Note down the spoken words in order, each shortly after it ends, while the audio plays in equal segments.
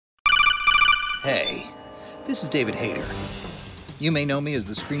Hey, this is David Hayter. You may know me as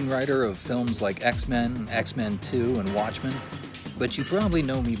the screenwriter of films like X-Men, X-Men 2, and Watchmen, but you probably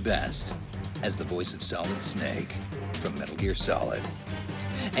know me best as the voice of Solid Snake from Metal Gear Solid.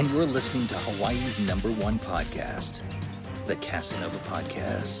 And you're listening to Hawaii's #1 podcast, the Casanova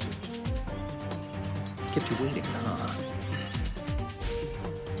Podcast. Kept you waiting, huh?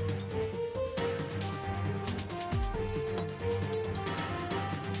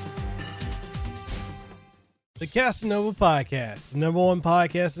 The Casanova Podcast, the #1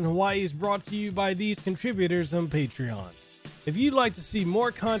 podcast in Hawaii, is brought to you by these contributors on Patreon. If you'd like to see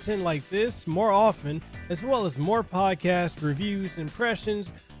more content like this more often, as well as more podcast reviews,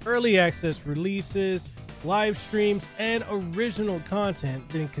 impressions, early access releases, live streams, and original content,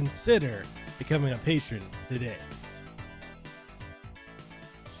 then consider becoming a patron today.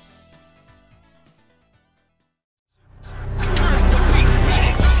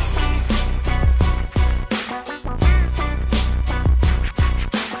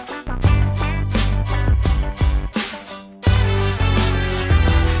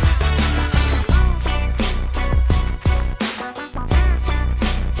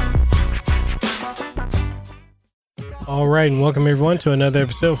 All right, and welcome everyone to another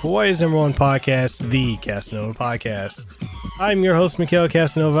episode of Hawaii's #1 podcast, the Casanova Podcast. I'm your host, Mikhail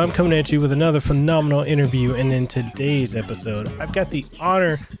Casanova. I'm coming at you with another phenomenal interview, and in today's episode, I've got the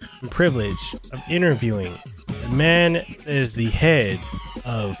honor and privilege of interviewing the man that is the head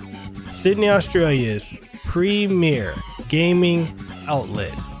of Sydney, Australia's premier gaming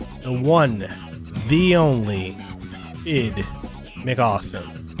outlet, the one, the only, Phid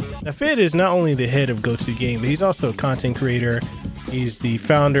McAwesome. Now, Phid is not only the head of GoTo.Game, but he's also a content creator. He's the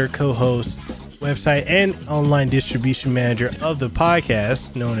founder, co-host, website, and online distribution manager of the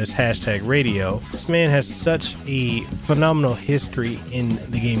podcast known as #Radio. This man has such a phenomenal history in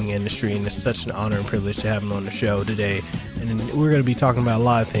the gaming industry, and it's such an honor and privilege to have him on the show today. And we're going to be talking about a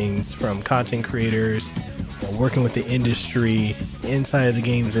lot of things, from content creators, working with the industry, inside of the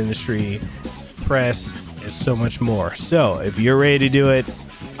games industry, press, and so much more. So if you're ready to do it,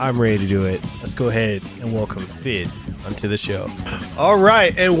 I'm ready to do it. Let's go ahead and welcome Phid onto the show. All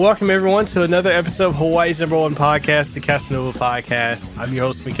right, and welcome everyone to another episode of Hawaii's #1 podcast, the Casanova Podcast. I'm your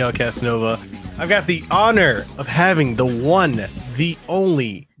host, Mikhail Casanova. I've got the honor of having the one, the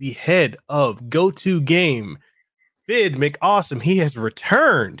only, the head of GoTo.Game, Phid McAwesome. He has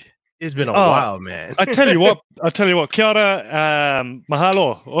returned. It's been a while, man. I tell you what, kia ora,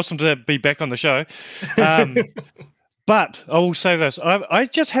 mahalo. Awesome to be back on the show. But I will say this: I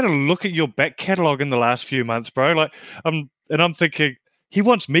just had a look at your back catalog in the last few months, bro. I'm thinking he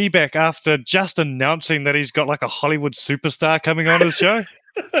wants me back after just announcing that he's got like a Hollywood superstar coming on his show.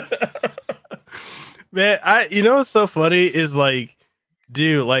 Man, what's so funny is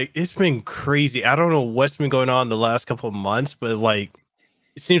dude, it's been crazy. I don't know what's been going on the last couple of months, but it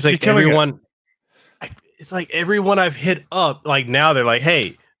seems like everyone I've hit up, now they're like,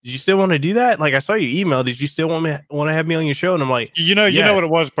 hey, did you still want to do that? I saw your email. Did you still want to have me on your show? And I'm like, you know what it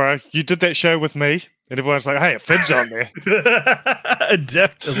was, bro. You did that show with me, and everyone's like, hey, Phid's on there.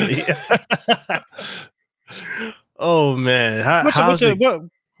 Definitely. Oh man,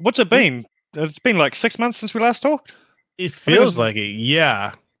 what's it been? It's been like 6 months since we last talked. It feels like it,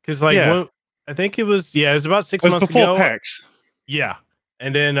 yeah. Because I think it was about 6 months before ago. PAX. Yeah,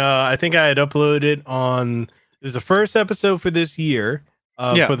 and then I think I had uploaded on. It was the first episode for this year.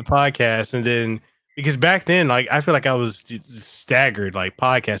 For the podcast, and then because back then, I feel like I was staggered,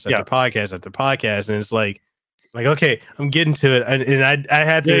 podcast after podcast after podcast, and it's like okay, I'm getting to it, and I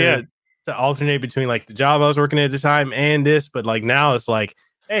had to alternate between the job I was working at the time and this, but now it's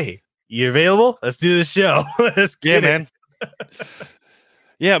hey, you available? Let's do the show. Let's get it, man.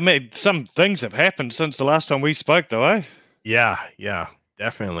 Yeah, man, some things have happened since the last time we spoke, though, eh? Yeah,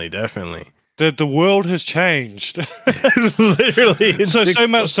 definitely. The world has changed. Literally. So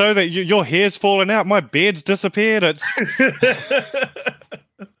much so that your hair's fallen out. My beard's disappeared. It's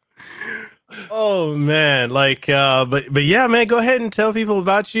oh man. But yeah, man, go ahead and tell people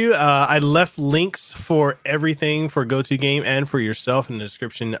about you. I left links for everything for GoTo.Game and for yourself in the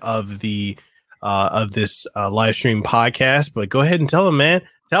description of the of this live stream podcast. But go ahead and tell them, man.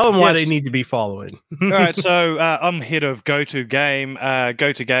 Tell them why they need to be following. All right, so I'm head of GoTo.Game.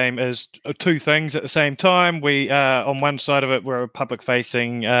 GoTo.Game is two things at the same time. We, on one side of it, we're a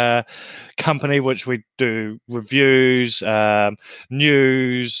public-facing company, which we do reviews,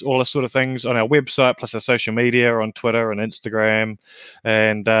 news, all this sort of things on our website, plus our social media on Twitter and Instagram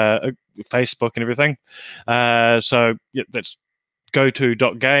and Facebook and everything. So yeah, that's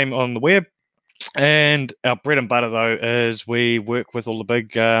GoTo.Game on the web. And our bread and butter, though, is we work with all the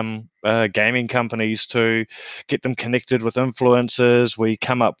big gaming companies to get them connected with influencers. We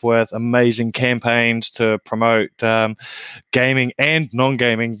come up with amazing campaigns to promote gaming and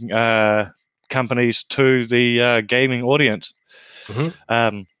non-gaming companies to the gaming audience.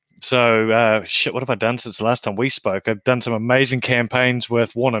 Mm-hmm. Shit, what have I done since the last time we spoke? I've done some amazing campaigns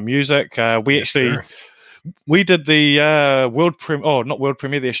with Warner Music. Yes, sir. We did the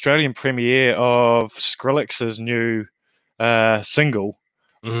the Australian premiere of Skrillex's new single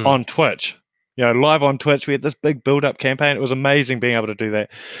Mm-hmm. on Twitch. Live on Twitch. We had this big build-up campaign. It was amazing being able to do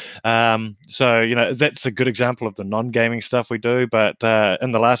that. That's a good example of the non-gaming stuff we do. But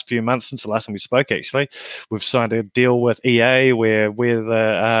in the last few months, since the last time we spoke, actually, we've signed a deal with EA where we're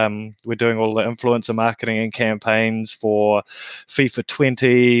doing all the influencer marketing and campaigns for FIFA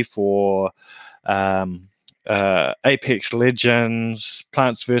 20, for Apex Legends,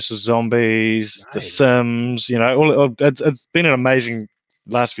 Plants vs Zombies, The Nice. Sims. It's been an amazing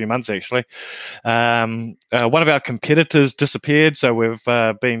last few months, actually. One of our competitors disappeared, so we've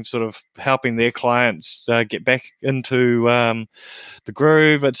been sort of helping their clients get back into the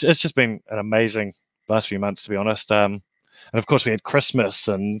groove. It's just been an amazing last few months, to be honest. And of course, we had Christmas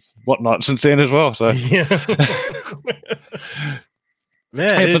and whatnot since then as well. So Yeah. Man,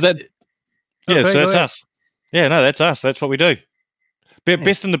 yeah, so that's ahead. us. Yeah, no, that's us. That's what we do.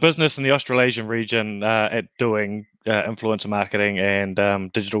 Best in the business in the Australasian region at doing influencer marketing and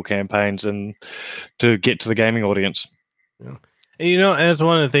digital campaigns and to get to the gaming audience. Yeah. And, as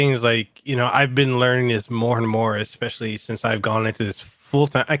one of the things, I've been learning this more and more, especially since I've gone into this full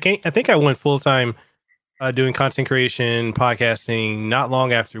time. I think I went full time doing content creation, podcasting, not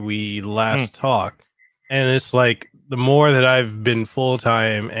long after we last talked. And it's like the more that I've been full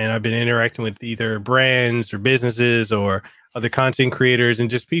time and I've been interacting with either brands or businesses or other content creators and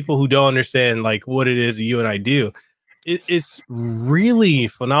just people who don't understand like what it is that you and I do, it's really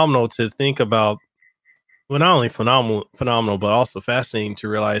phenomenal to think about. Well, not only phenomenal, but also fascinating to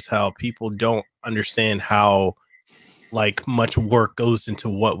realize how people don't understand how like much work goes into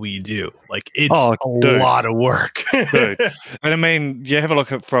what we do. Like it's lot of work. Dude. And I mean, you have a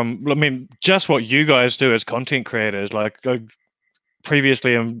look at just what you guys do as content creators. Like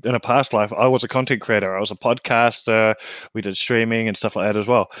previously in a past life, I was a content creator. I was a podcaster. We did streaming and stuff like that as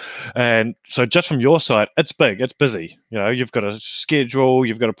well. And so just from your side, it's big, it's busy. You've got a schedule,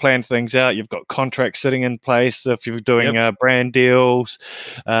 you've got to plan things out, you've got contracts sitting in place. If you're doing brand deals,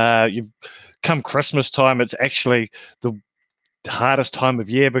 you've come Christmas time, it's actually the hardest time of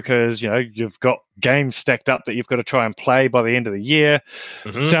year because you've got games stacked up that you've got to try and play by the end of the year.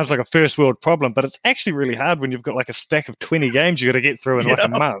 Sounds like a first world problem, but it's actually really hard when you've got like a stack of 20 games you got to get through in like a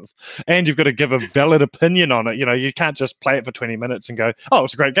month, and you've got to give a valid opinion on it. You can't just play it for 20 minutes and go, oh,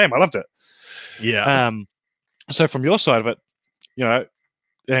 it's a great game, I loved it. So from your side of it,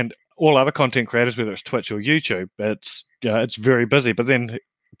 and all other content creators, whether it's Twitch or YouTube, it's very busy. But then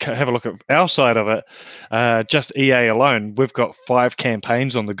have a look at our side of it. Just EA alone, we've got 5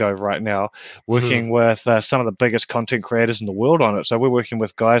 campaigns on the go right now, working with some of the biggest content creators in the world on it. So we're working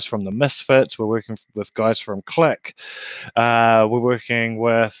with guys from the Misfits, we're working with guys from Click, we're working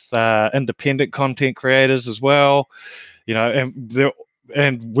with independent content creators as well. And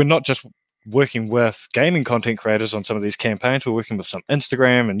we're not just working with gaming content creators on some of these campaigns. We're working with some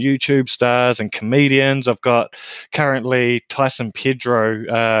Instagram and YouTube stars and comedians. I've got currently Tyson Pedro,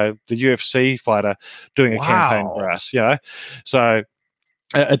 the UFC fighter, doing a campaign for us. So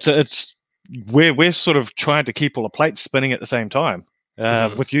we're sort of trying to keep all the plates spinning at the same time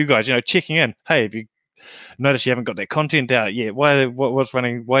with you guys. Checking in. Hey, have you noticed you haven't got that content out yet? Why are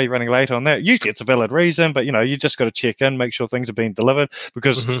you running late on that? Usually it's a valid reason, but you just got to check in, make sure things are being delivered,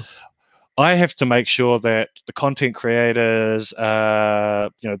 because I have to make sure that the content creators,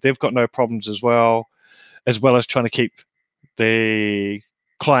 they've got no problems as well as trying to keep the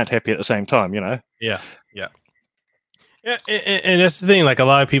client happy at the same time. Yeah, and that's the thing. Like a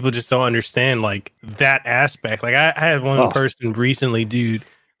lot of people just don't understand like that aspect. Like I had one person recently, dude.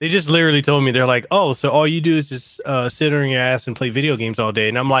 They just literally told me, they're like, "Oh, so all you do is just sit on your ass and play video games all day?"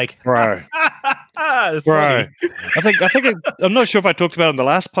 And I'm like, "Right, right." I'm not sure if I talked about it in the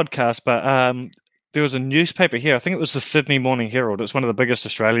last podcast, but there was a newspaper here. I think it was the Sydney Morning Herald. It's one of the biggest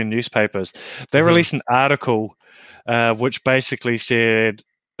Australian newspapers. They released an article which basically said,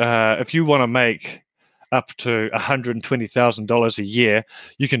 if you want to make up to $120,000 a year,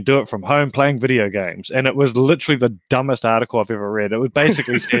 you can do it from home playing video games. And it was literally the dumbest article I've ever read. It was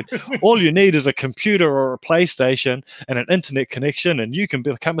basically said, all you need is a computer or a PlayStation and an internet connection, and you can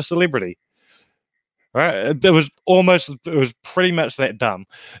become a celebrity. Right, it was pretty much that dumb.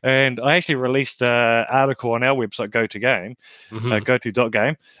 And I actually released an article on our website, GoTo.Game,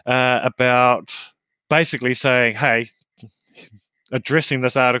 GoTo.Game, about basically saying, hey, addressing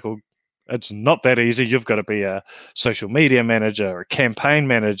this article, it's not that easy. You've got to be a social media manager, a campaign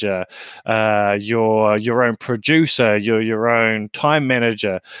manager, your own producer, you're your own time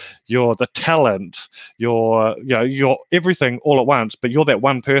manager, you're the talent, you're everything all at once. But you're that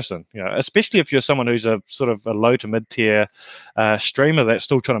one person, especially if you're someone who's a sort of a low to mid tier streamer that's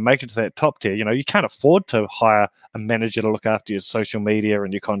still trying to make it to that top tier. You can't afford to hire a manager to look after your social media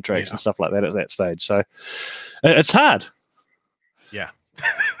and your contracts and stuff like that at that stage. So it's hard. Yeah.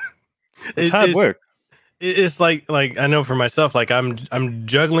 It's hard work. It's like I know for myself, like I'm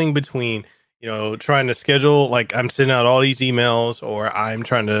juggling between, trying to schedule, like I'm sending out all these emails, or I'm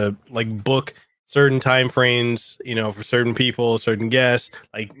trying to like book certain time frames, for certain people, certain guests,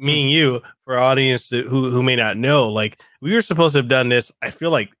 like me and you, for our audience who may not know, like we were supposed to have done this, I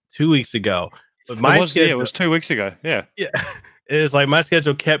feel like 2 weeks ago, but it was 2 weeks ago. Yeah. It's like my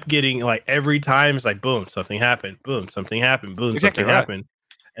schedule kept getting, like, every time it's like, boom, something happened, boom, something happened, boom, exactly something happened.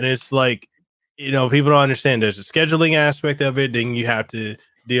 And it's like, people don't understand there's a scheduling aspect of it. Then you have to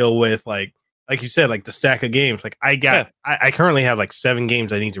deal with, like you said, like the stack of games. Like I currently have like 7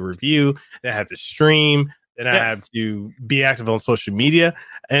 games I need to review, that I have to stream, then I have to be active on social media.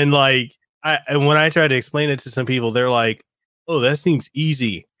 And like, and when I try to explain it to some people, they're like, oh, that seems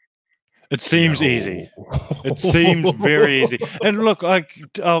easy. It seems easy. It seems very easy. And look, I'm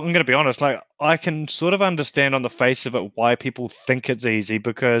going to be honest, like I can sort of understand on the face of it why people think it's easy,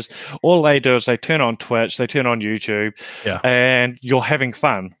 because all they do is they turn on Twitch, they turn on YouTube, and you're having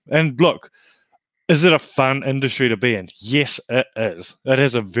fun. And look, is it a fun industry to be in? Yes, it is. It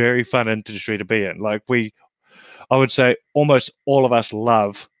is a very fun industry to be in. Like I would say almost all of us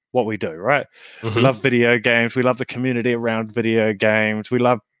love what we do, right? We love video games. We love the community around video games. We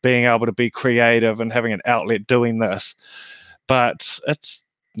love being able to be creative and having an outlet doing this. But it's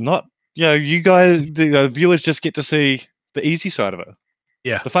not, you guys, the viewers just get to see the easy side of it.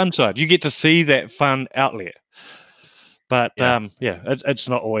 Yeah. The fun side. You get to see that fun outlet. But it's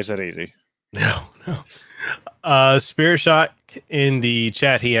not always that easy. No. Spirit Shot in the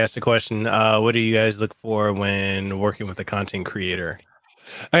chat, he asked a question. What do you guys look for when working with a content creator?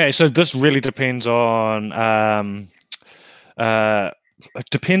 Okay, so this really depends on it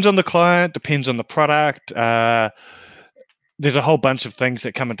depends on the client, depends on the product. There's a whole bunch of things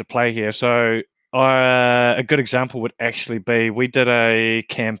that come into play here. So a good example would actually be, we did a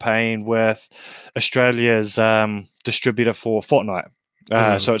campaign with Australia's distributor for Fortnite.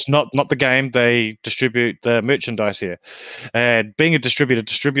 So it's not the game, they distribute the merchandise here. And being a distributor,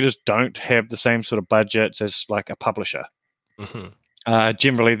 distributors don't have the same sort of budgets as like a publisher.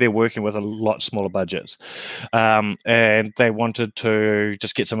 Generally, they're working with a lot smaller budgets, and they wanted to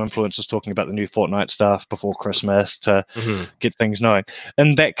just get some influencers talking about the new Fortnite stuff before Christmas to get things known.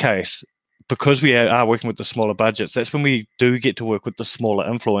 In that case, because we are working with the smaller budgets, that's when we do get to work with the smaller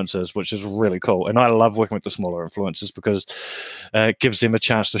influencers, which is really cool. And I love working with the smaller influencers because it gives them a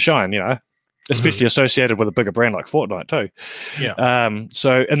chance to shine, especially associated with a bigger brand like Fortnite too.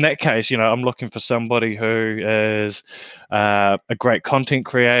 So in that case, I'm looking for somebody who is a great content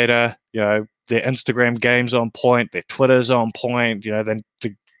creator. Their Instagram game's on point, their Twitter's on point. Then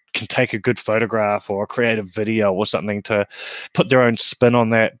they can take a good photograph or a creative video or something to put their own spin on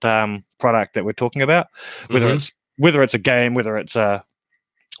that product that we're talking about. Whether it's a game, whether it's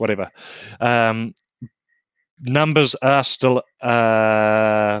whatever. Numbers are still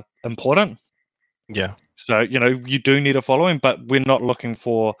important. Yeah. So, you do need a following, but we're not looking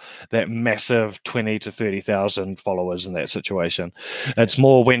for that massive 20 to 30,000 followers in that situation. It's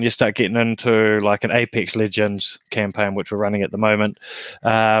more when you start getting into like an Apex Legends campaign, which we're running at the moment.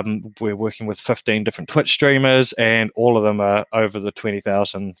 We're working with 15 different Twitch streamers, and all of them are over the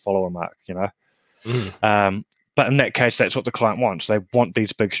 20,000 follower mark, But in that case, that's what the client wants. They want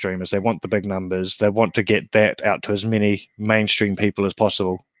these big streamers. They want the big numbers. They want to get that out to as many mainstream people as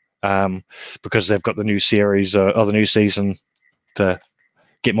possible. Because they've got the new series or the new season to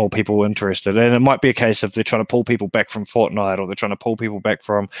get more people interested. And it might be a case of they're trying to pull people back from Fortnite, or they're trying to pull people back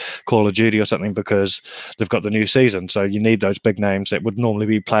from Call of Duty or something because they've got the new season. So you need those big names that would normally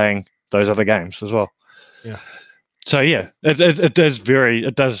be playing those other games as well. Yeah. So it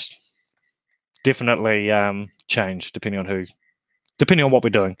does definitely change depending on what we're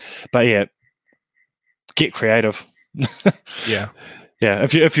doing. But get creative. Yeah. Yeah,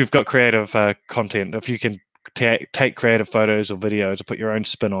 if you've got creative content, if you can take creative photos or videos or put your own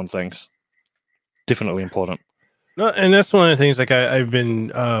spin on things, definitely important. No, and that's one of the things, like I've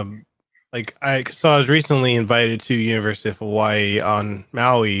been So I was recently invited to University of Hawaii on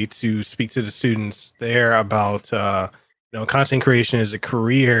Maui to speak to the students there about content creation as a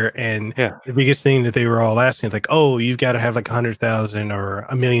career, and Yeah. the biggest thing that they were all asking is like, oh, you've got to have like 100,000 or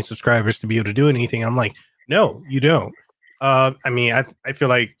a million subscribers to be able to do anything. I'm like, no, you don't. I mean, I feel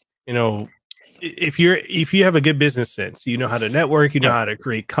like, if you have a good business sense, you know how to network, you know Yeah. how to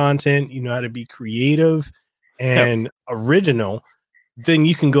create content, you know how to be creative Yeah. and original, then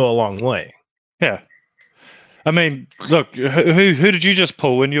you can go a long way. Yeah. I mean, look, who did you just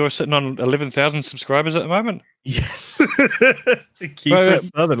pull when you were sitting on 11,000 subscribers at the moment? Yes.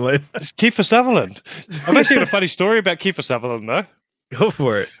 Kiefer Sutherland. Kiefer Sutherland. I've actually got a funny story about Kiefer Sutherland, though. Go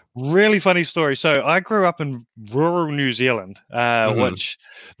for it. Really funny story. So I grew up in rural New Zealand, which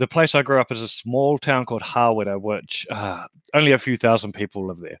the place I grew up is a small town called Hawera, which only a few thousand people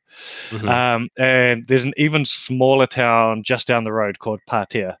live there. And there's an even smaller town just down the road called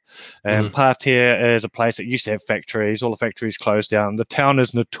Patea. And Patea is a place that used to have factories. All the factories closed down. The town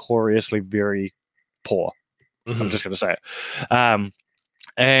is notoriously very poor. I'm just going to say it.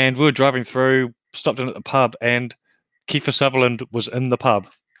 And we were driving through, stopped in at the pub, and Kiefer Sutherland was in the pub.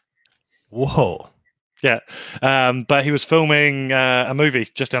 Whoa. Yeah. But he was filming a movie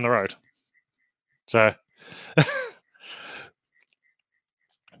just down the road. So.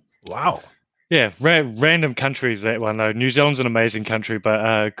 Wow. Yeah, random country, that one though. New Zealand's an amazing country,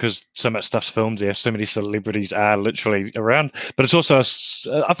 but because so much stuff's filmed there, so many celebrities are literally around. But it's also,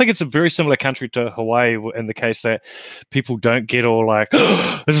 I think it's a very similar country to Hawaii in the case that people don't get all like,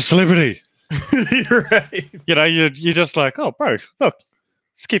 oh, there's a celebrity. You're right. You're just like, oh, bro, look,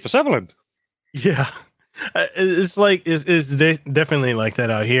 it's Kiefer Sutherland. Yeah. It's like it's definitely like that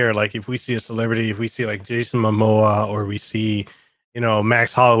out here. Like if we see a celebrity, if we see like Jason Momoa, or we see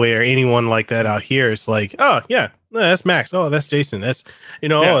Max Holloway or anyone like that out here, it's like, oh yeah, no, that's Max. Oh, that's Jason. That's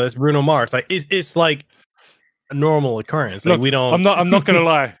oh, that's Bruno Mars. Like it's like a normal occurrence. Like, look, we don't. I'm not gonna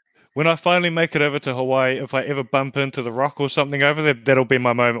lie. When I finally make it over to Hawaii, if I ever bump into The Rock or something over there, that'll be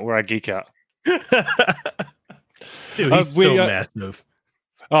my moment where I geek out. Dude, he's so massive.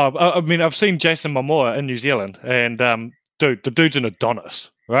 Oh, I mean, I've seen Jason Momoa in New Zealand, and dude, the dude's an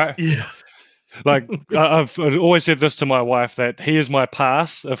Adonis, right? Yeah. Like, I've always said this to my wife, that he is my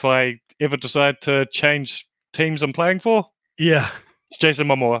pass if I ever decide to change teams I'm playing for. Yeah. It's Jason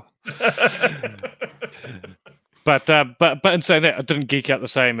Momoa. But in saying that, I didn't geek out the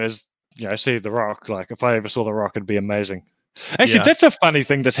same as see The Rock. Like, if I ever saw The Rock, it'd be amazing. Actually, that's a funny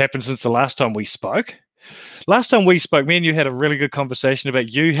thing that's happened since the last time we spoke. Last time we spoke, me and you had a really good conversation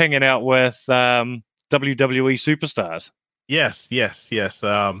about you hanging out with WWE superstars. Yes.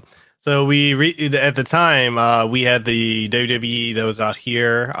 So at the time, we had the WWE that was out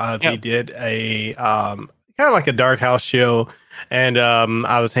here. They did a kind of like a dark house show, and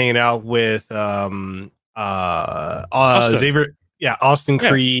I was hanging out with Xavier, Austin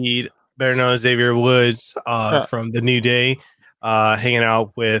Creed, better known as Xavier Woods, from the New Day, hanging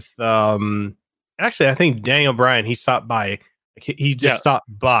out with actually, I think Daniel Bryan. He stopped by. He just stopped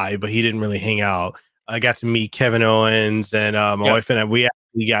by, but he didn't really hang out. I got to meet Kevin Owens, and my wife and I, we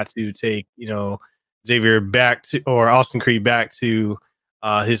actually got to take Xavier back to, or Austin Creed back to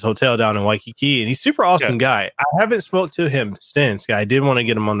his hotel down in Waikiki, and he's super awesome guy. I haven't spoke to him since. I did want to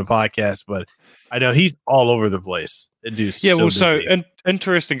get him on the podcast, but I know he's all over the place.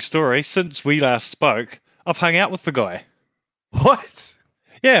 Interesting story. Since we last spoke, I've hung out with the guy. What?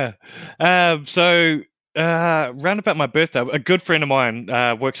 Yeah. So round about my birthday, a good friend of mine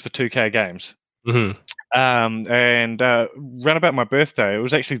works for 2K Games. And round about my birthday, it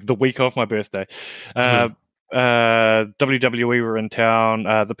was actually the week of my birthday. WWE were in town.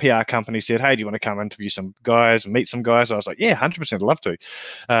 The PR company said, "Hey, do you want to come interview some guys and meet some guys?" I was like, "Yeah, 100%, I'd love to."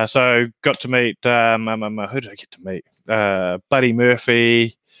 So got to meet. Who did I get to meet? Buddy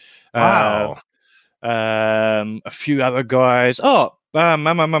Murphy. Wow. A few other guys. Oh,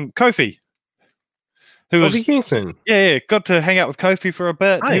 Kofi. Kofi Kingston. Yeah, got to hang out with Kofi for a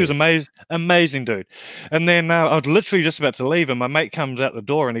bit. Nice. He was amazing dude. And then I was literally just about to leave, and my mate comes out the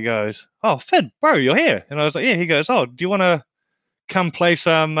door and he goes, "Oh, Phid, bro, you're here." And I was like, "Yeah." He goes, "Oh, do you want to come play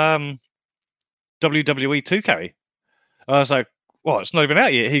some WWE 2K?" I was like, "Well, it's not even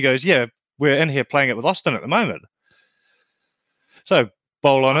out yet." He goes, "Yeah, we're in here playing it with Austin at the moment." So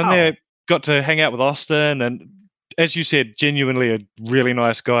bowl on in there, got to hang out with Austin, and as you said, genuinely a really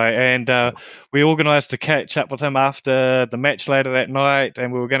nice guy. And we organised to catch up with him after the match later that night,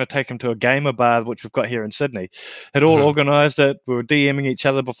 and we were going to take him to a gamer bar, which we've got here in Sydney. Had all organised it. We were DMing each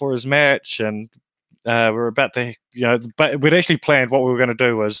other before his match, and we were about to, but we'd actually planned what we were going to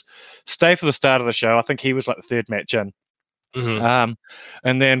do was stay for the start of the show. I think he was like the third match in. Mhm.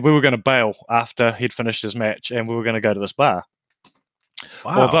 And then we were going to bail after he'd finished his match, and we were going to go to this bar.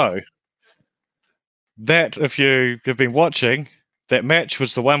 Wow. Although that, if you have been watching, that match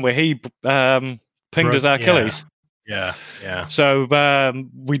was the one where he pinged his Broke. Yeah. Achilles. Yeah. Yeah. So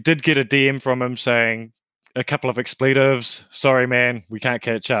we did get a DM from him saying a couple of expletives. Sorry, man, we can't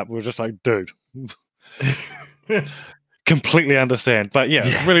catch up. We were just like, dude, completely understand. But yeah,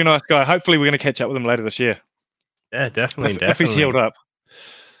 Yeah. really nice guy. Hopefully, we're going to catch up with him later this year Yeah. Definitely. if he's healed Definitely.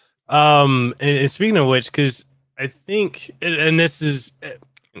 up. And speaking of which, because I think, and this is,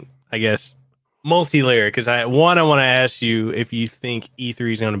 I guess, multi-layered. Because I want to ask you if you think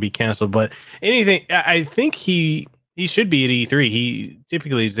E3 is going to be canceled, but anything, I think he should be at E3. He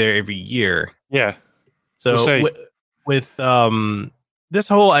typically is there every year. Yeah, we'll So see. with this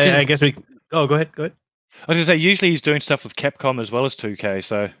whole, I guess we. Oh, go ahead. Go ahead. I was going to say, usually he's doing stuff with Capcom as well as 2K.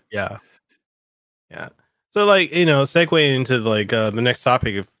 So Yeah. Yeah. So like, segueing into like the next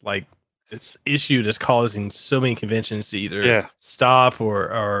topic of like this issue that's causing so many conventions to either yeah. stop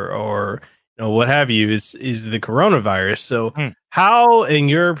or what have you is the coronavirus. So Hmm. how, in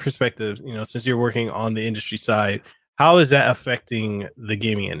your perspective, since you're working on the industry side, how is that affecting the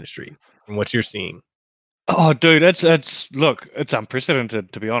gaming industry and what you're seeing? Oh, dude, it's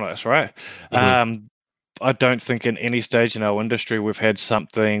unprecedented, to be honest, right? Mhm. I don't think in any stage in our industry we've had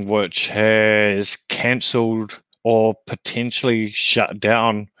something which has cancelled or potentially shut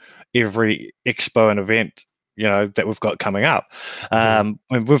down every expo and event that we've got coming up. Mhm.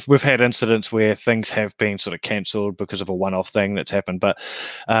 And we've had incidents where things have been sort of cancelled because of a one-off thing that's happened. But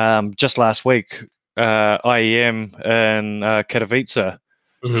just last week, IEM in Katowice,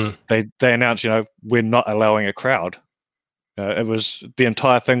 Mhm. they announced, we're not allowing a crowd. It was the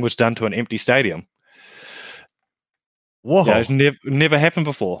entire thing was done to an empty stadium. Yeah, it's Whoa. never happened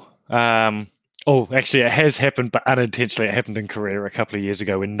before. Oh, actually, it has happened, but unintentionally. It happened in Korea a couple of years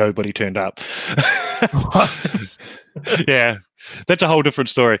ago when nobody turned up. What? Yeah, that's a whole different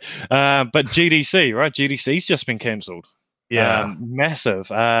story. But GDC, right? GDC's just been cancelled. Yeah.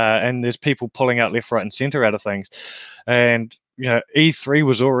 Massive. And there's people pulling out left, right, and center out of things. And E3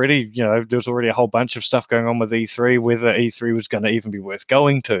 was already, there was already a whole bunch of stuff going on with E3, whether E3 was going to even be worth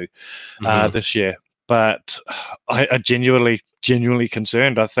going to Mhm. this year. But I genuinely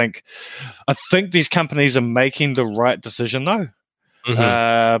concerned. I think these companies are making the right decision though,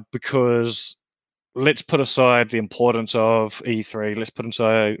 Mhm. because let's put aside the importance of E3. Let's put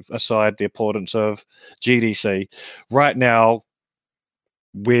aside the importance of GDC. Right now,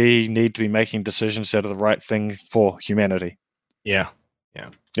 we need to be making decisions that are the right thing for humanity. Yeah. Yeah.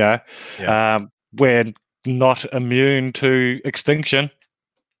 Yeah, Yeah. we're not immune to extinction,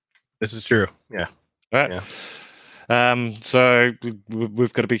 This is true. Yeah. right? Yeah. So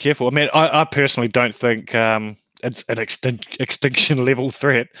we've got to be careful. I mean, I personally don't think it's an extinction level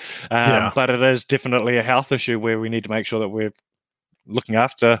threat, Yeah. but it is definitely a health issue where we need to make sure that we're looking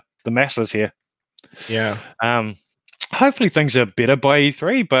after the masses here. Yeah. Um, hopefully things are better by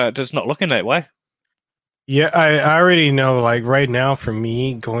E3, but it's not looking that way. Yeah, I already know, like right now for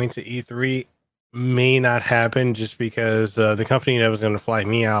me, going to E3 may not happen just because the company that was going to fly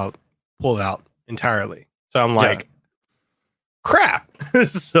me out pulled out entirely. So I'm Yeah, like, crap.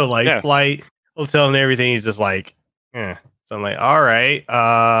 So like yeah, flight, hotel and everything is just like, eh. So I'm like, all right.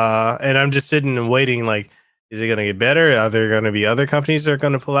 And I'm just sitting and waiting, like, is it going to get better? Are there going to be other companies that are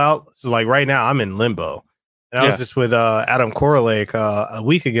going to pull out? So like right now I'm in limbo. And I was yeah, just with Adam Korolek a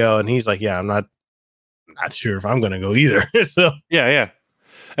week ago, and he's like, yeah, I'm not sure if I'm going to go either. So yeah.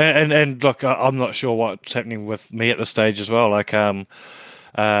 And look, I'm not sure what's happening with me at this stage as well. Like, I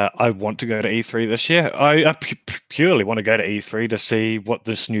want to go to E3 this year. I purely want to go to E3 to see what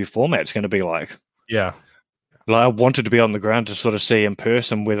this new format's going to be like. yeah. Like, I wanted to be on the ground to sort of see in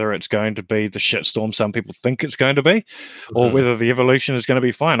person whether it's going to be the shitstorm some people think it's going to be, or Mhm. whether the evolution is going to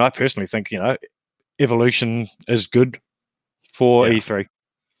be fine. I personally think, evolution is good for Yeah. E3.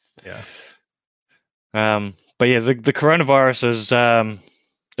 Yeah. But yeah, the coronavirus is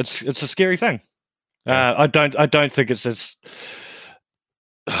it's a scary thing. Yeah. I don't think it's as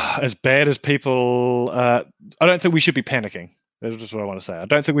bad as people. I don't think we should be panicking. That's just what I want to say. I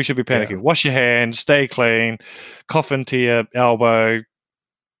don't think we should be Yeah. panicking. Wash your hands, stay clean, cough into your elbow,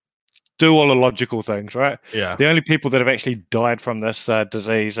 do all the logical things, right? Yeah. The only people that have actually died from this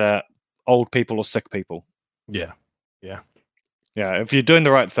disease are old people or sick people. Yeah. Yeah. Yeah, if you're doing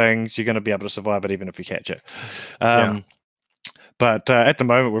the right things, you're going to be able to survive it even if you catch it. Yeah. But at the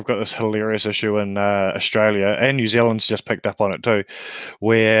moment, we've got this hilarious issue in Australia, and New Zealand's just picked up on it too,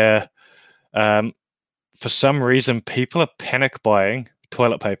 where um, for some reason people are panic buying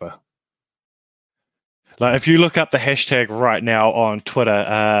toilet paper. Like if you look up the hashtag right now on Twitter,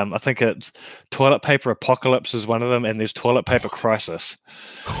 I think it's toilet paper apocalypse is one of them, and there's toilet paper crisis.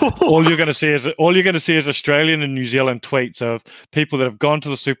 All you're going to see is Australian and New Zealand tweets of people that have gone to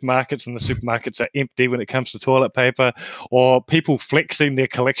the supermarkets and the supermarkets are empty when it comes to toilet paper, or people flexing their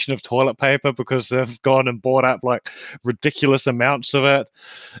collection of toilet paper because they've gone and bought up like ridiculous amounts of it.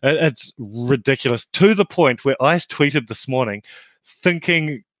 It's ridiculous to the point where I tweeted this morning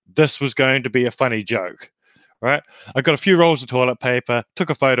thinking this was going to be a funny joke, right? I got a few rolls of toilet paper, took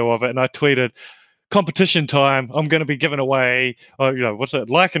a photo of it, and I tweeted, competition time. I'm going to be giving away, what's it?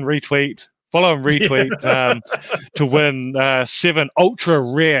 Like and retweet, follow and retweet to win 7 ultra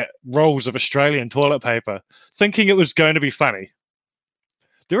rare rolls of Australian toilet paper, thinking it was going to be funny.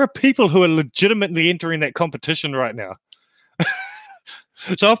 There are people who are legitimately entering that competition right now.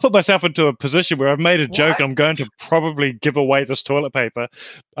 So I've put myself into a position where I've made a joke. I'm going to probably give away this toilet paper.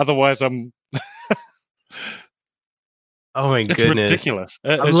 Otherwise, I'm. Oh my it's goodness! Ridiculous.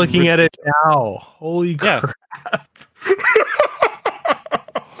 I'm looking at it now. Holy crap!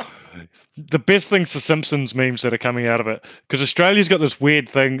 The best thing's the Simpsons memes that are coming out of it, because Australia's got this weird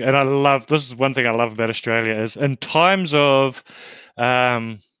thing, and this is one thing I love about Australia is in times of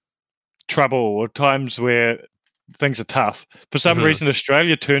trouble or times where things are tough, for some reason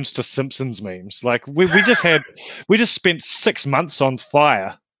Australia turns to Simpsons memes. Like we just spent 6 months on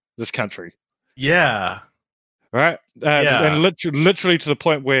fire, this country. Yeah. Right. And literally to the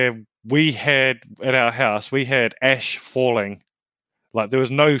point where we had at our house, we had ash falling. Like there was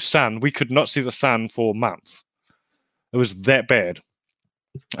no sun. We could not see the sun for months. It was that bad.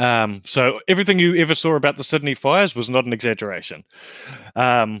 So everything you ever saw about the Sydney fires was not an exaggeration.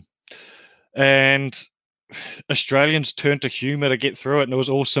 And Australians turned to humour to get through it, and it was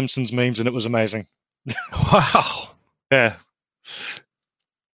all Simpsons memes, and it was amazing. Wow. Yeah.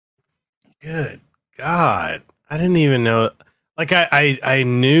 Good God. I didn't even know. Like I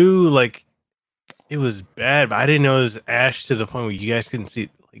knew like it was bad, but I didn't know it was ash to the point where you guys couldn't see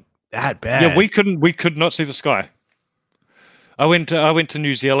like that bad. Yeah, we could not see the sky. I went to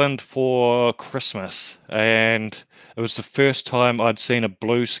New Zealand for Christmas, and it was the first time I'd seen a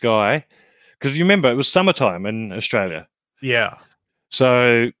blue sky. Because you remember, it was summertime in Australia. Yeah.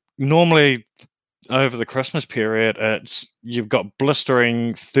 So normally over the Christmas period, you've got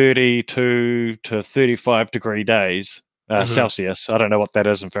blistering 32 to 35 degree days, Celsius. I don't know what that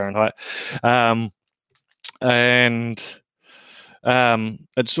is in Fahrenheit. And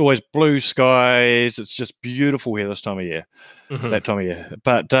it's always blue skies. It's just beautiful here this time of year, that time of year.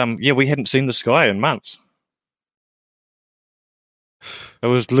 But we hadn't seen the sky in months. It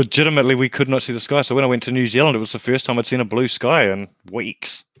was legitimately, we could not see the sky. So when I went to New Zealand, it was the first time I'd seen a blue sky in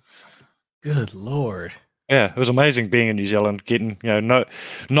weeks. Good Lord. Yeah, it was amazing being in New Zealand, getting,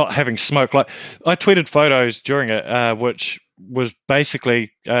 not having smoke. Like I tweeted photos during it, which was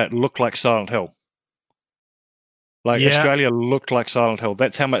basically looked like Silent Hill. Like Australia looked like Silent Hill.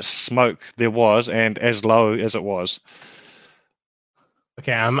 That's how much smoke there was, and as low as it was.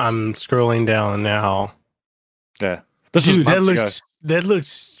 Okay, I'm scrolling down now. Yeah. Dude, that looks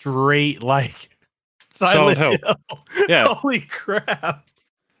straight like Silent Hill. Yeah. Holy crap.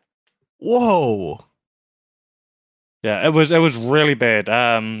 Whoa. Yeah, it was really bad.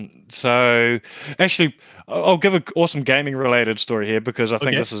 So actually, I'll give an awesome gaming related story here, because I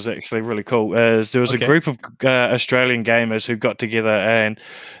think this is actually really cool. There was a group of Australian gamers who got together and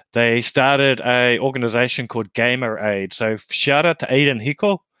they started a organization called Gamer Aid. So shout out to Aiden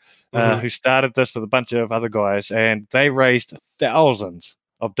Hiko, who started this with a bunch of other guys, and they raised thousands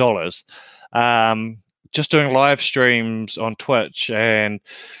of dollars just doing live streams on Twitch and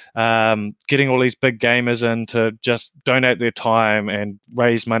getting all these big gamers in to just donate their time and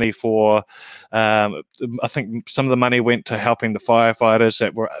raise money for, I think some of the money went to helping the firefighters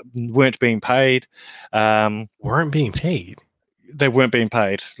that weren't being paid. Weren't being paid? They weren't being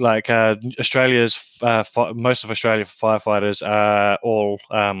paid. Like Australia's, most of Australia's firefighters are all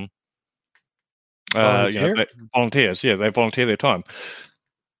volunteers. Yeah, they volunteer their time.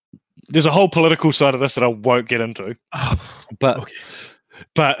 There's a whole political side of this that I won't get into, but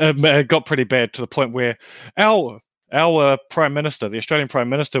it got pretty bad to the point where our Prime Minister, the Australian Prime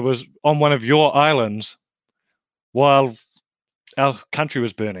Minister, was on one of your islands while our country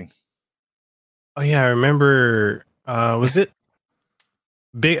was burning. Oh yeah, I remember. Was it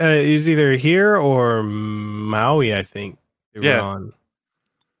big? It was either here or Maui, I think. They were on.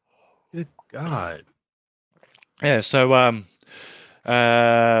 Good God. Yeah. So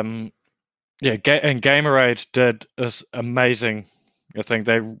and Gamerade did this amazing thing.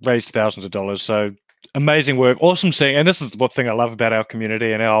 They raised thousands of dollars. So amazing work, awesome seeing. And this is the thing I love about our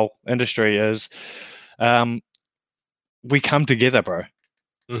community and our industry is we come together, bro.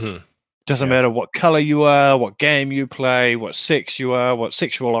 Mm-hmm. Doesn't matter what color you are, what game you play, what sex you are, what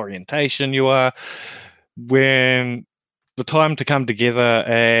sexual orientation you are. When the time to come together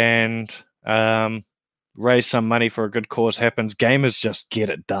and raise some money for a good cause happens, gamers just get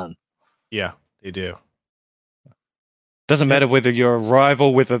it done. Yeah, they do. Doesn't matter whether you're a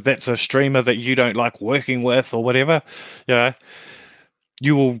rival, whether that's a streamer that you don't like working with or whatever.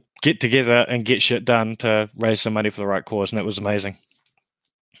 You will get together and get shit done to raise some money for the right cause, and that was amazing.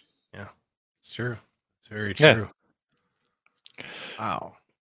 Yeah, it's true. It's very true. Yeah. Wow.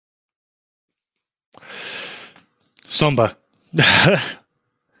 Somber.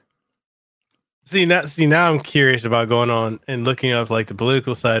 See now I'm curious about going on and looking up like the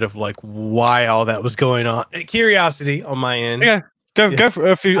political side of like why all that was going on. Curiosity on my end. Yeah, go for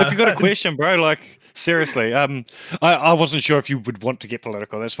if you got a question, bro. Like seriously, I wasn't sure if you would want to get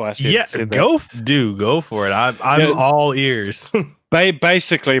political. That's why I said go for it. I'm all ears.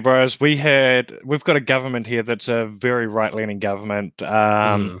 Basically, bros, we've got a government here that's a very right-leaning government,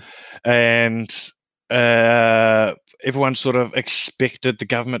 and everyone sort of expected the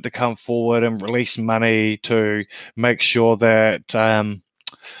government to come forward and release money to make sure that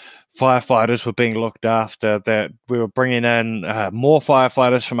firefighters were being looked after, that we were bringing in more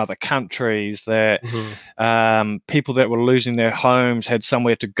firefighters from other countries, that people that were losing their homes had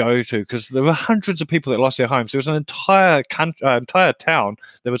somewhere to go to, because there were hundreds of people that lost their homes. There was an entire town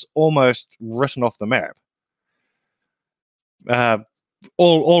that was almost written off the map.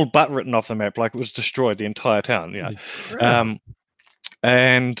 All but written off the map, like it was destroyed, the entire town.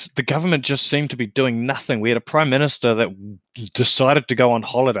 And the government just seemed to be doing nothing. We had a prime minister that decided to go on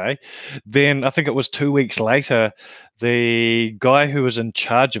holiday. Then I think it was 2 weeks later, the guy who was in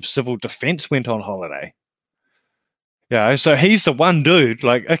charge of civil defense went on holiday. Yeah, so he's the one dude,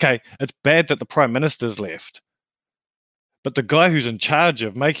 like, okay, it's bad that the prime minister's left, but the guy who's in charge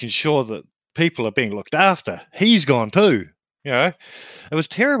of making sure that people are being looked after, he's gone too. It was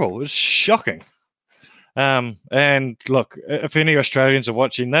terrible. It was shocking. And look, if any Australians are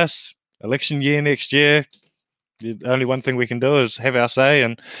watching this, election year next year, the only one thing we can do is have our say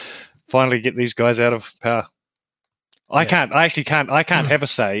and finally get these guys out of power. I can't have a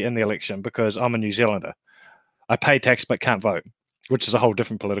say in the election because I'm a New Zealander. I pay tax but can't vote, which is a whole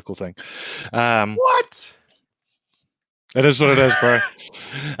different political thing. What? It is what it is, bro.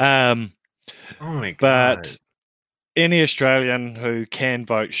 Oh my God. But any Australian who can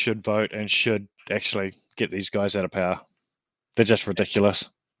vote should vote and should actually get these guys out of power. They're just ridiculous.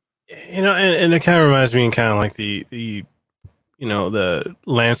 And it kind of reminds me, kind of like the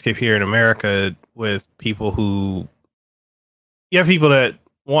landscape here in America with people who, you have people that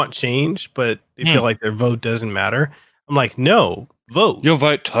want change, but they feel like their vote doesn't matter. I'm like, no, vote. Your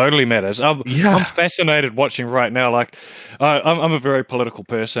vote totally matters. I'm fascinated watching right now. Like, I'm a very political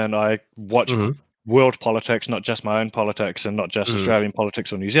person. I watch world politics, not just my own politics and not just Australian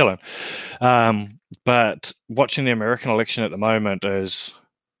politics or New Zealand. But watching the American election at the moment is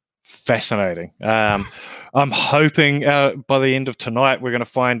fascinating. I'm hoping by the end of tonight we're going to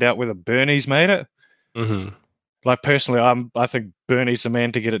find out whether Bernie's made it. Like personally, I think Bernie's the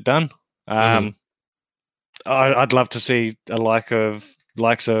man to get it done. I'd love to see the likes of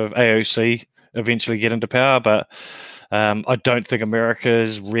AOC eventually get into power, but I don't think America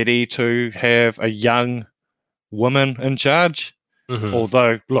is ready to have a young woman in charge.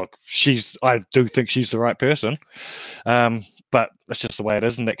 Although, look, I do think she's the right person, but it's just the way it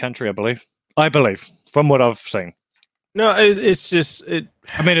is in that country. I believe from what I've seen. No, it's just it.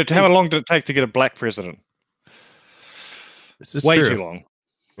 I mean, how long did it take to get a black president? This is way true. too long.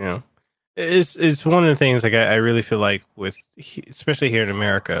 Yeah, it's one of the things like I really feel like with, especially here in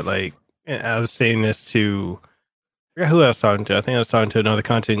America. Like I was saying this to, I forgot who I was talking to. I think I was talking to another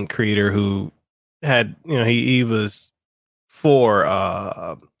content creator who had, he was for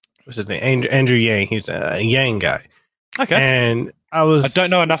what's his name, Andrew Yang. He's a Yang guy. Okay, and I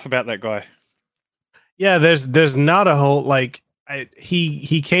don't know enough about that guy. Yeah, there's not a whole like.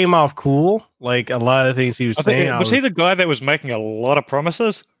 He came off cool. Like a lot of things he was saying. Was he the guy that was making a lot of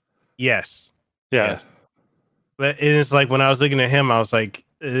promises? Yes. Yeah. Yes. But it's like when I was looking at him, I was like,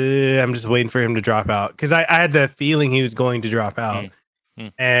 I'm just waiting for him to drop out because I had the feeling he was going to drop out.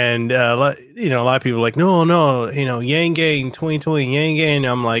 And a lot of people were like, no, Yang Gang 2020, Yang Gang.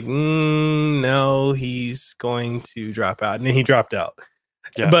 I'm like, no, he's going to drop out, and then he dropped out.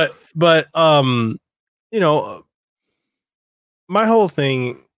 Yeah. But my whole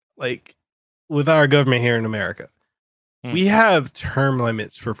thing, like with our government here in America, we have term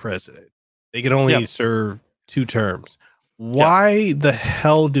limits for president. They can only serve 2 terms. Why the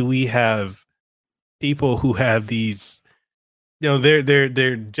hell do we have people who have these,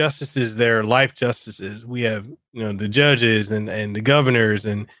 their justices, their life justices. We have, the judges and the governors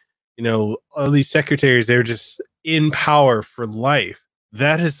and, all these secretaries. They're just in power for life.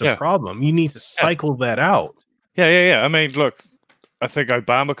 That is the Yeah. problem. You need to cycle that out. Yeah. I mean, look, I think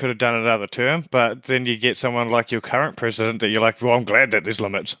Obama could have done another term, but then you get someone like your current president that you're like, well, I'm glad that there's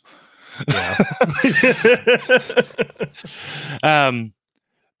limits. Yeah.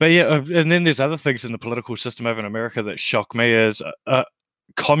 But yeah, and then there's other things in the political system over in America that shock me is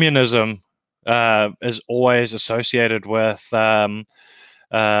communism is always associated with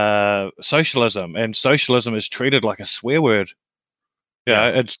socialism, and socialism is treated like a swear word. Yeah,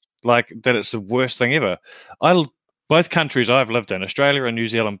 it's like that. It's the worst thing ever. Both countries I've lived in, Australia and New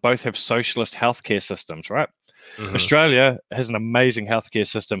Zealand, both have socialist healthcare systems, right? Mhm. Australia has an amazing healthcare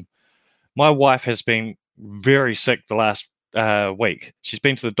system. My wife has been very sick the last week. She's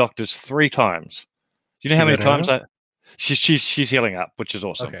been to the doctors 3 times. Do you know She how many better times now? she's healing up, which is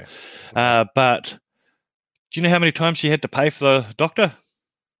awesome. Okay. But do you know how many times she had to pay for the doctor?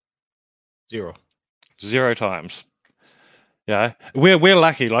 0. 0 times. Yeah, we're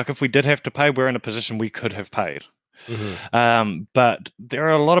lucky. Like if we did have to pay, we're in a position we could have paid. But there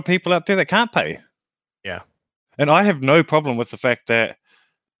are a lot of people out there that can't pay. Yeah. And I have no problem with the fact that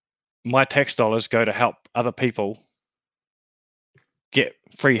my tax dollars go to help other people get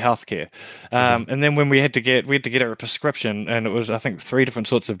free healthcare. And then when we had to get a prescription, and it was, I think, 3 different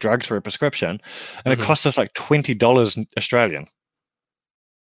sorts of drugs for a prescription, and it cost us like $20 Australian.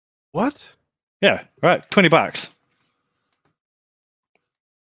 What? Yeah, right, $20.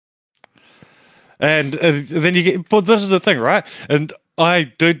 And then you get, but this is the thing, right? And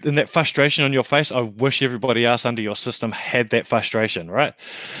I do, in that frustration on your face, I wish everybody else under your system had that frustration, right?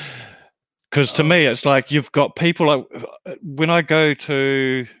 Because to me, it's like you've got people like when I go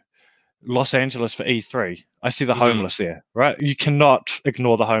to Los Angeles for E3, I see the homeless there, right? You cannot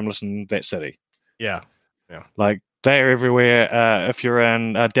ignore the homeless in that city. Yeah. Like they're everywhere. If you're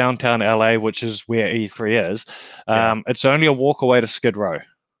in downtown LA, which is where E3 is, it's only a walk away to Skid Row.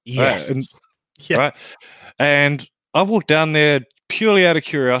 Yes. Right? Yes. Right? And I walked down there purely out of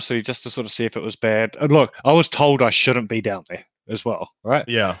curiosity, just to sort of see if it was bad. And look, I was told I shouldn't be down there as well, right?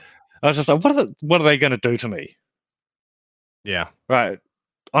 Yeah. I was just like, what are they going to do to me? Yeah. Right.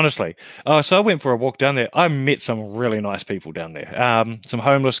 Honestly. So I went for a walk down there. I met some really nice people down there. Some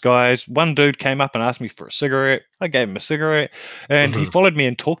homeless guys. One dude came up and asked me for a cigarette. I gave him a cigarette, and he followed me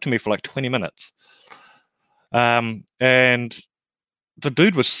and talked to me for like 20 minutes. And the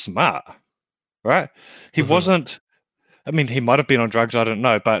dude was smart, right? He wasn't, I mean, he might have been on drugs, I don't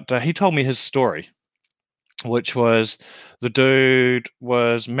know, but he told me his story, which was the dude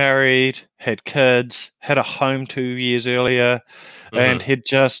was married, had kids, had a home 2 years earlier, and had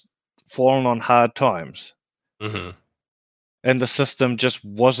just fallen on hard times. And the system just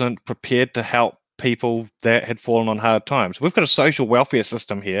wasn't prepared to help people that had fallen on hard times. We've got a social welfare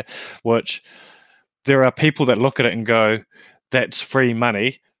system here, which there are people that look at it and go, that's free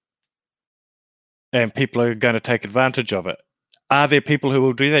money, and people are going to take advantage of it. Are there people who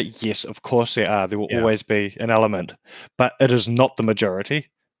will do that? Yes, of course there are. There will always be an element, but it is not the majority.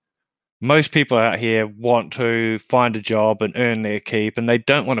 Most people out here want to find a job and earn their keep, and they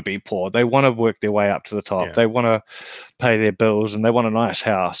don't want to be poor. They want to work their way up to the top. Yeah. They want to pay their bills, and they want a nice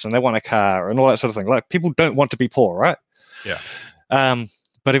house, and they want a car, and all that sort of thing. Like, people don't want to be poor, right? Yeah.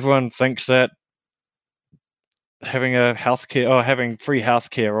 But everyone thinks that having a healthcare or having free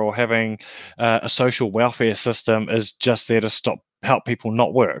healthcare or having a social welfare system is just there to help people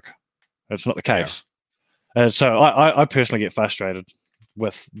not work. It's not the case. And so I personally get frustrated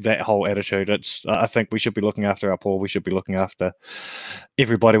with that whole attitude. I think we should be looking after our poor. We should be looking after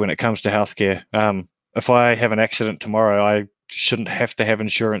everybody when it comes to healthcare. If I have an accident tomorrow, I shouldn't have to have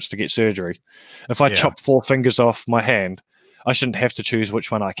insurance to get surgery. If I chop 4 fingers off my hand, I shouldn't have to choose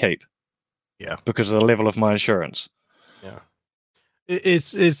which one I keep. Yeah. Because of the level of my insurance. Yeah.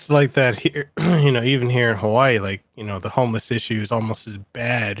 It's like that here, even here in Hawaii, like, the homeless issue is almost as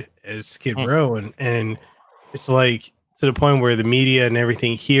bad as Skid Row. And it's like to the point where the media and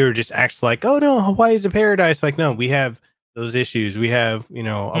everything here just acts like, oh no, Hawaii is a paradise. Like, no, we have those issues. We have, a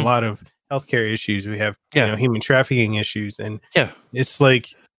lot of healthcare issues. We have, human trafficking issues. And it's like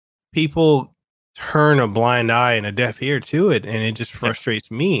people turn a blind eye and a deaf ear to it. And it just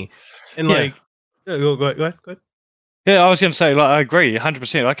frustrates me. And like, go ahead. Yeah, I was going to say, like, I agree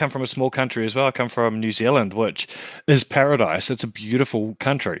 100%. I come from a small country as well. I come from New Zealand, which is paradise. It's a beautiful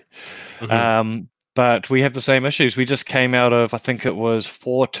country. but we have the same issues. We just came out of, I think it was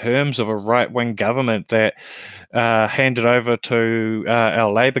 4 terms of a right-wing government that handed over to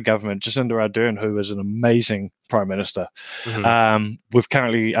our Labour government, Jacinda Ardern, who is an amazing Prime Minister. We're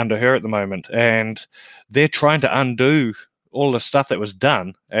currently under her at the moment, and they're trying to undo all the stuff that was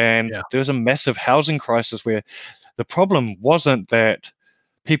done. And there was a massive housing crisis where the problem wasn't that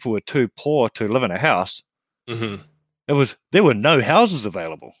people were too poor to live in a house. It was there were no houses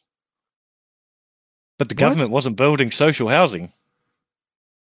available. But the government wasn't building social housing.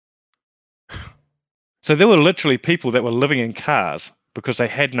 So there were literally people that were living in cars because they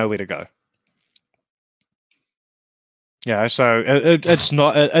had nowhere to go. Yeah, so it's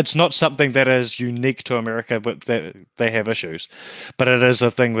not something that is unique to America, but that they have issues. But it is a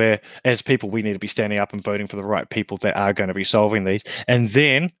thing where, as people, we need to be standing up and voting for the right people that are going to be solving these. And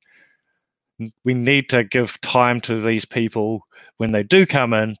then we need to give time to these people when they do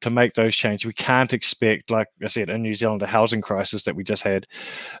come in to make those changes. We can't expect, like I said, in New Zealand, the housing crisis that we just had,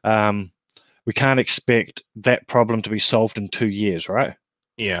 we can't expect that problem to be solved in 2 years, right?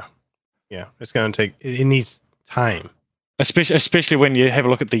 Yeah. It's going to take, it needs time. Especially when you have a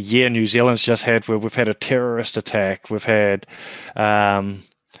look at the year New Zealand's just had, where we've had a terrorist attack, we've had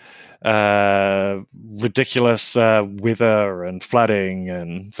ridiculous weather and flooding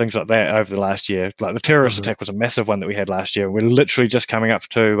and things like that over the last year. Like the terrorist attack was a massive one that we had last year. We're literally just coming up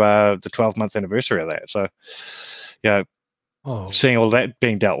to the 12-month anniversary of that. So, seeing all that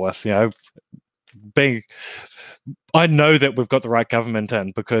being dealt with, I know that we've got the right government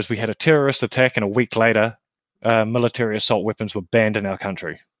in because we had a terrorist attack and a week later, military assault weapons were banned in our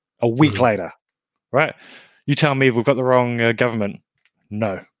country. A week later, right? You tell me we've got the wrong government.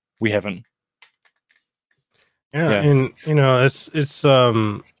 No, we haven't. Yeah, and it's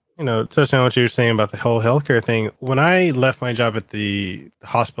touching on what you were saying about the whole healthcare thing. When I left my job at the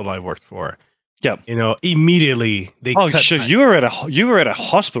hospital I worked for, immediately they cut. Sure, you were at a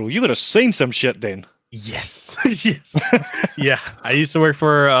hospital. You would have seen some shit then. Yes. Yeah, I used to work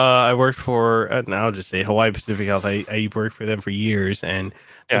for and I'll just say Hawaii Pacific Health. I worked for them for years, and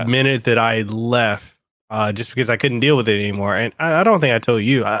the minute that I left, just because I couldn't deal with it anymore, and I don't think I told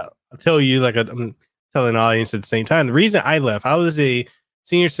you. I'll tell you, like I'm telling the audience at the same time. The reason I left, I was a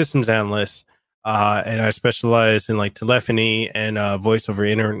senior systems analyst, and I specialized in like telephony and voice over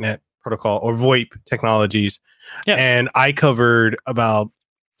internet protocol or VoIP technologies. And I covered about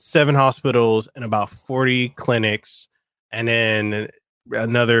 7 hospitals and about 40 clinics, and then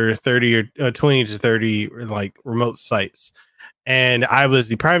another 30 or 20 to 30 like remote sites. And I was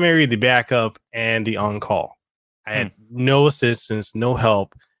the primary, the backup, and the on-call. I had no assistance, no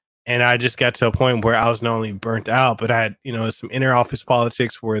help. And I just got to a point where I was not only burnt out, but I had, some inner office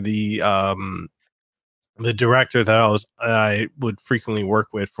politics where the director that I would frequently work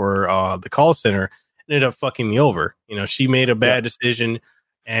with for the call center ended up fucking me over. She made a bad decision,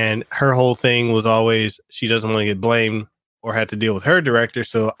 and her whole thing was always she doesn't want to get blamed or had to deal with her director.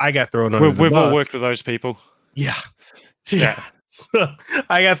 So I got thrown under the bus. We've all worked with those people. Yeah. So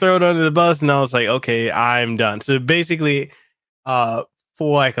I got thrown under the bus, and I was like, okay, I'm done. So basically, for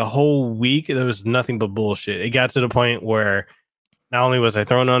like a whole week, there was nothing but bullshit. It got to the point where not only was I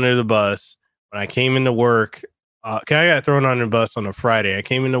thrown under the bus, when I came into work, I got thrown under the bus on a Friday. I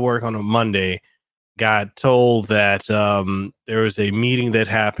came into work on a Monday, got told that there was a meeting that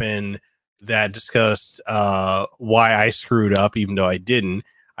happened that discussed why I screwed up, even though I didn't.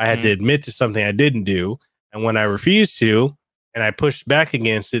 I had to admit to something I didn't do. And when I refused to, and I pushed back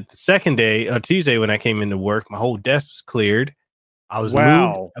against it, the second day, Tuesday, when I came into work, my whole desk was cleared. I was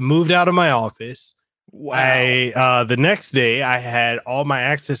moved out of my office. Wow. The next day, I had all my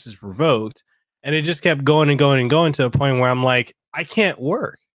accesses revoked, and it just kept going and going and going to a point where I'm like, I can't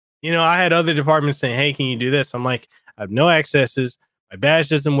work. I had other departments saying, hey, can you do this? I'm like, I have no accesses. My badge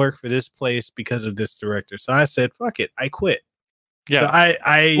doesn't work for this place because of this director. So I said, fuck it. I quit. Yeah. So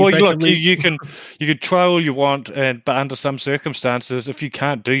look, you can try all you want, but under some circumstances, if you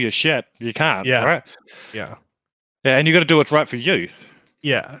can't do your shit, you can't. Yeah. Right? Yeah. Yeah, and you got to do what's right for you.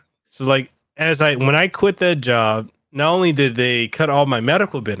 Yeah. So like, when I quit that job, not only did they cut all my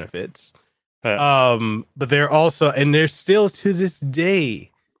medical benefits, but they're also, and they're still to this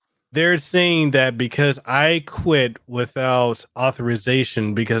day, they're saying that because I quit without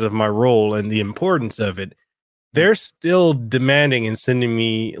authorization because of my role and the importance of it, they're still demanding and sending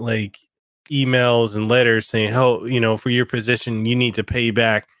me like emails and letters saying, oh, for your position, you need to pay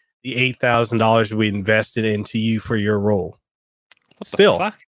back the $8,000 we invested into you for your role. What the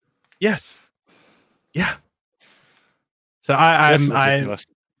fuck? Yes. Yeah. So I'm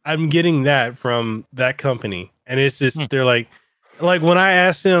getting that from that company, and it's just they're like, like when I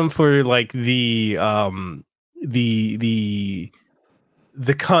asked him for like the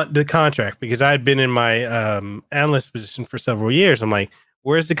contract, because I had been in my analyst position for several years. I'm like,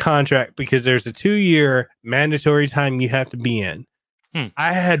 where's the contract? Because there's a 2-year mandatory time you have to be in.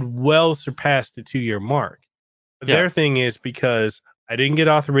 I had well surpassed the 2-year mark. Their thing is because I didn't get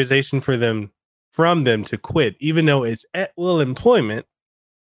authorization from them to quit, even though it's at will employment,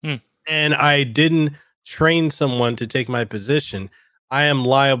 and I didn't train someone to take my position. I am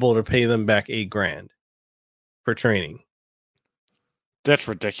liable to pay them back $8,000 for training. That's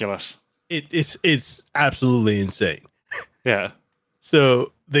ridiculous. It's absolutely insane. Yeah.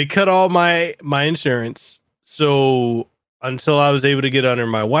 So they cut all my insurance. So until I was able to get under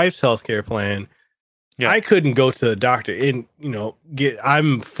my wife's healthcare plan, I couldn't go to the doctor. And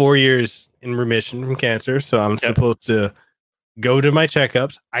I'm 4 years in remission from cancer, so I'm supposed to go to my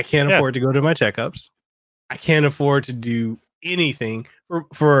checkups. I can't afford to go to my checkups. I can't afford to do anything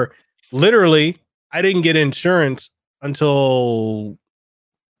for literally. I didn't get insurance until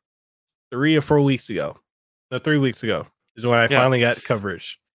 3 or 4 weeks ago. No, 3 weeks ago is when I finally got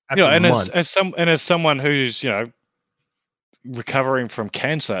coverage. And as someone who's recovering from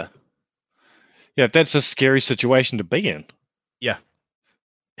cancer, that's a scary situation to be in. Yeah,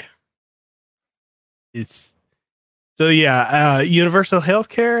 it's so universal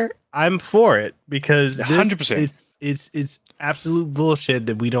healthcare. I'm for it because 100%. It's absolute bullshit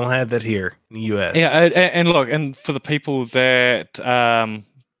that we don't have that here in the U.S. Yeah, and look, and for the people that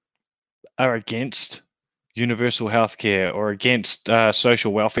are against universal healthcare or against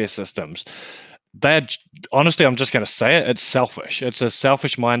social welfare systems, honestly, I'm just going to say it. It's selfish. It's a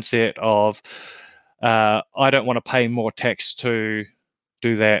selfish mindset of I don't want to pay more tax to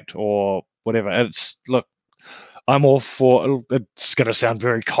do that or whatever. Look, I'm all for. It's going to sound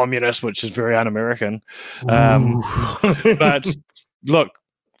very communist, which is very un-American. But look,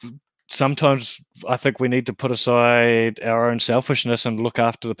 sometimes I think we need to put aside our own selfishness and look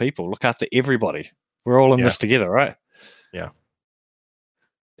after the people, look after everybody. We're all in this together, right? Yeah.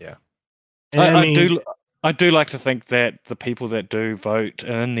 I do like to think that the people that do vote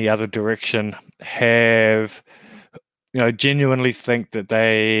in the other direction have, genuinely think that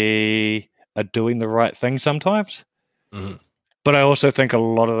they are doing the right thing sometimes. Mm-hmm. But I also think a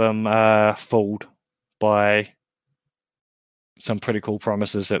lot of them are fooled by some pretty cool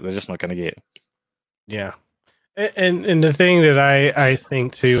promises that they're just not going to get. Yeah. And the thing that I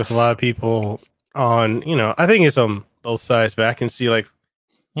think too with a lot of people on, I think it's on both sides, but I can see like,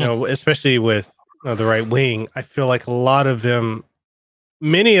 especially with the right wing, I feel like a lot of them,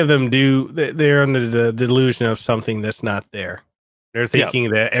 many of them they're under the delusion of something that's not there. They're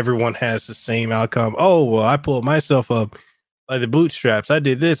thinking that everyone has the same outcome. Oh, well, I pulled myself up by the bootstraps. I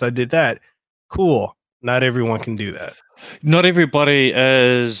did this, I did that. Cool. Not everyone can do that. Not everybody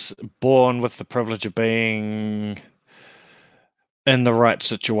is born with the privilege of being in the right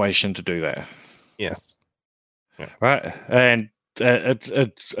situation to do that. Yes. Yeah. Right. And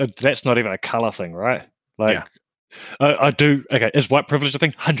that's not even a color thing, right? Like, I do. Okay. Is white privilege a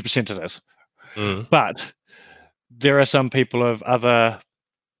thing? 100% it is. But there are some people of other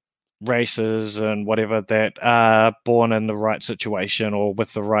races and whatever that are born in the right situation or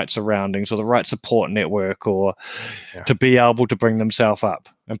with the right surroundings or the right support network or to be able to bring themselves up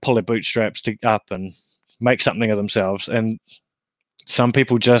and pull their bootstraps up and make something of themselves. And some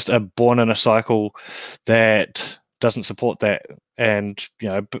people just are born in a cycle that doesn't support that. And,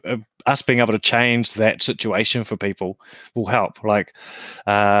 us being able to change that situation for people will help. Like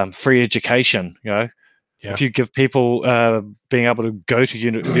free education, if you give people being able to go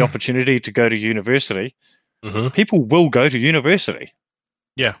to the opportunity to go to university, people will go to university.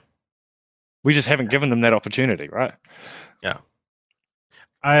 Yeah. We just haven't given them that opportunity, right? Yeah.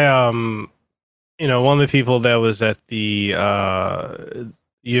 I one of the people that was at the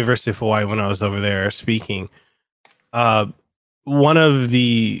University of Hawaii when I was over there speaking, one of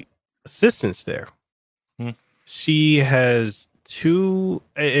the assistants there, she has 2,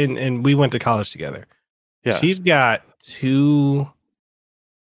 and we went to college together. Yeah. She's got 2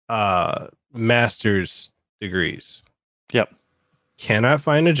 master's degrees. Yep. Cannot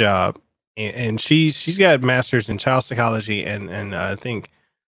find a job. And she's got masters in child psychology and I think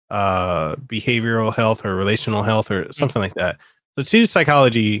behavioral health or relational health or something like that. So 2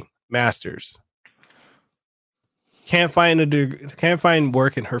 psychology masters. Can't find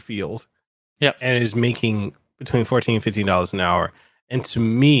work in her field. Yep. And is making between $14 and $15 an hour. And to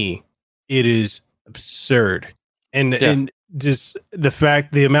me, it is absurd. And just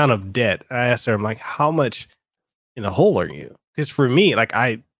the amount of debt. I asked her, I'm like, how much in the hole are you? Because for me, like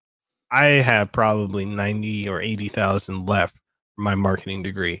I have probably 90 or 80,000 left for my marketing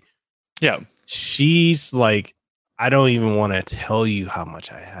degree. Yeah. She's like, I don't even want to tell you how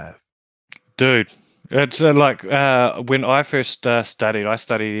much I have. Dude, it's like when I first studied, I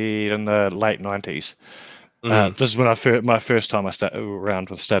studied in the late 90s. This is when my first time I started around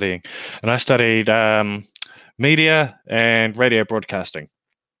with studying. And I studied media and radio broadcasting.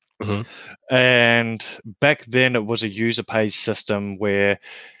 And back then it was a user-pays system where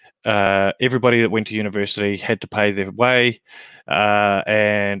everybody that went to university had to pay their way,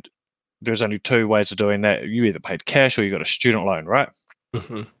 and there's only two ways of doing that. You either paid cash or you got a student loan, right?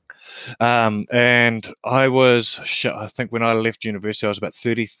 And I think when I left university, I was about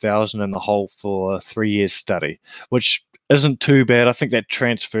 30,000 in the hole for 3 years study, which isn't too bad. I think that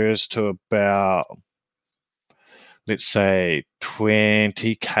transfers to about, let's say,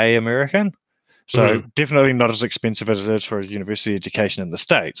 20K American. So definitely not as expensive as it is for a university education in the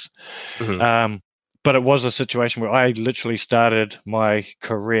States. But it was a situation where I literally started my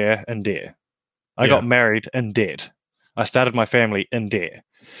career in debt. I got married in debt. I started my family in debt.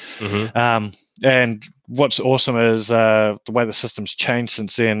 And what's awesome is the way the system's changed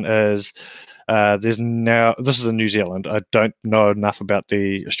since then is there's now, this is in New Zealand. I don't know enough about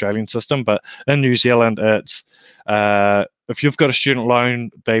the Australian system, but in New Zealand, it's if you've got a student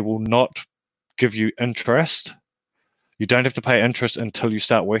loan, they will not give you interest. You don't have to pay interest until you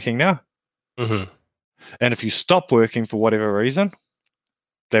start working now. And if you stop working for whatever reason,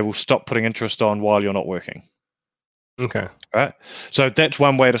 they will stop putting interest on while you're not working. Okay. Right. So that's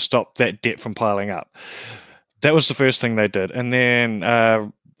one way to stop that debt from piling up. That was the first thing they did. And then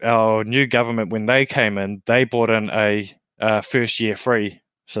our new government, when they came in, they brought in a first year free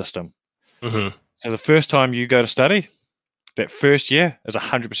system. So the first time you go to study, that first year is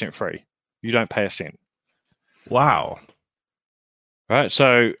 100% free. You don't pay a cent. Wow. Right.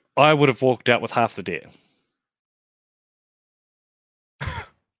 So I would have walked out with half the debt.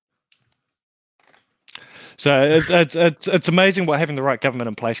 So it's amazing what having the right government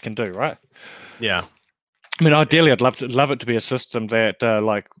in place can do, right? Yeah. I mean, ideally, I'd love it to be a system that,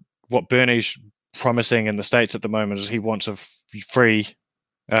 like what Bernie's promising in the States at the moment, is he wants a free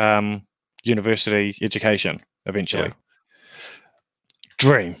university education eventually. Yeah.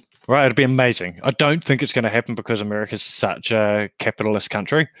 Dream, right? It'd be amazing. I don't think it's going to happen because America's such a capitalist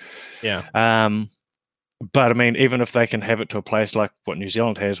country. Yeah. But I mean, even if they can have it to a place like what New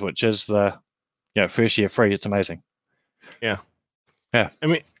Zealand has, which is the first year free, it's amazing. Yeah. Yeah.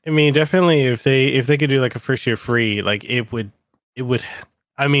 I mean, definitely if they could do like a first year free, like it would,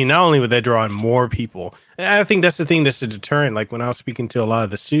 I mean, not only would that draw in more people, and I think that's the thing that's a deterrent. Like when I was speaking to a lot of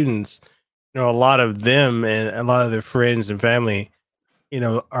the students, a lot of them and a lot of their friends and family,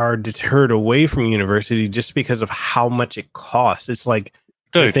 are deterred away from university just because of how much it costs. It's like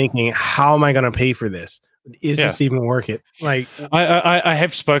they're thinking, how am I going to pay for this? Is this even worth it? Like I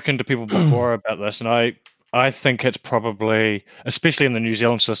have spoken to people before about this, and I think it's probably, especially in the New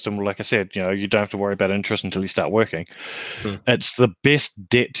Zealand system, like I said, you don't have to worry about interest until you start working. It's the best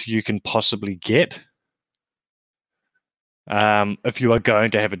debt you can possibly get if you are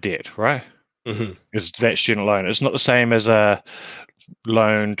going to have a debt, right? Is that student loan. It's not the same as a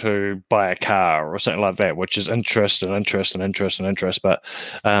loan to buy a car or something like that, which is interest and interest and interest and interest. But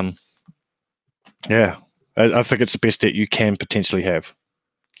yeah, I think it's the best debt you can potentially have.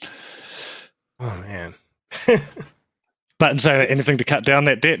 Oh man. But and say anything to cut down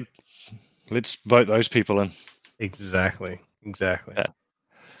that debt, let's vote those people in. Exactly. Yeah.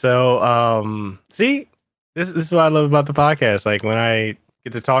 So see, this is what I love about the podcast. Like when I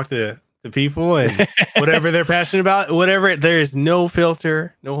get to talk to people and whatever they're passionate about, whatever, there is no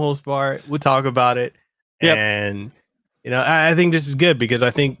filter, no holds barred. We'll talk about it. Yep. And I think this is good because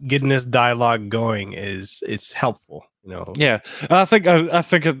I think getting this dialogue going it's helpful. Yeah, I think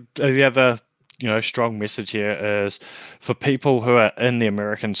the other strong message here is for people who are in the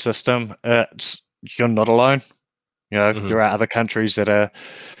American system, you're not alone. There are other countries that are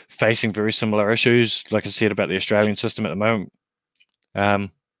facing very similar issues. Like I said about the Australian system at the moment,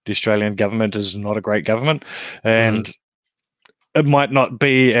 the Australian government is not a great government, and it might not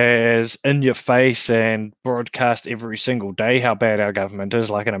be as in your face and broadcast every single day how bad our government is.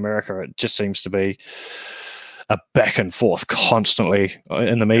 Like in America, it just seems to be a back and forth constantly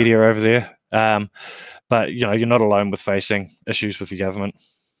in the media over there. But you're not alone with facing issues with your government.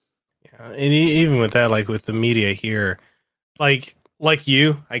 Yeah, and even with that, like with the media here, like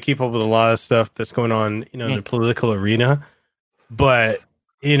you, I keep up with a lot of stuff that's going on, in the political arena. But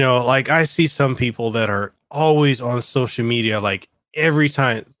like I see some people that are always on social media, like every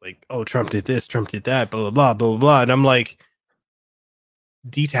time, like, oh, Trump did this, Trump did that, blah blah blah blah blah, and I'm like,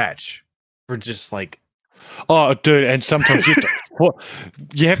 detach for just like. Oh, dude, and sometimes you have to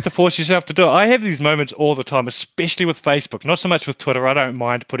you have to force yourself to do it. I have these moments all the time, especially with Facebook. Not so much with Twitter. I don't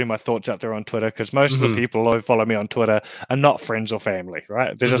mind putting my thoughts out there on Twitter because most of the people who follow me on Twitter are not friends or family,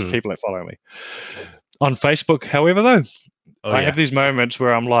 right? They're just people that follow me. On Facebook, however, though, I have these moments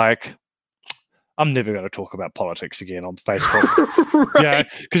where I'm like, I'm never going to talk about politics again on Facebook. Right. Yeah,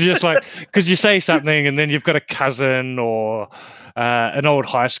 because you're just like, because you say something and then you've got a cousin or an old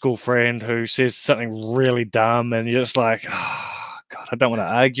high school friend who says something really dumb, and you're just like, oh, God, I don't want to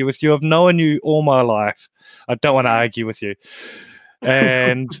argue with you. I've known you all my life. I don't want to argue with you.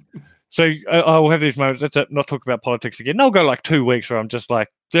 And so I'll have these moments. That's it. Not talk about politics again. I'll go like 2 weeks where I'm just like,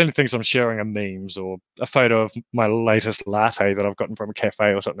 the only things I'm sharing are memes or a photo of my latest latte that I've gotten from a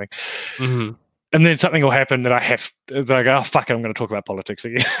cafe or something. And then something will happen that I go, oh, fuck it, I'm going to talk about politics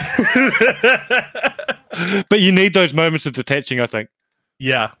again. But you need those moments of detaching, I think.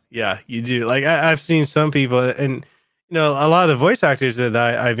 Yeah, you do. Like I've seen some people, and a lot of the voice actors that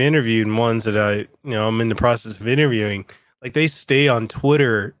I've interviewed, and ones that I'm in the process of interviewing, like they stay on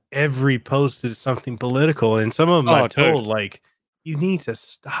Twitter. Every post is something political, and some of them I've told, like, you need to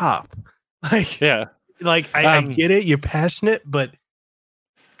stop. Like, yeah, like I get it, you're passionate, but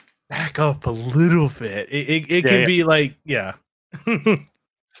back up a little bit. It can be like,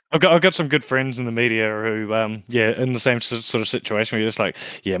 I've got some good friends in the media who, in the same sort of situation where you're just like,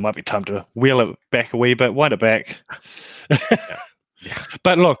 it might be time to wheel it back a wee bit, wind it back.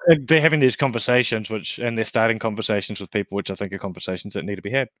 But look, they're having these conversations, and they're starting conversations with people, which I think are conversations that need to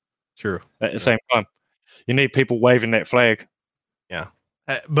be had. True. At the same time, you need people waving that flag. Yeah.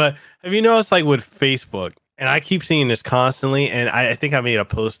 But have you noticed, like with Facebook, and I keep seeing this constantly, and I think I made a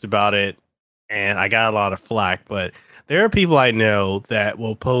post about it, and I got a lot of flack, but there are people I know that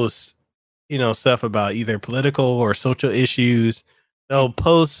will post, stuff about either political or social issues. They'll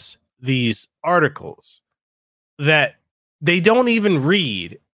post these articles that they don't even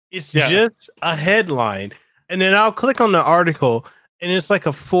read. It's just a headline. And then I'll click on the article, and it's like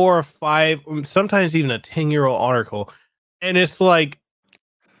a 4 or 5, sometimes even a 10-year-old article. And it's like,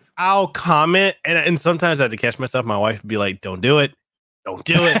 I'll comment, and sometimes I have to catch myself. My wife would be like, don't do it. Don't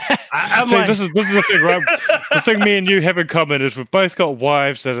do it. I'm See, like, this is the thing, right? The thing me and you have in common is we've both got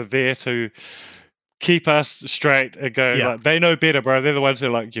wives that are there to keep us straight and go, like, they know better, bro. They're the ones that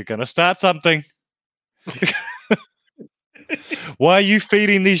are like, you're going to start something. Why are you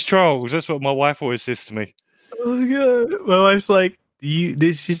feeding these trolls? That's what my wife always says to me. Oh my God. My wife's like,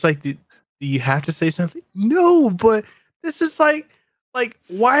 she's like, do you have to say something? No, but this is like,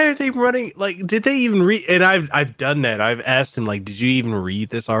 why are they running? Like, did they even read? And I've done that. I've asked him, like, did you even read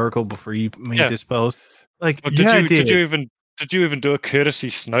this article before you made this post? Like, well, did you even do a courtesy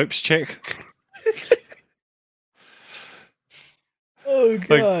Snopes check? Oh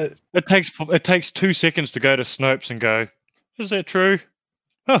God! Like, it takes 2 seconds to go to Snopes and go, is that true?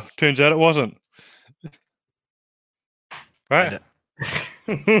 Oh, turns out it wasn't. Right.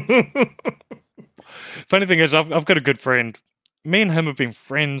 Funny thing is, I've got a good friend. Me and him have been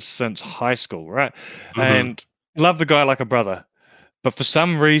friends since high school, right? And love the guy like a brother. But for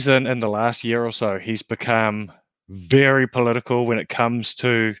some reason, in the last year or so, he's become very political when it comes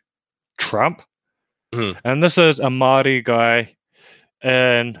to Trump. And this is a Māori guy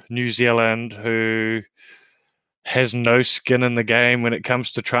in New Zealand who has no skin in the game when it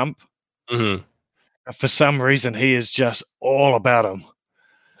comes to Trump. For some reason, he is just all about him.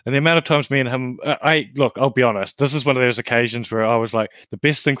 And the amount of times me and him, I'll be honest, this is one of those occasions where I was like, the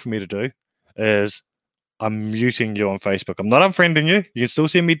best thing for me to do is I'm muting you on Facebook. I'm not unfriending you. You can still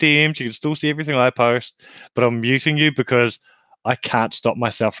send me DMs. You can still see everything I post, but I'm muting you because I can't stop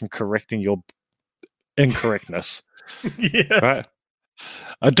myself from correcting your incorrectness. Right?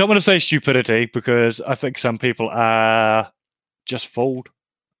 I don't want to say stupidity because I think some people are just fooled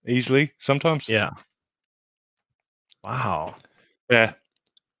easily sometimes. Yeah. Wow. Yeah.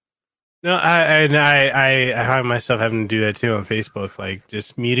 No, I find myself having to do that too on Facebook, like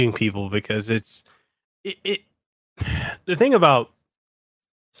just meeting people, because it the thing about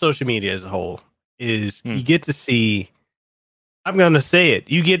social media as a whole is you get to see, I'm going to say it,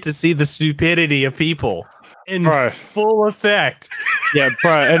 you get to see the stupidity of people in full effect. Yeah,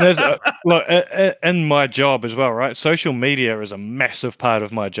 bro. And there's, look, in my job as well, right? Social media is a massive part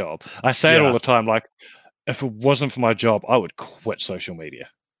of my job. I say it all the time, like, if it wasn't for my job, I would quit social media.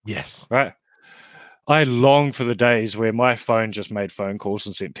 Yes. Right? I long for the days where my phone just made phone calls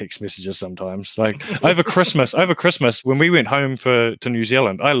and sent text messages sometimes. Like over Christmas, when we went home to New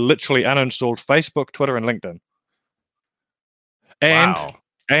Zealand, I literally uninstalled Facebook, Twitter, and LinkedIn.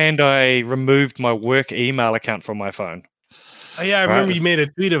 And I removed my work email account from my phone. Oh yeah, I remember you made a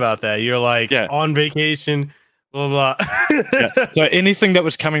tweet about that. You're like on vacation, Blah blah. Yeah. So anything that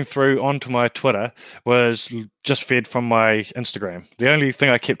was coming through onto my Twitter was just fed from my Instagram. The only thing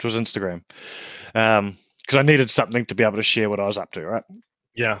I kept was Instagram, because I needed something to be able to share what I was up to, right?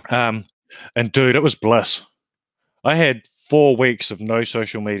 Yeah. And dude, it was bliss. I had 4 weeks of no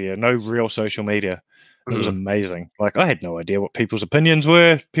social media, no real social media. It was amazing. Like, I had no idea what people's opinions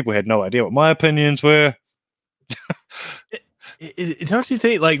were. People had no idea what my opinions were. Don't you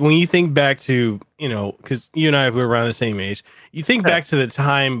think, like, when you think back to, because you and I were around the same age, you think back to the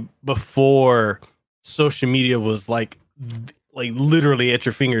time before social media was like literally at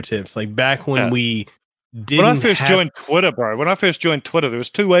your fingertips, like back when we didn't When I first joined Twitter, bro, there was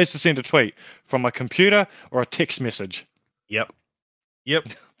 2 ways to send a tweet: from my computer or a text message. Yep.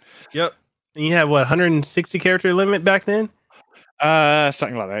 And you had what, 160 character limit back then?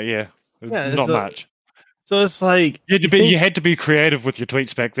 Something like that, yeah. Not much. So it's like you had to be creative with your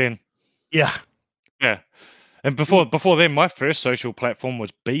tweets back then. Yeah. And before then, my first social platform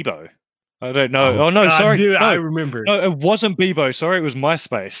was Bebo. I don't know. Oh no, sorry, dude, no, I remember. No, it wasn't Bebo. Sorry, it was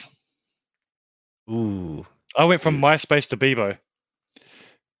MySpace. Ooh. I went from MySpace to Bebo.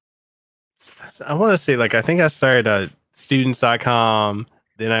 I want to say, like, I think I started at students.com,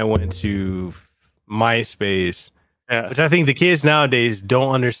 then I went to MySpace, which I think the kids nowadays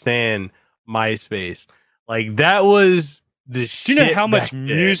don't understand MySpace. Like, that was the shit. Do you know how much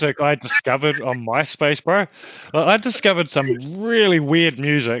music I discovered on MySpace, bro? I discovered some really weird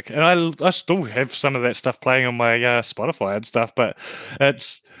music, and I still have some of that stuff playing on my Spotify and stuff, but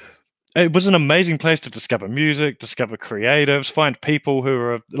it was an amazing place to discover music, discover creatives, find people who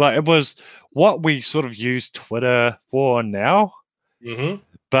are like, it was what we sort of use Twitter for now.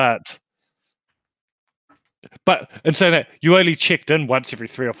 But in saying that, you only checked in once every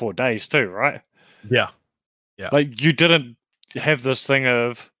 3 or 4 days too, right? Yeah. Like, you didn't have this thing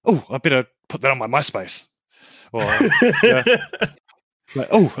of, oh, I better put that on my MySpace. Or, like,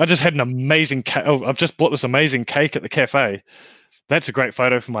 oh, I just had an amazing cake. Oh, I've just bought this amazing cake at the cafe. That's a great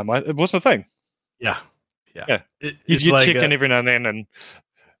photo for my. It wasn't a thing. Yeah. You check in every now and then, and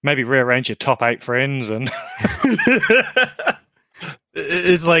maybe rearrange your top 8 friends, and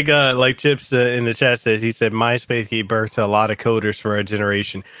it's like Chips in the chat says. He said MySpace gave birth to a lot of coders for our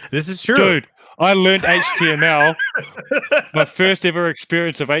generation. This is true, dude. I learned HTML. My first ever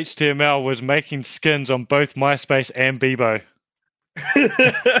experience of HTML was making skins on both MySpace and Bebo.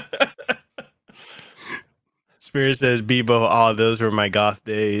 Spirit says Bebo. Oh, those were my goth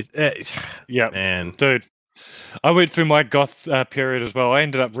days. Yeah, man, dude. I went through my goth period as well. I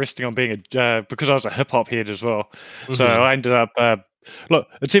ended up resting on being because I was a hip hop head as well. So I ended up. Look,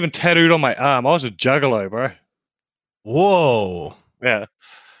 it's even tattooed on my arm. I was a juggalo, bro. Whoa. Yeah.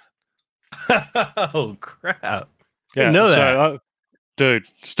 Oh crap! Yeah, didn't know that. Dude,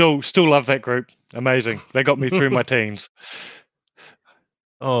 still love that group. Amazing. They got me through my teens.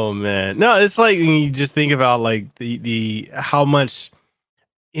 Oh man, no, it's like when you just think about like the how much,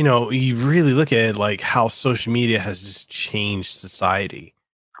 you really look at it, like how social media has just changed society.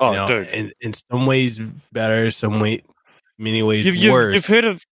 Dude, and in some ways better, many ways worse. You've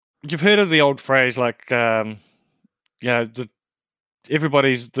heard of the old phrase, like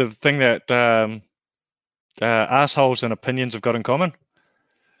everybody's the thing that assholes and opinions have got in common,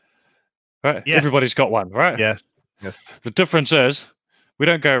 right? Yes. Everybody's got one, right? Yes. The difference is we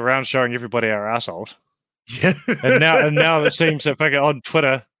don't go around showing everybody our assholes. Yeah. and now it seems that on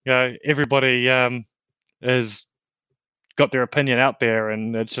Twitter, everybody is got their opinion out there,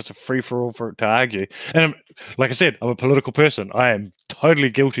 and it's just a free for all for it to argue. And like I said, I'm a political person. I am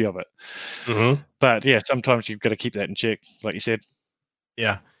totally guilty of it. But yeah, sometimes you've got to keep that in check, like you said.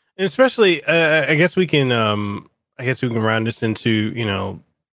 Yeah, and especially, I guess we can round this into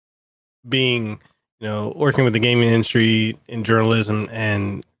being working with the gaming industry in journalism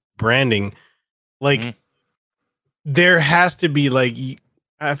and branding. Like, there has to be, like,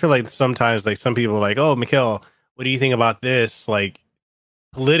 I feel like sometimes, like, some people are like, oh, Mikhail, what do you think about this? Like,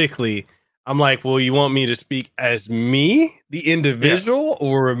 politically, I'm like, well, you want me to speak as me, the individual,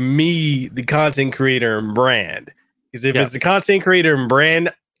 or me, the content creator and brand? Because if it's a content creator and brand,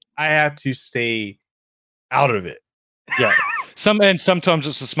 I have to stay out of it. Yeah. Sometimes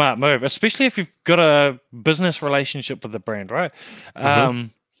it's a smart move, especially if you've got a business relationship with the brand, right?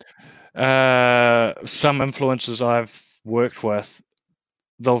 Some influencers I've worked with,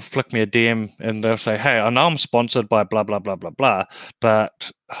 they'll flick me a DM and they'll say, hey, I know I'm sponsored by blah, blah, blah, blah, blah, but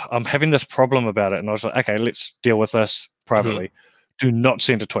I'm having this problem about it. And I was like, okay, let's deal with this privately. Do not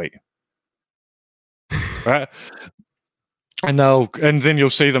send a tweet. Right? and then you'll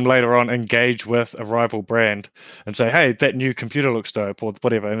see them later on engage with a rival brand and say, "Hey, that new computer looks dope," or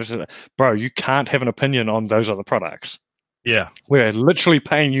whatever. And it's like, bro, you can't have an opinion on those other products. Yeah. We're literally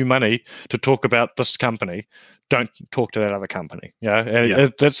paying you money to talk about this company. Don't talk to that other company.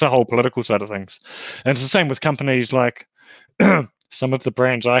 That's the whole political side of things. And it's the same with companies like some of the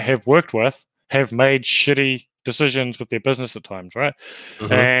brands I have worked with have made shitty decisions with their business at times, right?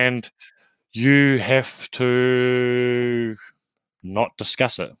 Mm-hmm. And you have to not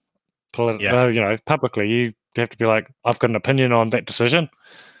discuss it. Publicly. You have to be like, I've got an opinion on that decision.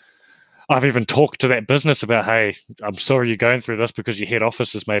 I've even talked to that business about, hey, I'm sorry you're going through this because your head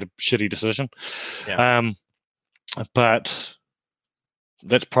office has made a shitty decision. Yeah. But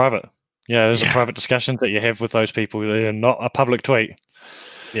that's private. Yeah, there's a private discussion that you have with those people. They're not a public tweet.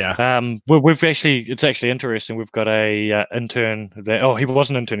 Yeah. It's actually interesting. We've got a intern that, he was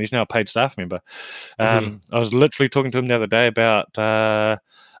an intern. He's now a paid staff member. I was literally talking to him the other day about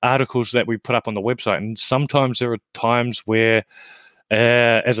articles that we put up on the website. And sometimes there are times where,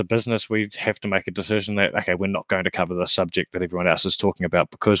 as a business, we have to make a decision that, okay, we're not going to cover the subject that everyone else is talking about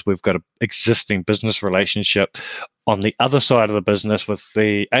because we've got an existing business relationship on the other side of the business with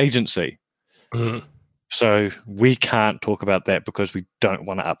the agency. Mm-hmm. So we can't talk about that because we don't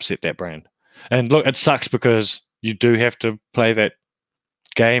want to upset that brand. And look, it sucks because you do have to play that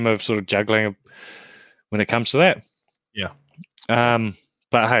game of sort of juggling when it comes to that. Yeah.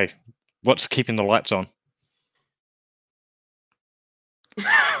 But hey, what's keeping the lights on?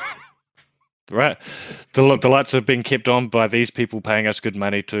 Right. The lights are being kept on by these people paying us good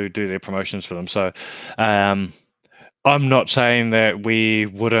money to do their promotions for them. So I'm not saying that we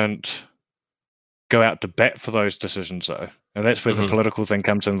wouldn't go out to bat for those decisions, though. And that's where the political thing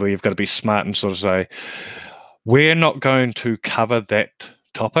comes in, where you've got to be smart and sort of say, we're not going to cover that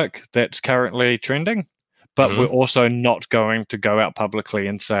topic that's currently trending, but we're also not going to go out publicly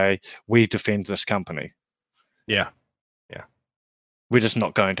and say, we defend this company. Yeah. We're just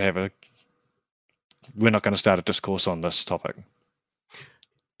not going to we're not going to start a discourse on this topic.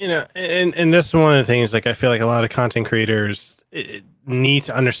 And that's one of the things, like, I feel like a lot of content creators need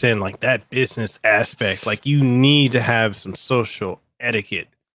to understand, like, that business aspect. Like, you need to have some social etiquette.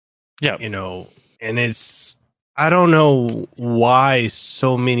 Yeah. And I don't know why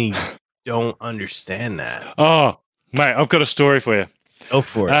so many don't understand that. Oh, mate, I've got a story for you. Go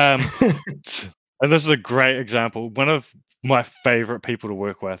for it. And this is a great example. One of my favorite people to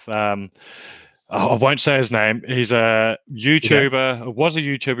work with. I won't say his name. He's a YouTuber. Was a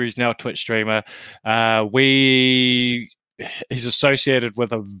YouTuber. He's now a Twitch streamer. He's associated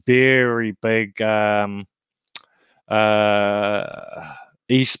with a very big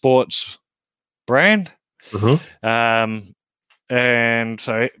esports brand. And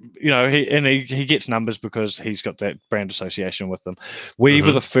so, he gets numbers because he's got that brand association with them. We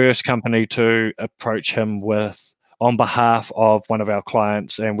were the first company to approach him on behalf of one of our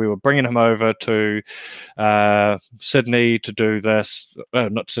clients, and we were bringing him over to Sydney to do this,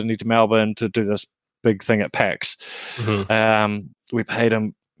 not Sydney, to Melbourne to do this big thing at PAX. We paid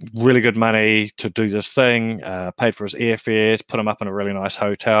him really good money to do this thing, paid for his airfares, put him up in a really nice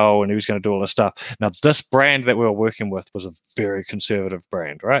hotel, and he was going to do all this stuff. Now, this brand that we were working with was a very conservative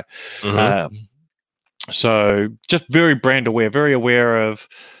brand, right? So just very brand aware, very aware of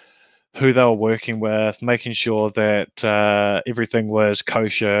who they were working with, making sure that everything was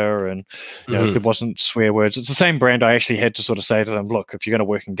kosher and there wasn't swear words. It's the same brand. I actually had to sort of say to them, look, if you're going to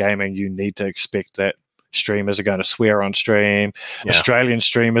work in gaming, you need to expect that streamers are going to swear on stream. Australian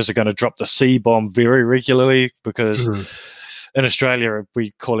streamers are going to drop the C-bomb very regularly because in Australia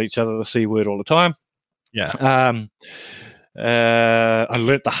we call each other the C word all the time. I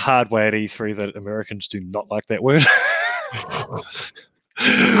learnt the hard way at E3 that Americans do not like that word.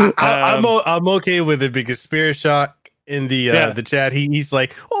 I'm okay with it because Spirit Shock in the chat, he's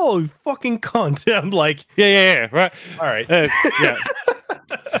like, oh, you fucking cunt. I'm like, yeah, right. All right. Yeah.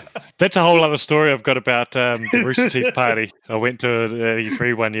 That's a whole other story I've got about the Rooster Teeth party I went to at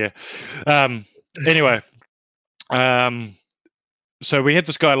E3 one year. Anyway, so we had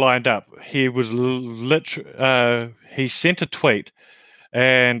this guy lined up. He was he sent a tweet,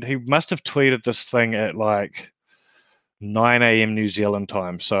 and he must have tweeted this thing at like 9 a.m. New Zealand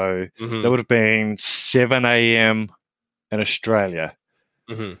time. So that would have been 7 a.m. in Australia.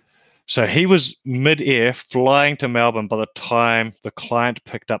 So he was mid-air flying to Melbourne by the time the client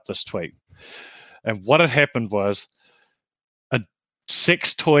picked up this tweet. And what had happened was a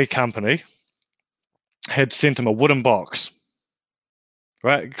sex toy company had sent him a wooden box,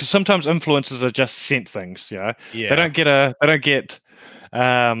 right? Because sometimes influencers are just sent things, They don't get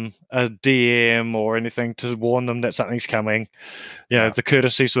a DM or anything to warn them that something's coming. You know, the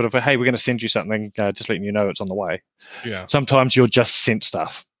courtesy sort of, hey, we're going to send you something, just letting you know it's on the way. Yeah. Sometimes you're just sent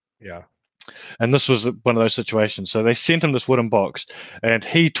stuff. Yeah. And this was one of those situations. So they sent him this wooden box, and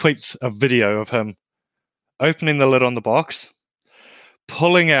he tweets a video of him opening the lid on the box,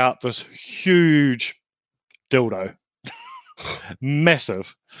 pulling out this huge dildo,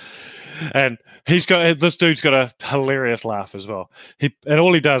 massive. And this dude's got a hilarious laugh as well.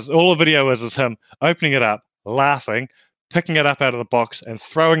 All the video is him opening it up, laughing, picking it up out of the box and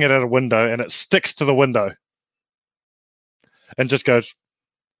throwing it at a window, and it sticks to the window and just goes,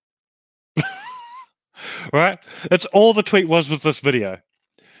 right? That's all the tweet was this video.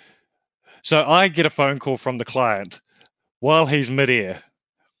 So I get a phone call from the client while he's midair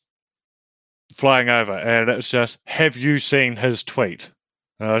flying over, and it's just, have you seen his tweet?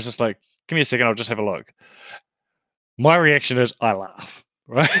 And I was just like, give me a second, I'll just have a look. My reaction is I laugh,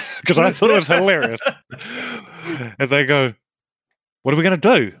 right? Because I thought it was hilarious. And they go, what are we going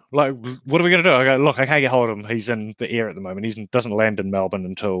to do? Like, what are we going to do? I go, look, I can't get hold of him. He's in the air at the moment. He doesn't land in Melbourne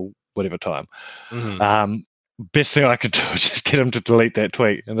until whatever time. Best thing I could do is just get him to delete that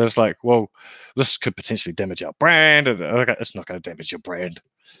tweet. And they're just like, well, this could potentially damage our brand. And it's not going to damage your brand.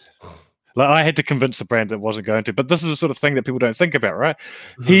 Like, I had to convince the brand that it wasn't going to. But this is the sort of thing that people don't think about, right?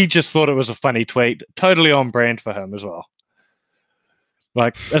 He just thought it was a funny tweet, totally on brand for him as well.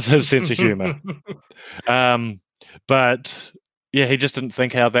 Like, that's his sense of humor. But yeah, he just didn't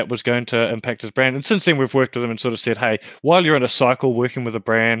think how that was going to impact his brand. And since then, we've worked with him and sort of said, hey, while you're in a cycle working with a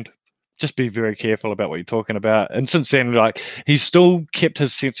brand, just be very careful about what you're talking about. And since then, like, he's still kept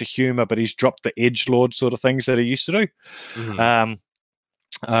his sense of humor, but he's dropped the edgelord sort of things that he used to do.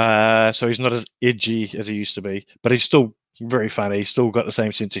 So he's not as edgy as he used to be, but he's still very funny. He's still got the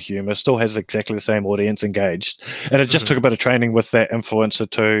same sense of humor, still has exactly the same audience engaged. And it just took a bit of training with that influencer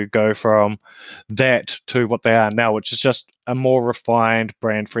to go from that to what they are now, which is just a more refined,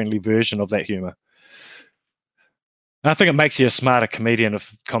 brand-friendly version of that humor. And I think it makes you a smarter comedian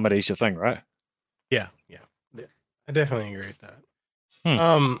if comedy's your thing, right? Yeah. I definitely agree with that.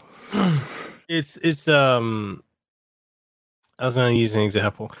 It's I was going to use an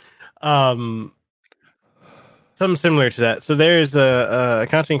example. Something similar to that. So there's a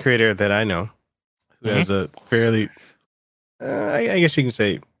content creator that I know who has a fairly, I guess you can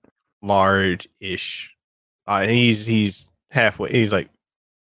say, large-ish. He's halfway. He's like,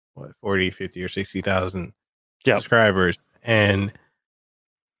 what, 40, 50, or 60,000 subscribers. And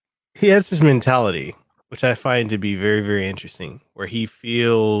he has this mentality, which I find to be very, very interesting, where he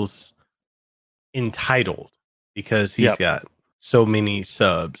feels entitled because he's got so many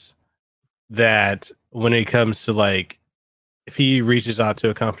subs that when it comes to, like, if he reaches out to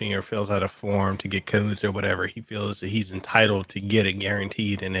a company or fills out a form to get codes or whatever, he feels that he's entitled to get it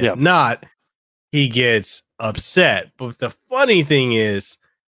guaranteed. And if not, he gets upset. But the funny thing is,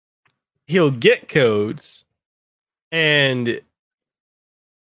 he'll get codes, and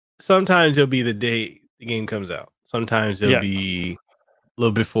sometimes it'll be the day the game comes out. Sometimes it'll be a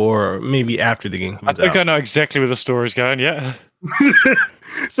little before or maybe after the game comes out. I think I know exactly where the story's going,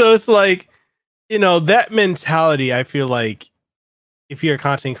 So it's like, you know, that mentality, I feel like if you're a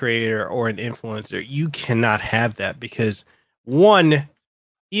content creator or an influencer, you cannot have that because, one,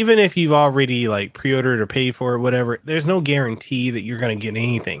 even if you've already like pre-ordered or paid for it, whatever, there's no guarantee that you're going to get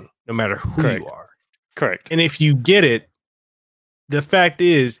anything, no matter who you are. Correct. And if you get it, the fact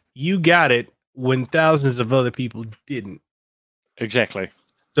is you got it when thousands of other people didn't. Exactly.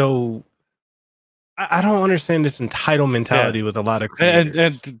 So I don't understand this entitled mentality with a lot of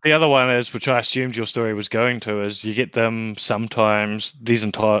creators. And the other one is, which I assumed your story was going to, is you get them sometimes, the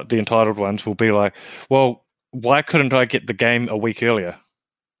entitled ones will be like, well, why couldn't I get the game a week earlier?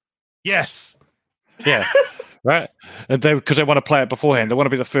 Yes. Yeah. Right. And because they want to play it beforehand. They want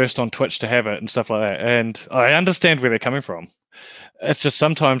to be the first on Twitch to have it and stuff like that. And I understand where they're coming from. It's just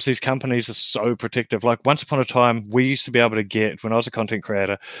sometimes these companies are so protective. Like, once upon a time, we used to be able to get, when I was a content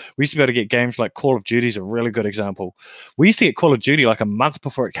creator, we used to be able to get games like Call of Duty is a really good example. We used to get Call of Duty like a month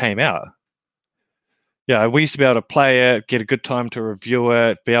before it came out. Yeah, we used to be able to play it, get a good time to review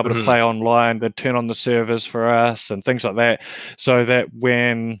it, be able to play online, they'd turn on the servers for us and things like that, so that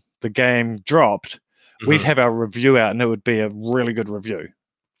when the game dropped, we'd have our review out and it would be a really good review.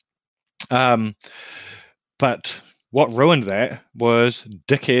 But what ruined that was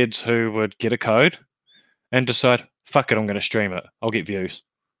dickheads who would get a code and decide, fuck it, I'm going to stream it. I'll get views.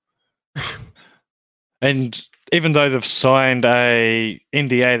 And even though they've signed a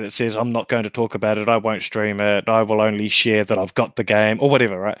NDA that says, I'm not going to talk about it, I won't stream it, I will only share that I've got the game or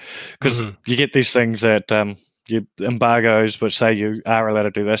whatever, right? Because you get these things that your embargoes which say you are allowed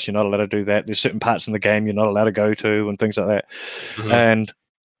to do this, you're not allowed to do that. There's certain parts in the game you're not allowed to go to and things like that. And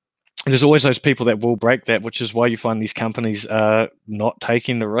there's always those people that will break that, which is why you find these companies are not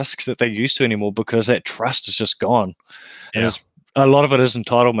taking the risks that they used to anymore, because that trust is just gone. Yeah. And a lot of it is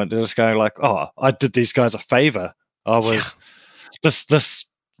entitlement. They're just going like, oh, I did these guys a favor. This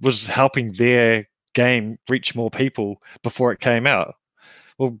was helping their game reach more people before it came out.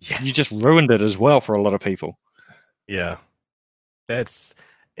 Well, you just ruined it as well for a lot of people. Yeah. That's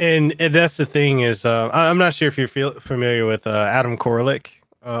that's the thing is, I'm not sure if you're familiar with Adam Korlick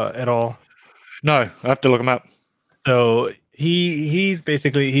at all. No, I have to look him up. So he's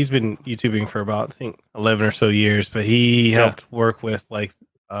been YouTubing for about, I think, 11 or so years, but he helped work with like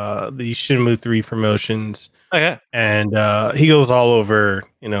the Shenmue 3 promotions. Oh yeah. And he goes all over,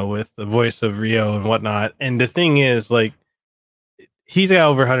 with the voice of Rio and whatnot. And the thing is, like, he's got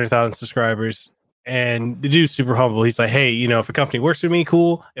over 100,000 subscribers, and the dude's super humble. He's like, hey, if a company works with me,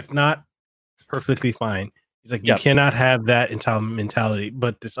 cool. If not, it's perfectly fine. He's like, you cannot have that entitlement mentality.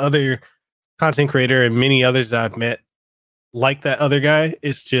 But this other content creator and many others that I've met, like that other guy,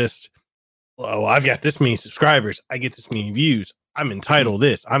 is just, well, I've got this many subscribers, I get this many views, I'm entitled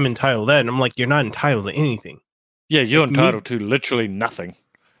this, I'm entitled that. And I'm like, you're not entitled to anything. Yeah, you're entitled to literally nothing.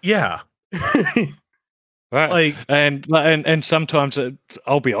 Yeah. Right. Like, and sometimes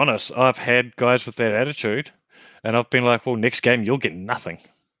I'll be honest, I've had guys with that attitude, and I've been like, well, next game you'll get nothing.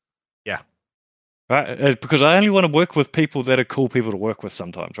 Yeah. Right. Because I only want to work with people that are cool people to work with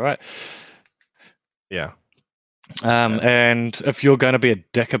sometimes, right? Yeah. And if you're going to be a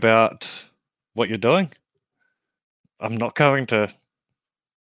dick about what you're doing, I'm not going to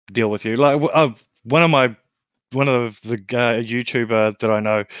deal with you. Like one of the YouTuber that I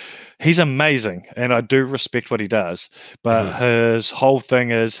know, he's amazing, and I do respect what he does. But his whole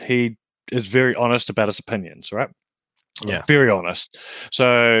thing is he is very honest about his opinions, right? Yeah, very honest.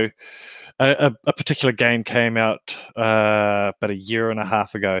 So a particular game came out about a year and a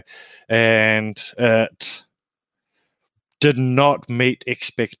half ago, and it did not meet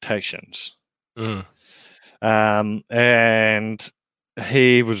expectations. And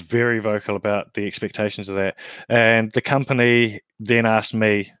he was very vocal about the expectations of that. And the company then asked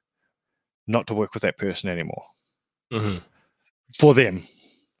me not to work with that person anymore. For them.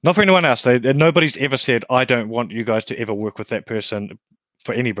 Not for anyone else. Nobody's ever said, I don't want you guys to ever work with that person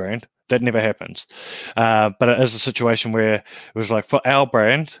for any brand. That never happens. But it is a situation where it was like, for our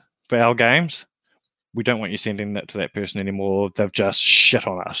brand, for our games, we don't want you sending that to that person anymore. They've just shit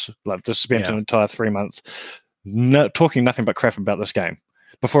on us. Like, they spent an entire 3 months talking nothing but crap about this game.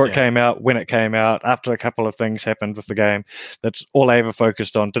 Before it came out, when it came out, after a couple of things happened with the game, that's all I ever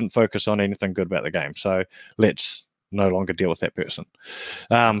focused on. Didn't focus on anything good about the game. So let's no longer deal with that person.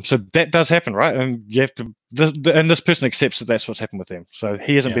 So that does happen, right? And you have to, and this person accepts that that's what's happened with them. So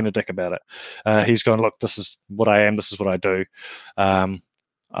he hasn't been a dick about it. He's gone, look, this is what I am. This is what I do.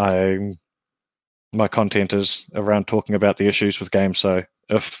 My content is around talking about the issues with games. So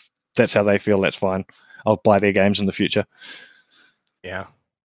if that's how they feel, that's fine. I'll buy their games in the future. Yeah.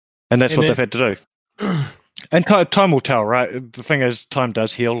 And that's what they've had to do. And time will tell, right? The thing is, time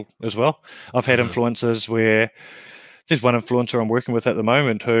does heal as well. I've had influencers where there's one influencer I'm working with at the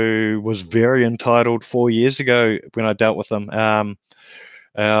moment who was very entitled 4 years ago when I dealt with them.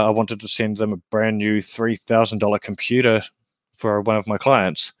 I wanted to send them a brand new $3,000 computer for one of my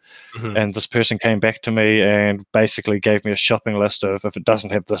clients. And this person came back to me and basically gave me a shopping list of, if it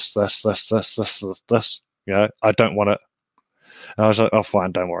doesn't have this, I don't want it. And I was like, oh,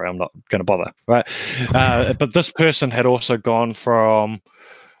 fine, don't worry, I'm not going to bother, right? But this person had also gone from,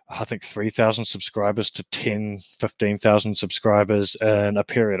 I think, 3,000 subscribers to 10, 15,000 subscribers in a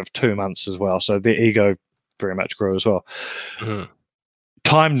period of 2 months as well. So their ego very much grew as well.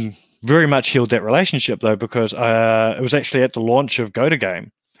 Time very much healed that relationship, though, because it was actually at the launch of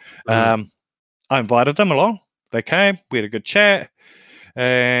GoTo.Game. I invited them along. They came, we had a good chat.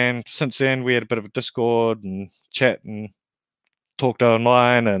 And since then, we had a bit of a Discord and chat and talked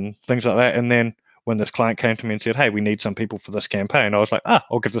online and things like that. And then when this client came to me and said, hey, we need some people for this campaign, I was like,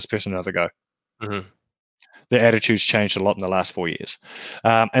 I'll give this person another go. Their attitudes changed a lot in the last 4 years.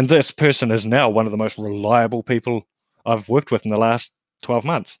 And this person is now one of the most reliable people I've worked with in the last 12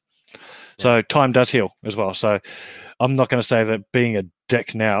 months. So time does heal as well. So I'm not going to say that being a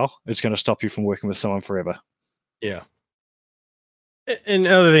dick now is going to stop you from working with someone forever. Yeah. And the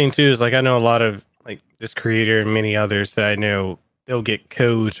other thing too is, like, I know a lot of, like, this creator and many others that I know, they'll get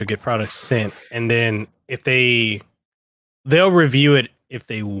codes or get products sent, and then if they'll review it if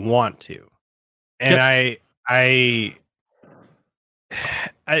they want to. And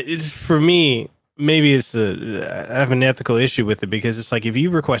it's, for me, maybe I have an ethical issue with it because it's like if you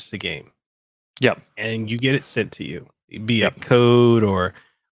request the game, Yep. and you get it sent to you, be Yep. it code or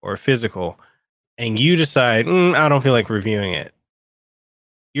physical, and you decide I don't feel like reviewing it,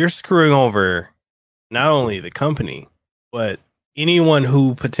 you're screwing over not only the company but anyone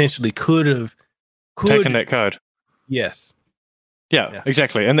who potentially could Taken that code. Yes. Yeah,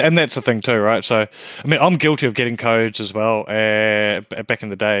 exactly, and that's the thing too, right? So, I mean, I'm guilty of getting codes as well back in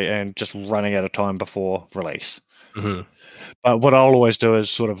the day, and just running out of time before release. Mm-hmm. But what I'll always do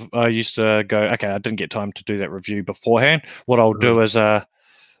is I used to go, okay, I didn't get time to do that review beforehand. What I'll do is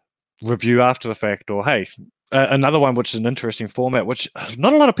review after the fact, or hey, another one which is an interesting format, which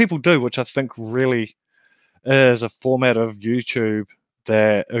not a lot of people do, which I think really is a format of YouTube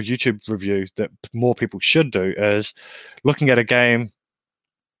that a YouTube review that more people should do, is looking at a game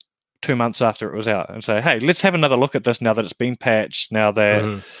 2 months after it was out and say, hey, let's have another look at this now that it's been patched, now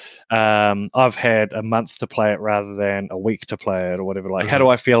that I've had a month to play it rather than a week to play it or whatever. Like, how do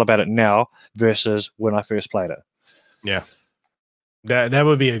I feel about it now versus when I first played it? Yeah. That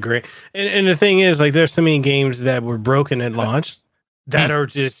would be a great, and the thing is, like, there's so many games that were broken at launch that are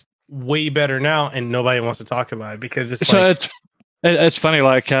just way better now, and nobody wants to talk about it because it's so like, it's funny.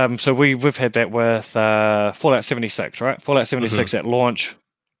 Like, so we've had that with Fallout 76, right? Fallout 76 at launch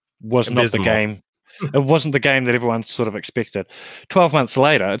was not the game. It wasn't the game that everyone sort of expected. 12 months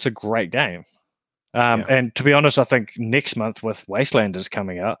later, it's a great game. And to be honest, I think next month with Wastelanders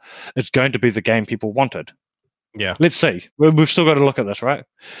coming out, it's going to be the game people wanted. Yeah. Let's see. We've still got to look at this, right?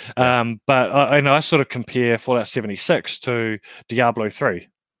 Yeah. But I sort of compare Fallout 76 to Diablo 3.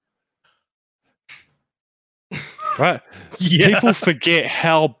 Right? Yeah. People forget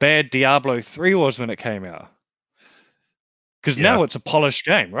how bad Diablo 3 was when it came out. Because now it's a polished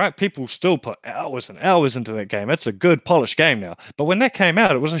game, right? People still put hours and hours into that game. It's a good, polished game now. But when that came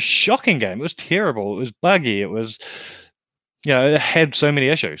out, it was a shocking game. It was terrible. It was buggy. It was, it had so many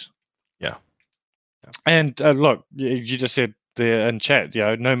issues. Yeah. And look, you just said there in chat,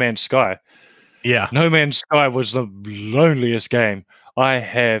 No Man's Sky. Yeah. No Man's Sky was the loneliest game I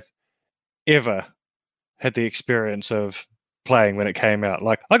have ever had the experience of playing when it came out.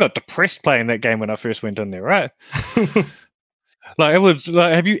 Like, I got depressed playing that game when I first went in there, right? Like, it was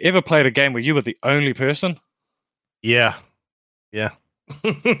like, have you ever played a game where you were the only person? Yeah. Yeah.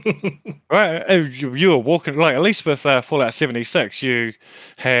 Right, you were walking, like, at least with Fallout 76, you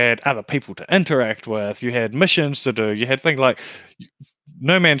had other people to interact with, you had missions to do, you had things like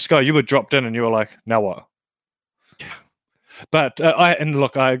No Man's Sky. You were dropped in and you were like, now what? Yeah. But I'm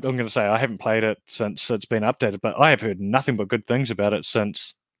going to say I haven't played it since it's been updated, but I have heard nothing but good things about it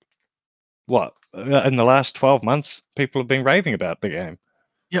since in the last 12 months. People have been raving about the game.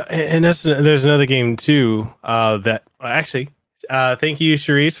 Yeah, and there's another game too that actually. Thank you,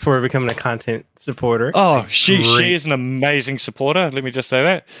 Charisse, for becoming a content supporter. Oh, she is an amazing supporter. Let me just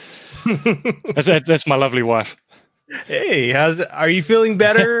say that. That's my lovely wife. Hey, are you feeling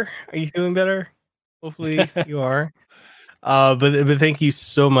better? Are you feeling better? Hopefully you are. But thank you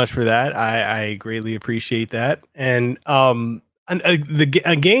so much for that. I greatly appreciate that. And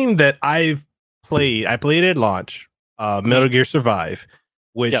a game that I played at launch, Metal Gear Survive,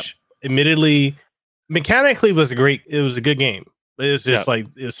 which admittedly mechanically was a good game. It was just like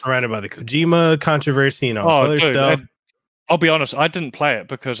it was surrounded by the Kojima controversy and all this other stuff. I'll be honest, I didn't play it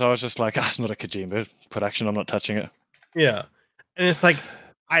because I was just like, it's not a Kojima production. I'm not touching it. Yeah, and it's like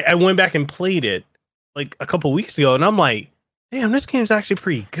I went back and played it like a couple weeks ago, and I'm like, damn, this game's actually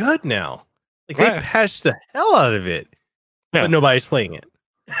pretty good now. Like they patched the hell out of it, but nobody's playing it.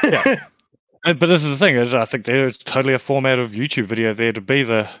 Yeah, but this is the thing: is I think there's totally a format of YouTube video there to be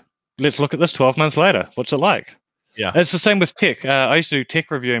the let's look at this 12 months later. What's it like? Yeah, it's the same with tech. I used to do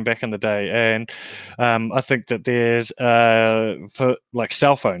tech reviewing back in the day, and I think that there's for like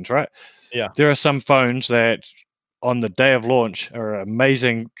cell phones, right? Yeah, there are some phones that on the day of launch are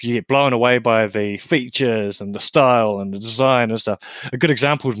amazing. You get blown away by the features and the style and the design and stuff. A good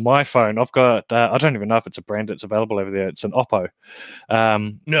example is my phone. I've got I don't even know if it's a brand that's available over there. It's an Oppo.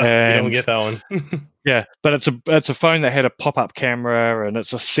 No, you don't get that one. Yeah, but it's a phone that had a pop-up camera and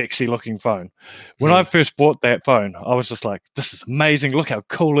it's a sexy looking phone. When I first bought that phone, I was just like, this is amazing. Look how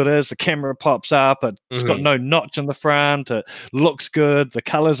cool it is. The camera pops up. It's got no notch in the front. It looks good. The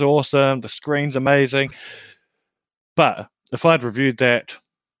color's awesome. The screen's amazing. But if I'd reviewed that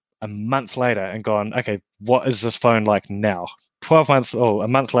a month later and gone, okay, what is this phone like now? 12 months or a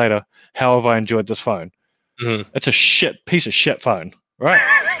month later, how have I enjoyed this phone? It's a piece of shit phone, right?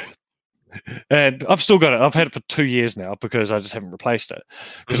 And I've still got it. I've had it for 2 years now because I just haven't replaced it.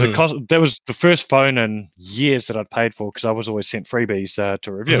 Because that was the first phone in years that I'd paid for because I was always sent freebies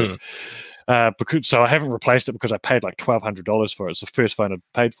to review. So I haven't replaced it because I paid like $1,200 for it. It's the first phone I'd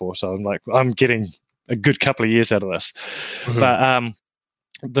paid for, so I'm like, I'm getting a good couple of years out of this. But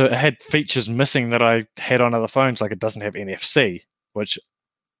it had features missing that I had on other phones, like it doesn't have NFC, which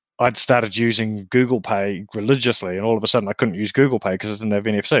I'd started using Google Pay religiously, and all of a sudden I couldn't use Google Pay because it didn't have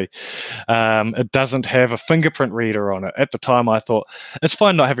NFC. It doesn't have a fingerprint reader on it. At the time, I thought it's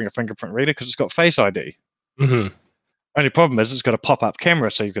fine not having a fingerprint reader because it's got Face ID. Only problem is it's got a pop-up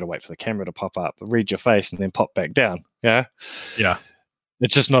camera, so you've got to wait for the camera to pop up, read your face, and then pop back down. Yeah.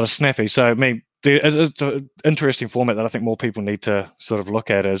 It's just not as snappy. So I mean, it's an interesting format that I think more people need to sort of look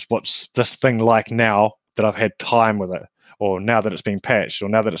at is what's this thing like now that I've had time with it, or now that it's been patched, or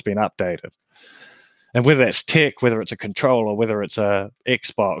now that it's been updated. And whether that's tech, whether it's a controller, whether it's a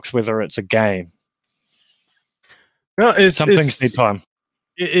Xbox, whether it's a game. No, Some things need time.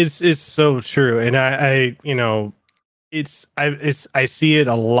 It's so true, and I I see it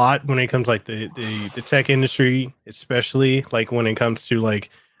a lot when it comes like the tech industry, especially like when it comes to like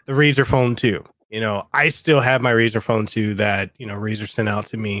the Razer Phone 2. I still have my Razer Phone 2 that Razer sent out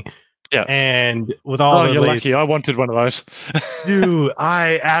to me. Yeah. And with all you're lucky. I wanted one of those. Dude,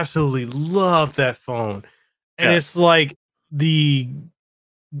 I absolutely love that phone. And it's like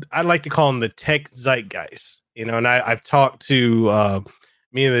I like to call them the tech zeitgeist, and I've talked to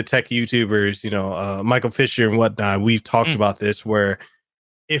me and the tech YouTubers, Michael Fisher and whatnot. We've talked about this where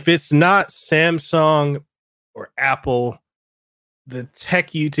if it's not Samsung or Apple, the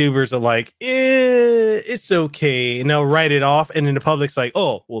tech YouTubers are like, it's okay. And they'll write it off. And then the public's like,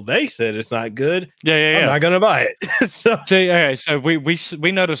 oh, well, they said it's not good. I'm not going to buy it. So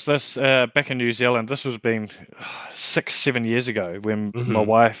we noticed this back in New Zealand. This was been 6-7 years ago when my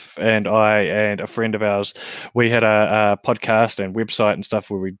wife and I and a friend of ours, we had a podcast and website and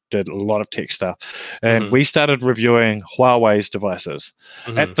stuff where we did a lot of tech stuff. And we started reviewing Huawei's devices.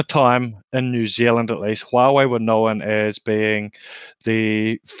 At the time, in New Zealand at least, Huawei were known as being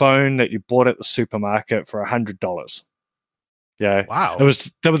the phone that you bought at the supermarket for $100. Yeah. Wow.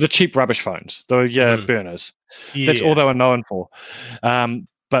 They were the cheap rubbish phones. They were burners. That's all they were known for.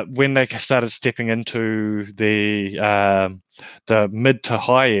 But when they started stepping into the mid to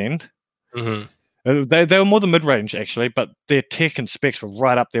high end, they were more the mid range actually, but their tech and specs were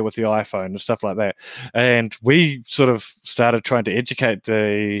right up there with the iPhone and stuff like that. And we sort of started trying to educate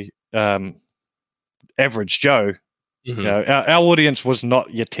the average Joe. Our audience was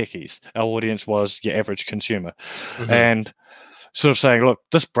not your techies. Our audience was your average consumer, and sort of saying, look,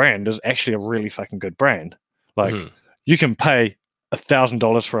 this brand is actually a really fucking good brand. Like you can pay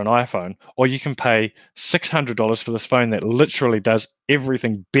 $1,000 for an iPhone, or you can pay $600 for this phone that literally does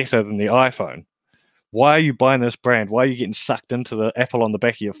everything better than the iPhone. Why are you buying this brand? Why are you getting sucked into the Apple on the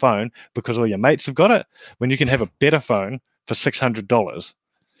back of your phone because all your mates have got it when you can have a better phone for $600?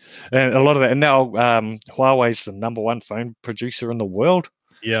 And a lot of that, and now Huawei's the #1 phone producer in the world.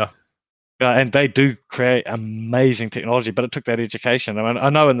 And they do create amazing technology, but it took that education. I mean, I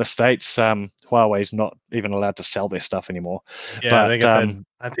know in the States, Huawei's not even allowed to sell their stuff anymore. But they got that.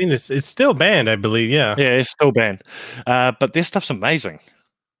 I think it's still banned, I believe. Yeah, it's still banned. But their stuff's amazing.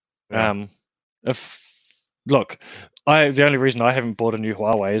 The only reason I haven't bought a new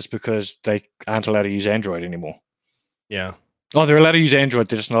Huawei is because they aren't allowed to use Android anymore. Oh, they're allowed to use Android.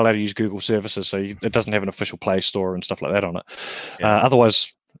 They're just not allowed to use Google services, so it doesn't have an official Play Store and stuff like that on it.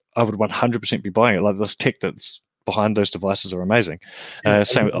 Otherwise, I would 100% be buying it. Like this tech that's behind those devices are amazing.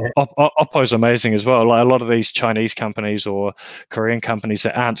 Same, Oppo's amazing as well. Like a lot of these Chinese companies or Korean companies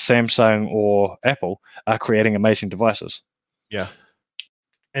that aren't Samsung or Apple are creating amazing devices. And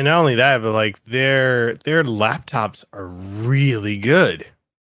not only that, but like their laptops are really good.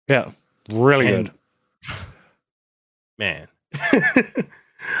 Really good. Man.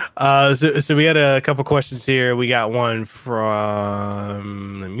 So we had a couple questions here. We got one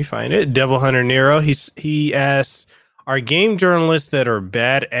from, let me find it, Devil Hunter Nero. He asks, are game journalists that are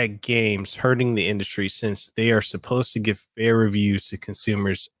bad at games hurting the industry since they are supposed to give fair reviews to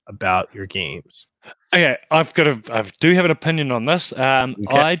consumers about your games? Okay, I do have an opinion on this.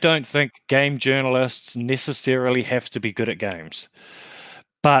 I don't think game journalists necessarily have to be good at games.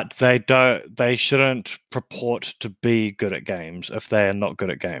 But they shouldn't purport to be good at games if they are not good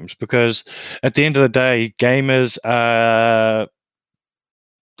at games, because at the end of the day, gamers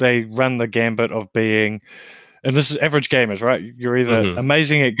they run the gambit of being, and this is average gamers, right? You're either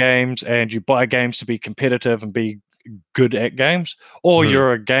amazing at games and you buy games to be competitive and be good at games, or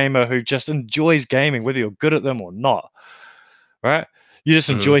you're a gamer who just enjoys gaming, whether you're good at them or not, right? You just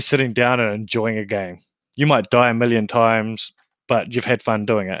enjoy sitting down and enjoying a game. You might die a million times, but you've had fun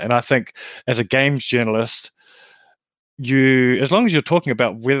doing it. And I think as a games journalist, as long as you're talking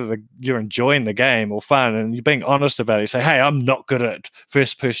about whether you're enjoying the game or fun, and you're being honest about it, you say, hey, I'm not good at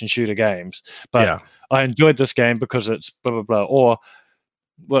first-person shooter games, but I enjoyed this game because it's blah blah blah, or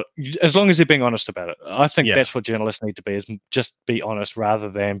well, as long as you're being honest about it. I think that's what journalists need to be, is just be honest rather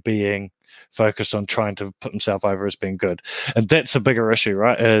than being focused on trying to put himself over as being good. And that's a bigger issue,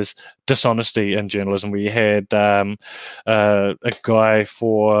 right, is dishonesty in journalism. We had a guy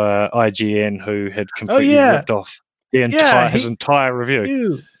for IGN who had completely ripped off his entire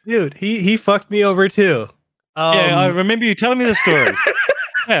review. Dude, he fucked me over too. I remember you telling me the story.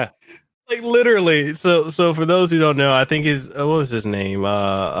 Yeah. Like literally, so for those who don't know, I think what was his name?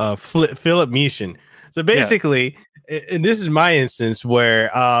 Philip Mishin. So basically, and this is my instance where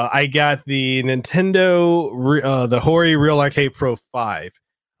I got the Nintendo the Hori Real Arcade Pro 5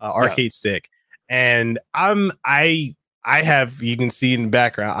 arcade stick, and I have, you can see in the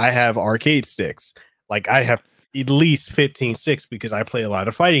background, I have arcade sticks. Like I have at least 15 sticks because I play a lot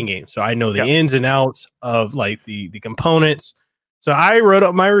of fighting games, so I know the ins and outs of like the components. So I wrote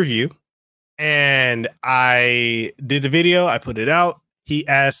up my review. And I did the video. I put it out. He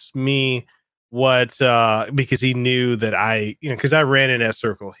asked me what, because he knew that because I ran in that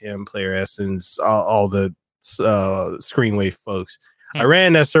circle, him, Player Essence, all the Screenwave folks. I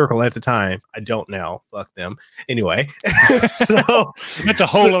ran that circle at the time. I don't now. Fuck them. Anyway, so it's a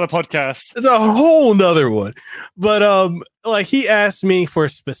whole other podcast. It's a whole nother one. But like he asked me for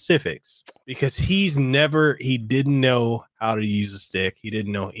specifics because he didn't know how to use a stick. He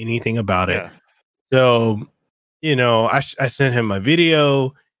didn't know anything about it. So, I sent him my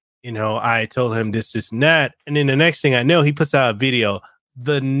video. I told him this and that. And then the next thing I know, he puts out a video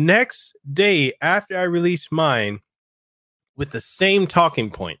the next day after I released mine with the same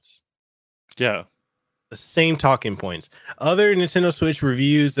talking points. Yeah. The same talking points. Other Nintendo Switch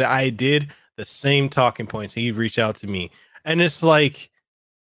reviews that I did, the same talking points. He reached out to me. And it's like,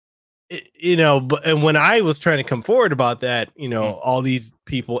 but and when I was trying to come forward about that, all these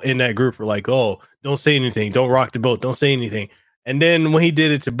people in that group were like, oh, don't say anything. Don't rock the boat. Don't say anything. And then when he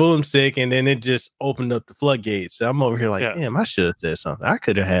did it to Boomstick, and then it just opened up the floodgates. So I'm over here like, damn, I should have said something. I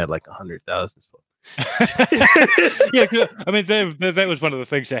could have had like 100,000. Yeah, I mean, that was one of the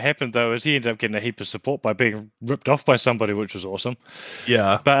things that happened, though, is he ended up getting a heap of support by being ripped off by somebody, which was awesome.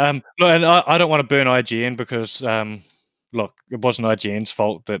 Yeah. But and I don't want to burn IGN because look, it wasn't IGN's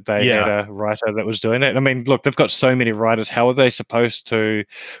fault that they had a writer that was doing it. I mean, look, they've got so many writers. How are they supposed to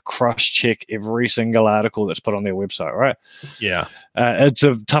cross-check every single article that's put on their website, right? Yeah. It's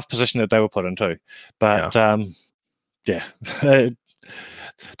a tough position that they were put into. But,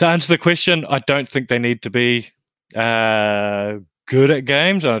 to answer the question, I don't think they need to be good at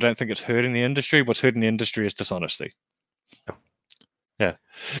games, and I don't think it's hurting the industry. What's hurting the industry is dishonesty. Yeah.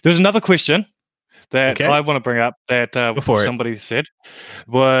 There's another question that I want to bring up that somebody said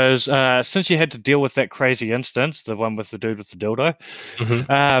was, since you had to deal with that crazy instance, the one with the dude with the dildo,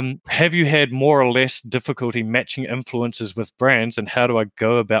 have you had more or less difficulty matching influences with brands, and how do I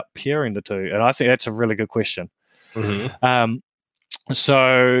go about pairing the two? And I think that's a really good question.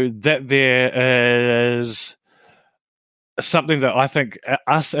 So that there is something that I think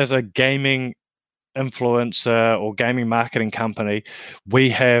us as a gaming influencer or gaming marketing company, we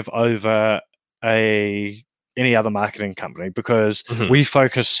have over any other marketing company, because we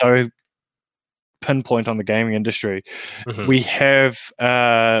focus so pinpoint on the gaming industry. We have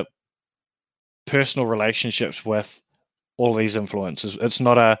personal relationships with all these influencers. It's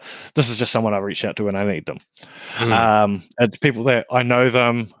not this is just someone I reach out to when I need them. It's people that I know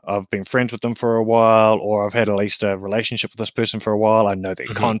them, I've been friends with them for a while, or I've had at least a relationship with this person for a while. I know their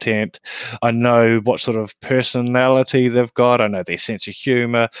content. I know what sort of personality they've got. I know their sense of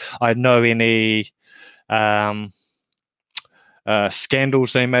humor. I know any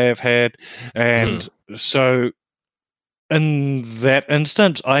scandals they may have had. And so in that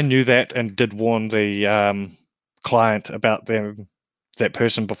instance, I knew that and did warn the client about that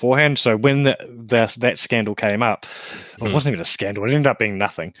person beforehand. So when that scandal came up, well, it wasn't even a scandal, it ended up being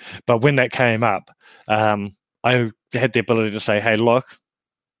nothing, but when that came up, I had the ability to say, hey, look,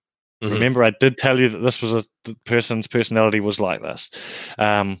 remember I did tell you that this was the person's personality was like this.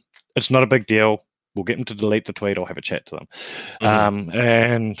 It's not a big deal. We'll get them to delete the tweet or have a chat to them.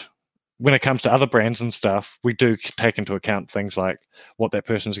 And when it comes to other brands and stuff, we do take into account things like what that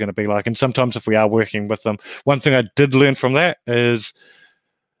person is going to be like. And sometimes if we are working with them, one thing I did learn from that is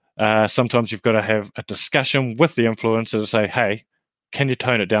sometimes you've got to have a discussion with the influencer to say, hey, can you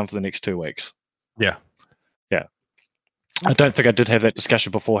tone it down for the next 2 weeks? Yeah. I don't think I did have that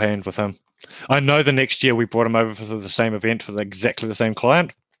discussion beforehand with him. I know the next year we brought him over for the same event for exactly the same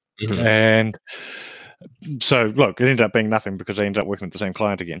client. And So look, it ended up being nothing because I ended up working with the same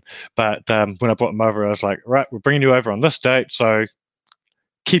client again. But when I brought them over, I was like, right, we're bringing you over on this date, so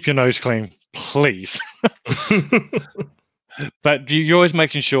keep your nose clean, please. But you're always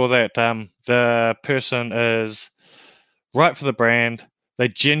making sure that the person is right for the brand. They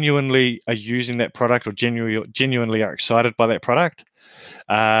genuinely are using that product or genuinely are excited by that product.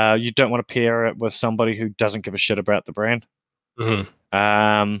 You don't want to pair it with somebody who doesn't give a shit about the brand.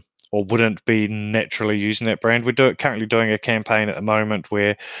 Or wouldn't be naturally using that brand. We're currently doing a campaign at the moment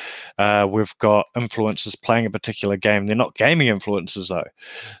where we've got influencers playing a particular game. They're not gaming influencers though.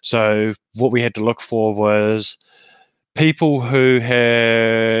 So what we had to look for was people who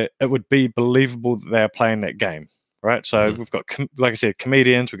it would be believable that they're playing that game, right? So we've got, like I said,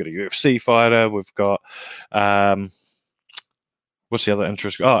 comedians. We've got a UFC fighter. We've got what's the other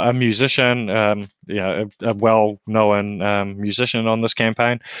interest? Oh, a musician, a well-known musician on this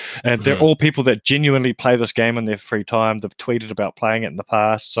campaign. And they're all people that genuinely play this game in their free time. They've tweeted about playing it in the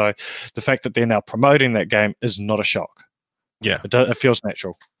past. So the fact that they're now promoting that game is not a shock. Yeah. It feels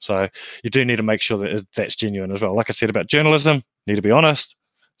natural. So you do need to make sure that that's genuine as well. Like I said about journalism, need to be honest.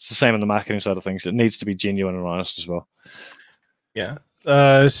 It's the same on the marketing side of things. It needs to be genuine and honest as well. Yeah.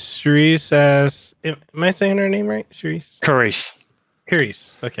 Cherise says, am I saying her name right? Carice.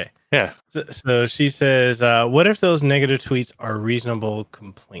 Okay. Yeah. So she says, what if those negative tweets are reasonable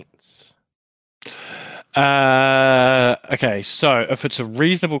complaints? Okay. So if it's a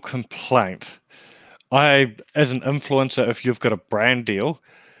reasonable complaint, as an influencer, if you've got a brand deal,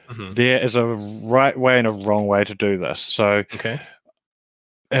 there is a right way and a wrong way to do this. So,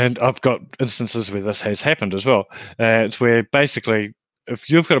 and I've got instances where this has happened as well. It's where basically, if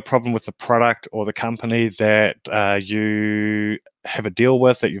you've got a problem with the product or the company that you have a deal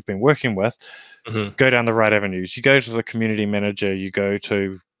with, that you've been working with, go down the right avenues. You go to the community manager, you go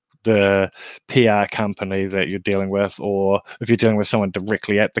to the PR company that you're dealing with, or if you're dealing with someone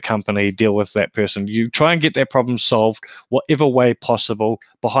directly at the company, deal with that person. You try and get that problem solved whatever way possible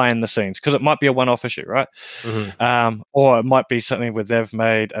behind the scenes, because it might be a one-off issue, right? Or it might be something where they've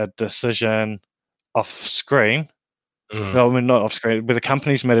made a decision off screen. No, I mean, not off screen, where the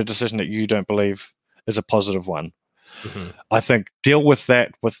company's made a decision that you don't believe is a positive one. I think deal with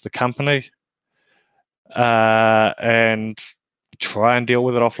that with the company and try and deal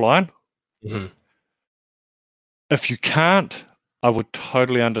with it offline. If you can't, I would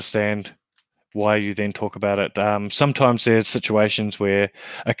totally understand why you then talk about it. Sometimes there's situations where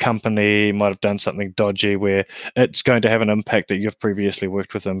a company might have done something dodgy where it's going to have an impact that you've previously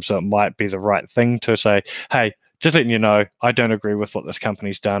worked with them. So it might be the right thing to say, hey, just letting you know, I don't agree with what this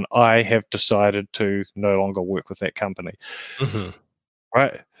company's done. I have decided to no longer work with that company.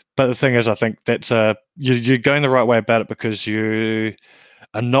 Right. But the thing is, I think that's you're going the right way about it because you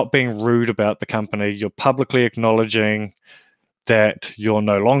are not being rude about the company. You're publicly acknowledging that you're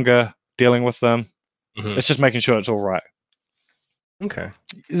no longer dealing with them. It's just making sure it's all right. Okay.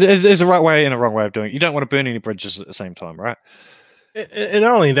 There's a right way and a wrong way of doing it. You don't want to burn any bridges at the same time, right? And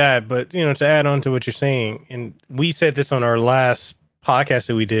not only that, but to add on to what you're saying, and we said this on our last podcast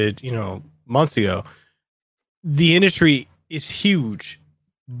that we did, months ago, the industry is huge,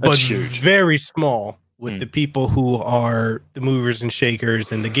 but very small with the people who are the movers and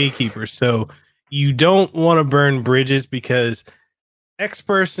shakers and the gatekeepers. So you don't want to burn bridges because X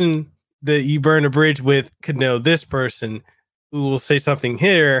person that you burn a bridge with could know this person who will say something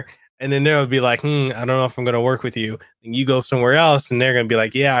here. And then they'll be like, I don't know if I'm going to work with you. And you go somewhere else and they're going to be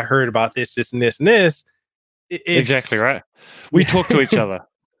like, yeah, I heard about this, this, and this, and this. Exactly right. We talk to each other.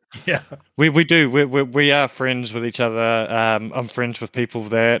 Yeah. We do. We are friends with each other. I'm friends with people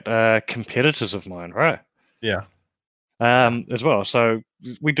that are competitors of mine, right? Yeah. As well. So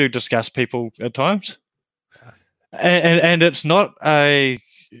we do discuss people at times. And it's not a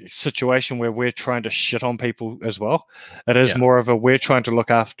situation where we're trying to shit on people as well. It is more of we're trying to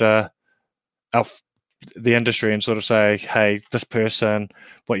look after the industry and sort of say, hey, this person,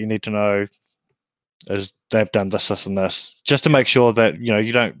 what you need to know is they've done this, this, and this, just to make sure that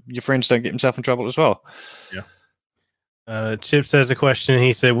your friends don't get themselves in trouble as well. Yeah. Chip says a question.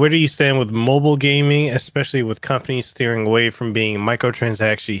 He said, "Where do you stand with mobile gaming, especially with companies steering away from being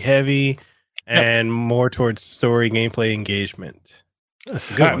microtransaction heavy and more towards story gameplay engagement?" That's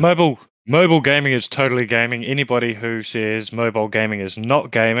a good one. Mobile gaming is totally gaming. Anybody who says mobile gaming is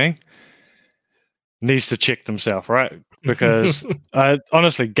not gaming needs to check themselves, right? Because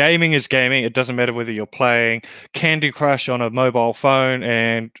honestly, gaming is gaming. It doesn't matter whether you're playing Candy Crush on a mobile phone,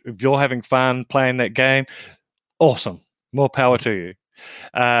 and if you're having fun playing that game, awesome. More power to you.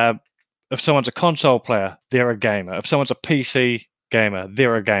 If someone's a console player, they're a gamer. If someone's a PC gamer,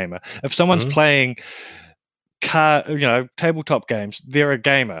 they're a gamer. If someone's playing tabletop games, they're a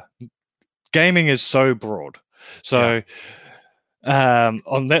gamer. Gaming is so broad. So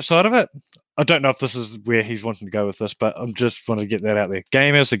on that side of it, I don't know if this is where he's wanting to go with this, but I'm just wanting to get that out there.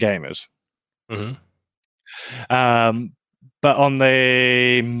 Gamers are gamers. But on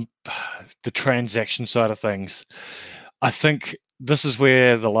the transaction side of things, I think this is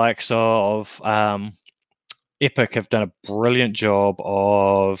where the likes of Epic have done a brilliant job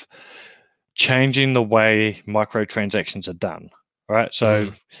of changing the way microtransactions are done. Right,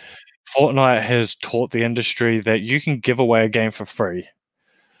 so Fortnite has taught the industry that you can give away a game for free,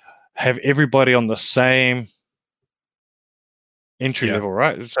 have everybody on the same entry level,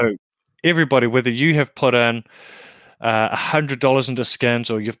 right? So everybody, whether you have put in $100 into skins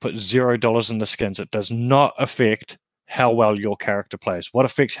or you've put $0 into skins, it does not affect how well your character plays. What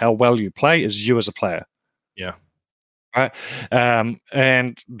affects how well you play is you as a player. Yeah. Right.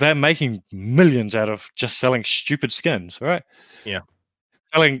 And they're making millions out of just selling stupid skins, right? Yeah.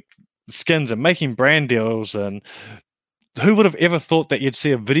 Selling skins and making brand deals. And who would have ever thought that you'd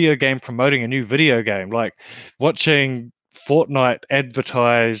see a video game promoting a new video game? Like watching Fortnite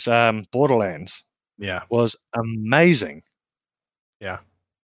advertise Borderlands. Yeah. Was amazing. Yeah.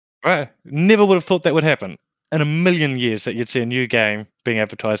 Right. Never would have thought that would happen in a million years, that you'd see a new game being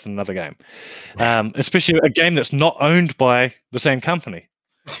advertised in another game. Especially a game that's not owned by the same company.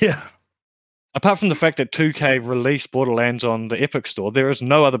 Yeah. Apart from the fact that 2K released Borderlands on the Epic Store, there is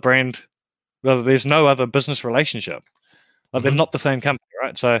no other brand, rather, there's no other business relationship. Like they're not the same company,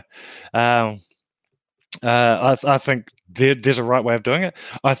 right? So I think there's a right way of doing it.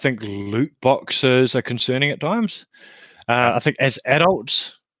 I think loot boxes are concerning at times. I think as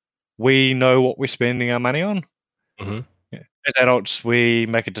adults, we know what we're spending our money on. As adults, we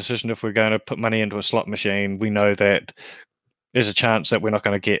make a decision if we're going to put money into a slot machine. We know that there's a chance that we're not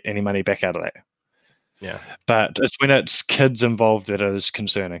going to get any money back out of that. Yeah. But it's when it's kids involved that it is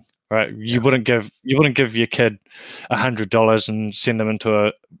concerning, right? You wouldn't give your kid $100 and send them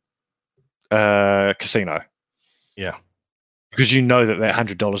into a casino. Yeah. Because you know that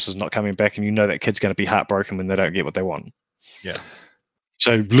 $100 is not coming back, and you know that kid's going to be heartbroken when they don't get what they want. Yeah.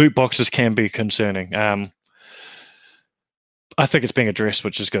 So loot boxes can be concerning. I think it's being addressed,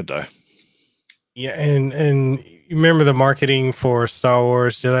 which is good though. Yeah, and you remember the marketing for Star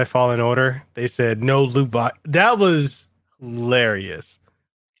Wars Jedi Fallen Order? They said no loot box. That was hilarious.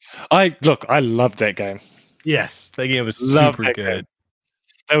 I loved that game. Yes, that game was super good.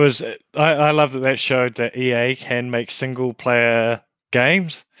 I love that showed that EA can make single player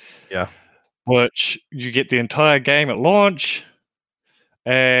games. Yeah. Which you get the entire game at launch,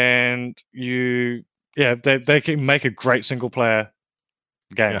 and they can make a great single player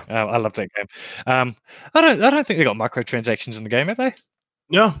game. I love that game. I don't think they got microtransactions in the game, have they?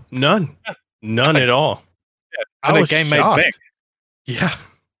 No, none. None at all. Yeah. And the game shocked. made back. Yeah.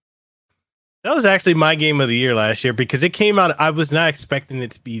 That was actually my game of the year last year because it came out. I was not expecting it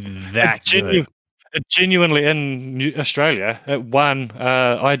to be that good. It genuinely in Australia, it won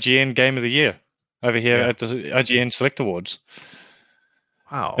IGN Game of the Year over here at the IGN Select Awards.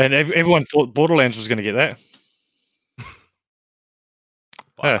 Wow. And everyone thought Borderlands was going to get that.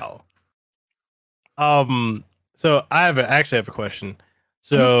 Wow. So I actually have a question.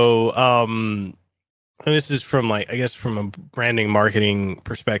 So and this is from from a branding marketing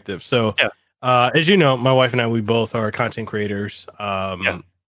perspective. So as you know, my wife and I, we both are content creators.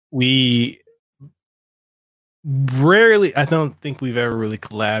 We rarely, I don't think we've ever really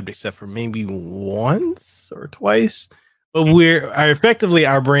collabed except for maybe once or twice. But effectively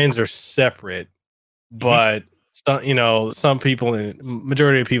our brands are separate, but some people,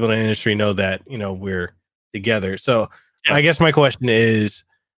 majority of people in the industry know that, we're together. So I guess my question is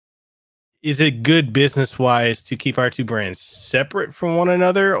it good business wise to keep our two brands separate from one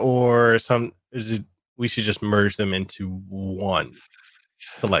another, or we should just merge them into one?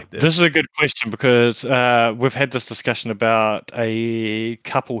 This is a good question because we've had this discussion about a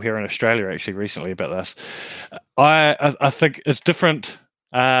couple here in Australia actually recently about this. I think it's different.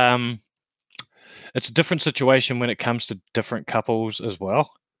 It's a different situation when it comes to different couples as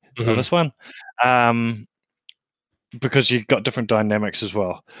well. On this one, because you've got different dynamics as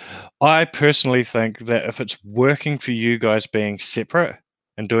well. I personally think that if it's working for you guys being separate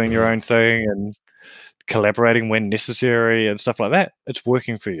and doing your own thing and collaborating when necessary and stuff like that, it's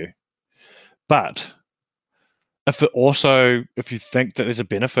working for you. But if you think that there's a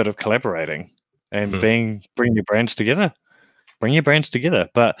benefit of collaborating and bring your brands together, bring your brands together.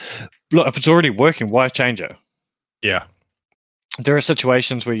 But look, if it's already working, why change it? Yeah. There are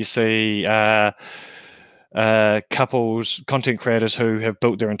situations where you see couples, content creators who have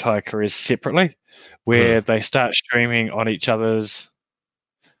built their entire careers separately, where they start streaming on each other's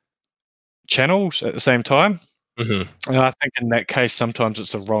channels at the same time. And I think in that case, sometimes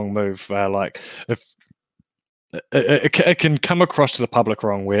it's a wrong move. Like if it can come across to the public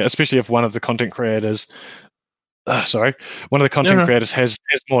wrong, where especially if one of the content creators, creators has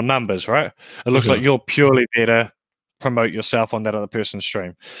more numbers, right? It looks like you're purely there to promote yourself on that other person's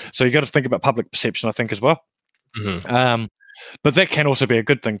stream. So you got to think about public perception, I think, as well. But that can also be a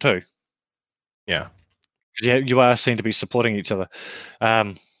good thing too. Yeah. You are seen to be supporting each other.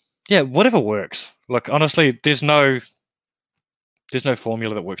 Yeah, whatever works. Look, honestly, there's no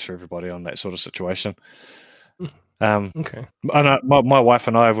formula that works for everybody on that sort of situation. Okay. I know my wife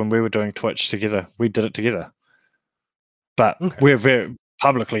and I, when we were doing Twitch together, we did it together. But we're very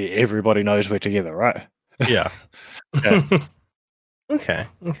publicly, everybody knows we're together, right? Yeah. Okay.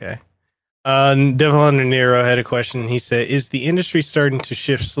 Devil Under Nero had a question. He said, "Is the industry starting to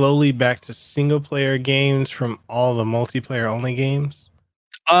shift slowly back to single player games from all the multiplayer only games?"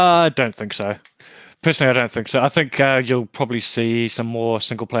 I don't think so. Personally, I don't think so. I think you'll probably see some more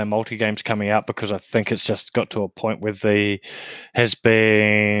single-player multi games coming out because I think it's just got to a point where there has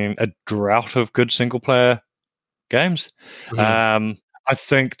been a drought of good single-player games. I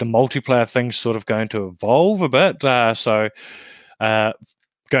think the multiplayer thing's sort of going to evolve a bit. Going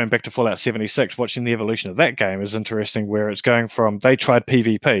back to Fallout 76, watching the evolution of that game is interesting, where it's going from they tried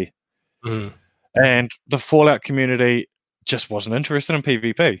PvP, and the Fallout community just wasn't interested in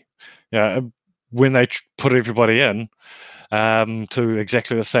PvP. When they put everybody in to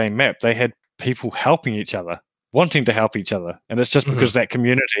exactly the same map, they had people helping each other, wanting to help each other, and it's just because that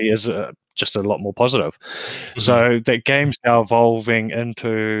community is just a lot more positive. So that game's now evolving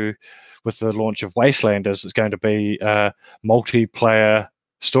into, with the launch of Wastelanders, it's going to be a multiplayer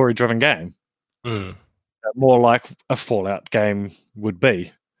story-driven game, more like a Fallout game would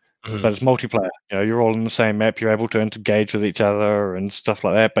be. But it's multiplayer. You're all in the same map. You're able to engage with each other and stuff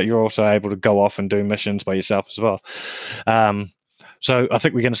like that. But you're also able to go off and do missions by yourself as well. So I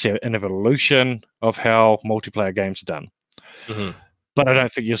think we're going to see an evolution of how multiplayer games are done. But I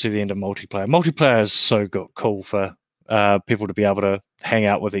don't think you'll see the end of multiplayer. Multiplayer is so cool for people to be able to hang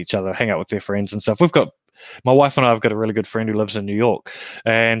out with each other, hang out with their friends and stuff. My wife and I have got a really good friend who lives in New York,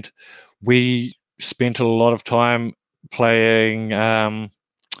 and we spent a lot of time playing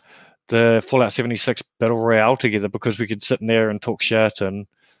the Fallout 76 Battle Royale together because we could sit in there and talk shit and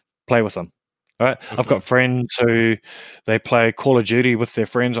play with them. Right? I've got friends who they play Call of Duty with their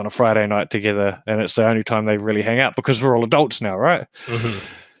friends on a Friday night together, and it's the only time they really hang out because we're all adults now, right?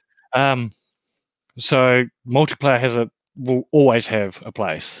 So multiplayer will always have a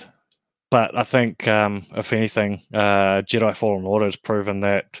place. But I think, if anything, Jedi Fallen Order has proven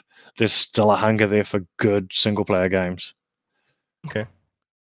that there's still a hunger there for good single-player games. Okay.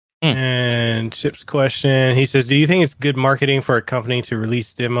 And Chip's question, he says, "Do you think it's good marketing for a company to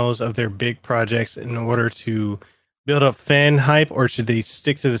release demos of their big projects in order to build up fan hype, or should they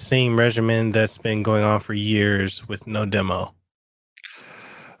stick to the same regimen that's been going on for years with no demo?"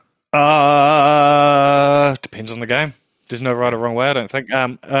 Depends on the game. There's no right or wrong way, I don't think.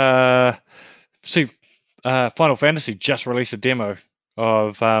 Final Fantasy just released a demo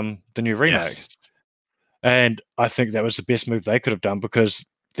of the new remake. And I think that was the best move they could have done because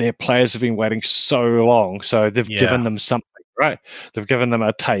their players have been waiting so long. So they've given them something, right? They've given them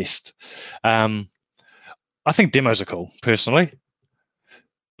a taste. I think demos are cool, personally.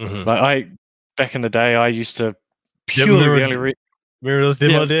 Back in the day, I used to remember those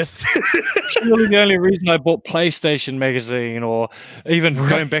demo discs? Purely the only reason I bought PlayStation Magazine, or even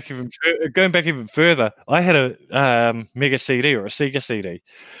going back even further, I had a Mega CD or a Sega CD,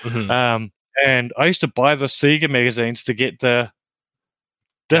 and I used to buy the Sega magazines to get the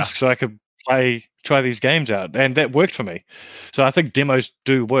disc so I could try these games out, and that worked for me. So I think demos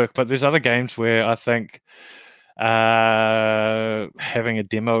do work, but there's other games where I think having a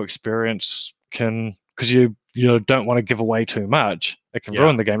demo experience can, because you don't want to give away too much, it can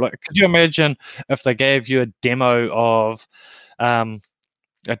ruin the game. Like, could you imagine if they gave you a demo of a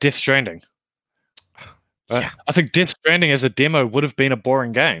Death Stranding? I think Death Stranding as a demo would have been a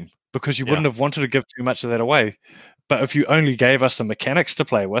boring game because you wouldn't have wanted to give too much of that away. But if you only gave us the mechanics to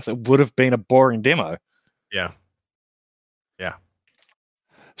play with, it would have been a boring demo. Yeah.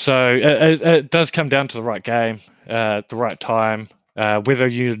 So it does come down to the right game at the right time. Whether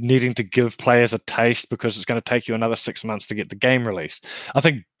you're needing to give players a taste because it's going to take you another 6 months to get the game released. I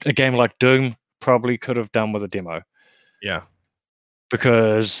think a game like Doom probably could have done with a demo. Yeah.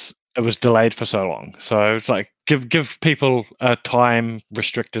 Because it was delayed for so long. So it's like give people a time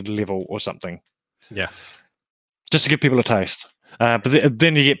restricted level or something. Yeah. just to give people a taste. But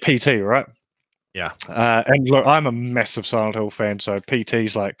then you get PT, right? Yeah. And look, I'm a massive Silent Hill fan, so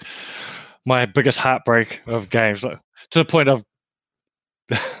PT's like my biggest heartbreak of games, like, to the point of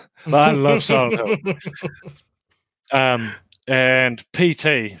I love Silent Hill. And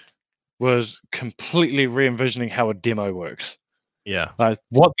PT was completely re-envisioning how a demo works. Yeah. Like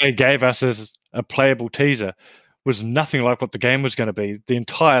what they gave us as a playable teaser was nothing like what the game was going to be. The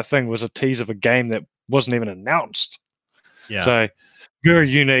entire thing was a teaser of a game that wasn't even announced. Yeah. So very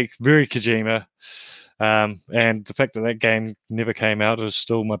unique, very Kojima. And the fact that that game never came out is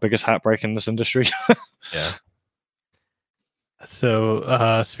still my biggest heartbreak in this industry. Yeah.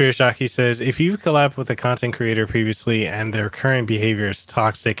 So, Spirit Shocky says, if you've collabed with a content creator previously and their current behavior is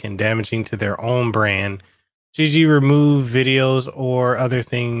toxic and damaging to their own brand, should you remove videos or other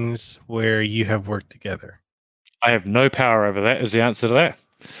things where you have worked together? I have no power over that, is the answer to that.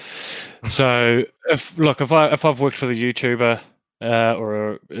 So, if I've worked for the YouTuber,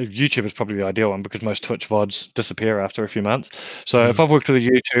 or YouTube is probably the ideal one because most Twitch VODs disappear after a few months. So if I've worked with a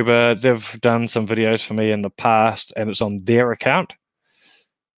YouTuber, they've done some videos for me in the past, and it's on their account,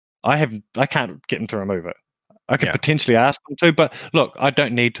 I can't get them to remove it. I could potentially ask them to, but look, I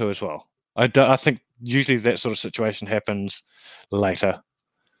don't need to as well. I think usually that sort of situation happens later.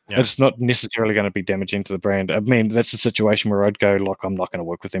 Yeah. It's not necessarily going to be damaging to the brand. I mean, that's a situation where I'd go, look, I'm not going to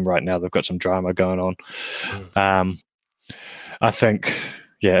work with them right now. They've got some drama going on. I think,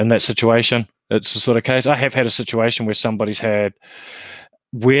 in that situation, it's the sort of case. I have had a situation where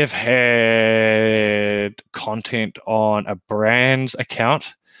we've had content on a brand's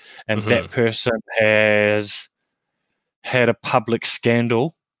account, and that person has had a public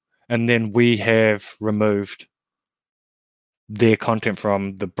scandal, and then we have removed their content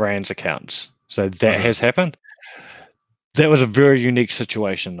from the brand's accounts. So that has happened. That was a very unique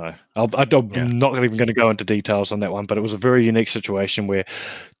situation, though. I'm not even going to go into details on that one, but it was a very unique situation where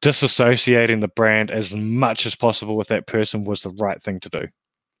disassociating the brand as much as possible with that person was the right thing to do.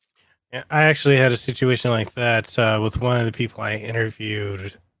 Yeah, I actually had a situation like that with one of the people I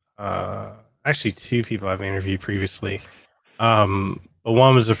interviewed. Actually, two people I've interviewed previously. One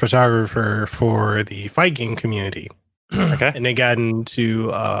was a photographer for the fight game community. Okay. And they got into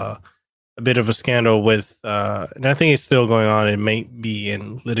a bit of a scandal with, and I think it's still going on. It may be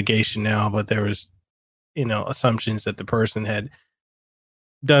in litigation now, but there was, assumptions that the person had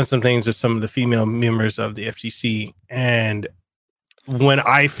done some things with some of the female members of the FGC. And when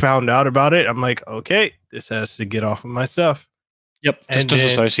I found out about it, I'm like, okay, this has to get off of my stuff. Yep, just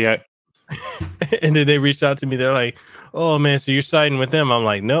disassociate. And then they reached out to me. They're like, oh man, so you're siding with them? I'm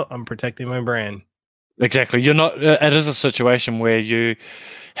like, no, I'm protecting my brand. Exactly. You're not. It is a situation where you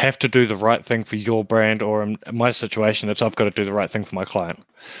have to do the right thing for your brand, or in my situation, it's I've got to do the right thing for my client.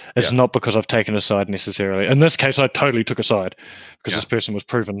 It's not because I've taken a side necessarily. In this case, I totally took a side because this person was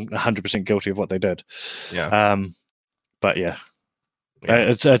proven 100% guilty of what they did. Yeah. But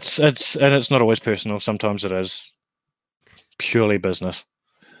it's not always personal. Sometimes it is purely business.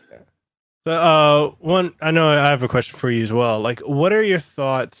 So, I know I have a question for you as well. Like, what are your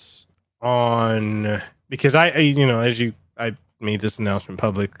thoughts on, because I made this announcement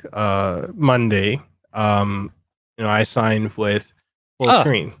public Monday. I signed with Full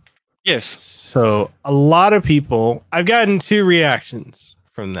Screen. Yes. So a lot of people, I've gotten two reactions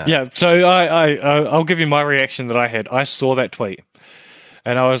from that. Yeah. So I'll give you my reaction that I had. I saw that tweet,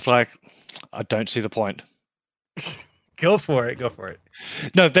 and I was like, I don't see the point. Go for it.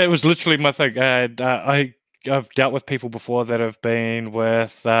 No, that was literally my thing. I've dealt with people before that have been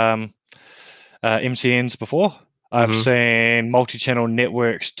with MCNs before. I've seen multi-channel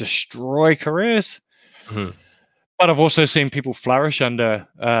networks destroy careers, but I've also seen people flourish under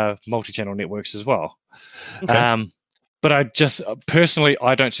multi-channel networks as well. Okay. But I just personally,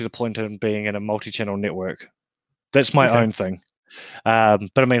 I don't see the point in being in a multi-channel network. That's my own thing. But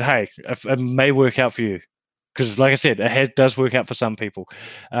I mean, hey, it may work out for you, because like I said, it does work out for some people.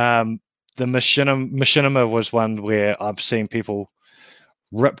 The machinima was one where I've seen people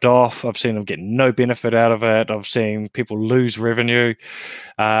ripped off. I've seen them get no benefit out of it. I've seen people lose revenue.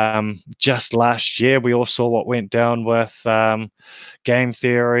 Just last year, we all saw what went down with Game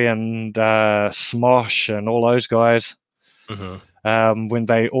Theory and Smosh and all those guys. When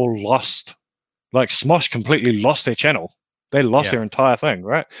they all lost, like Smosh completely lost their channel. They lost their entire thing,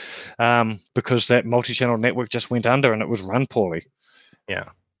 right? Because that multi-channel network just went under and it was run poorly. Yeah.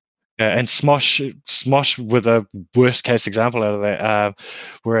 And Smosh with a worst case example out of that.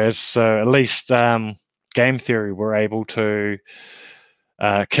 Whereas at least Game Theory were able to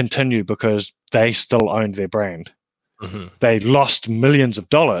continue because they still owned their brand. They lost millions of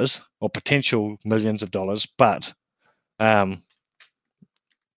dollars or potential millions of dollars, but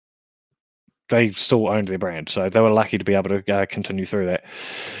they still owned their brand, so they were lucky to be able to continue through that.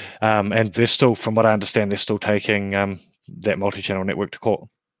 And they're still, from what I understand, they're still taking that multi-channel network to court.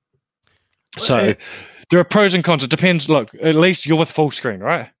 So there are pros and cons. It depends. Look, at least you're with full screen,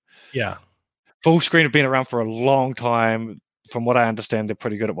 right? Yeah. Full screen have been around for a long time. From what I understand, they're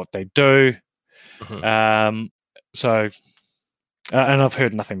pretty good at what they do. Mm-hmm. So, and I've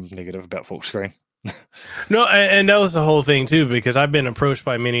heard nothing negative about full screen. No, and that was the whole thing too, because I've been approached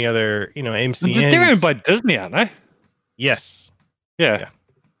by many other, MCNs. They're owned by Disney, aren't they? Yes. Yeah.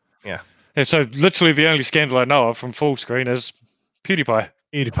 So literally the only scandal I know of from full screen is PewDiePie.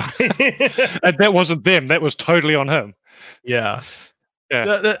 And that wasn't them. That was totally on him. Yeah.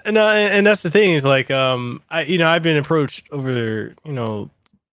 Yeah. No, and that's the thing is like, I've been approached over the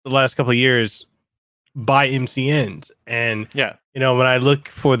last couple of years by MCNs, and when I look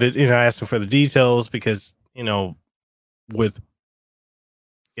for the, I ask them for the details because with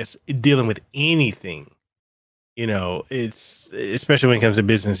dealing with anything, it's especially when it comes to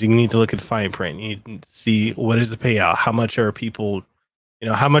business, you need to look at the fine print. You need to see what is the payout, how much are people,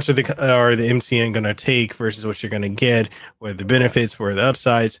 how much are the MCN going to take versus what you're going to get, what are the benefits, what are the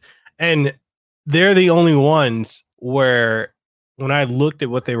upsides, and they're the only ones where when I looked at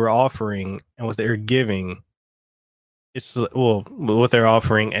what they were offering and what they're giving, it's what they're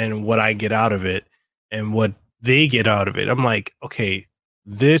offering and what I get out of it and what they get out of it. I'm like, okay,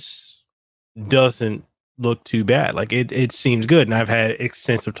 this doesn't look too bad. Like it seems good. And I've had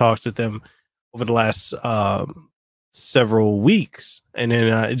extensive talks with them over the last several weeks. And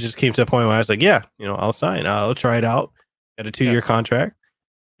then it just came to a point where I was like, yeah, I'll sign. I'll try it out. Got a 2-year contract.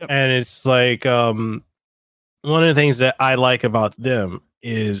 Yep. And it's like, one of the things that I like about them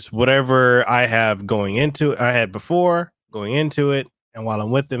is whatever I have going into it, I had before going into it, and while I'm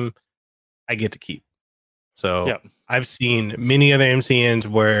with them, I get to keep. So I've seen many other MCNs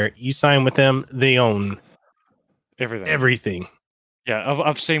where you sign with them, they own everything. Yeah,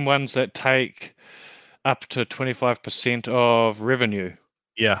 I've seen ones that take up to 25% of revenue.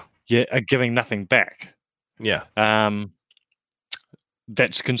 Yeah, are giving nothing back. Yeah.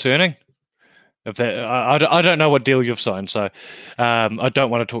 That's concerning. If that, I don't know what deal you've signed, so I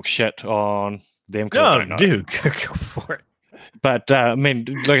don't want to talk shit on them. No, dude, go for it. But I mean,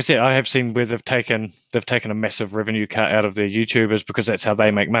 like I said, I have seen where they've taken a massive revenue cut out of their YouTubers because that's how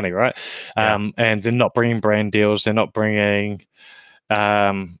they make money, right? And they're not bringing brand deals, they're not bringing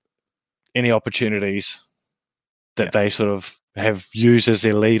any opportunities that they sort of have used as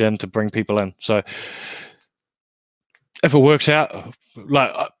their lead in to bring people in. So if it works out,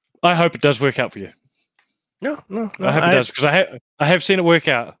 like I hope it does work out for you. No. I hope it does, because I have seen it work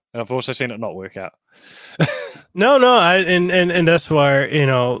out, and I've also seen it not work out. No, and that's why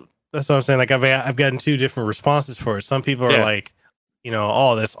that's what I'm saying. Like I've gotten 2 different responses for it. Some people are like,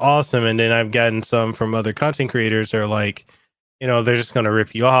 oh, that's awesome, and then I've gotten some from other content creators that are like, they're just gonna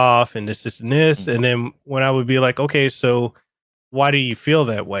rip you off and this and this. And then when I would be like, okay, so why do you feel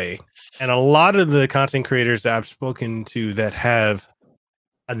that way? And a lot of the content creators that I've spoken to that have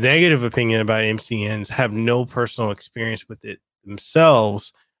a negative opinion about MCNs have no personal experience with it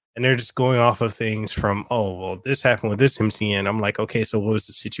themselves, and they're just going off of things from, oh, well, this happened with this MCN. I'm like, okay, so what was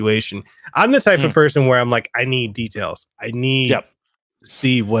the situation? I'm the type of person where I'm like, I need details. I need to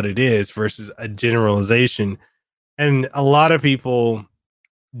see what it is versus a generalization. And a lot of people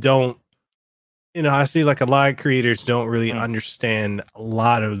don't, I see like a lot of creators don't really understand a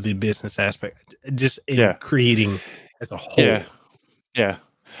lot of the business aspect, just in creating as a whole. Yeah.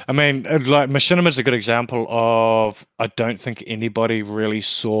 I mean, like Machinima is a good example of, I don't think anybody really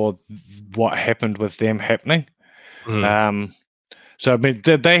saw what happened with them happening. So I mean,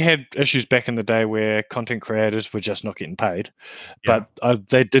 they had issues back in the day where content creators were just not getting paid, but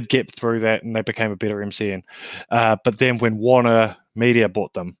they did get through that and they became a better MCN. But then when Warner Media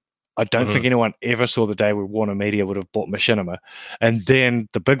bought them, I don't think anyone ever saw the day where Warner Media would have bought Machinima. And then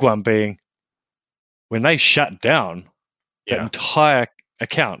the big one being when they shut down the entire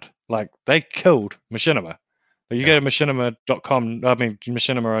account, like they killed Machinima. You go to machinima.com, I mean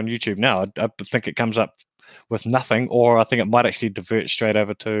Machinima on YouTube now, I think it comes up with nothing, or I think it might actually divert straight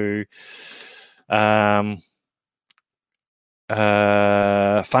over to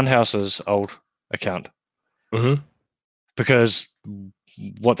Funhouse's old account. Because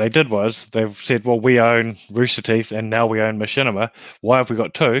what they did was they said, well, we own Rooster Teeth and now we own Machinima. Why have we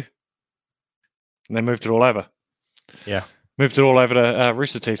got 2? And they moved it all over. Moved it all over to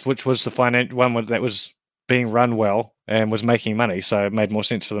Rooster Teeth, which was the one that was being run well and was making money. So it made more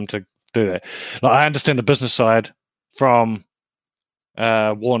sense for them to do that. Like, I understand the business side from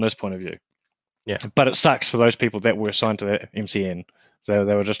Warner's point of view. Yeah. But it sucks for those people that were assigned to that MCN. They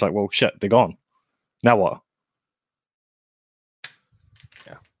were just like, well, shit, they're gone. Now what?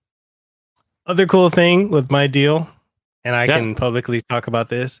 Yeah. Other cool thing with my deal, and I Yeah. can publicly talk about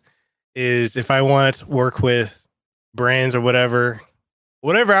this, is if I want to work with brands or whatever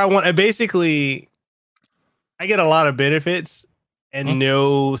I want, I get a lot of benefits and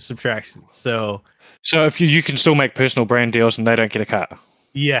no subtractions. So if you can still make personal brand deals and they don't get a cut.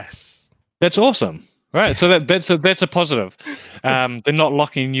 yes, That's awesome. Right. yes. So that's a positive. They're not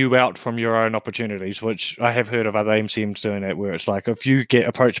locking you out from your own opportunities, which I have heard of other MCMs doing it, where it's like, if you get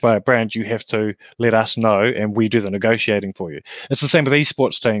approached by a brand, you have to let us know and we do the negotiating for you. It's the same with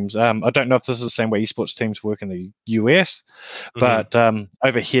esports teams. I don't know if this is the same way esports teams work in the US, but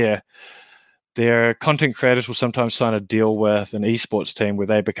over here, their content creators will sometimes sign a deal with an esports team where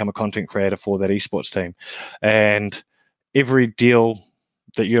they become a content creator for that esports team. And every deal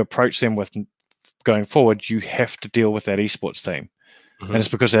that you approach them with going forward, you have to deal with that esports team. And it's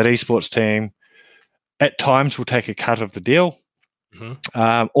because that esports team at times will take a cut of the deal.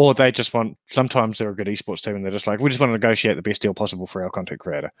 Or they just sometimes they're a good esports team and they're just like, we just want to negotiate the best deal possible for our content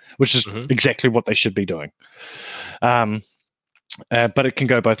creator, which is exactly what they should be doing. But it can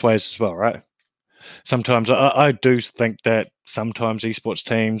go both ways as well, right? Sometimes I do think that sometimes esports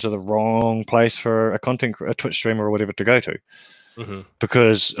teams are the wrong place for a Twitch streamer or whatever to go to.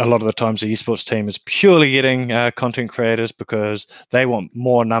 Because a lot of the times the esports team is purely getting content creators because they want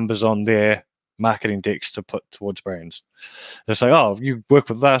more numbers on their marketing decks to put towards brands. It's like, oh, you work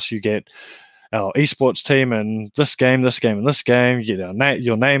with us, you get our esports team and this game, and this game, you get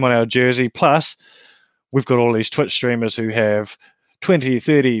your name on our jersey, plus we've got all these Twitch streamers who have 20,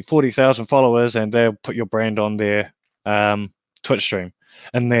 30, 40,000 followers, and they'll put your brand on their Twitch stream.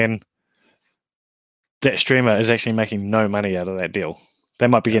 And then that streamer is actually making no money out of that deal. They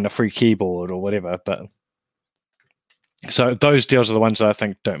might be getting a free keyboard or whatever, but so those deals are the ones that I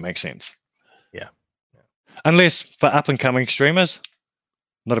think don't make sense. Yeah. Unless for up and coming streamers,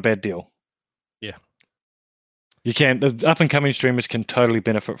 not a bad deal. Yeah. You can, the up and coming streamers can totally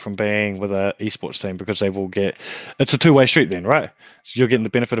benefit from being with a esports team because they will get, it's a two-way street then, right? So you're getting the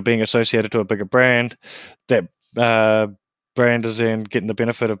benefit of being associated to a bigger brand. That brand is then getting the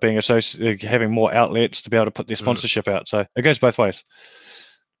benefit of being having more outlets to be able to put their sponsorship out. So it goes both ways.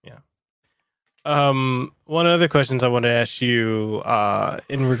 Yeah. One of the questions I want to ask you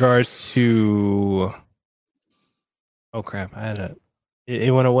in regards to, oh crap,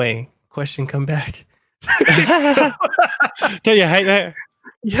 it went away. Question come back. Don't you hate that?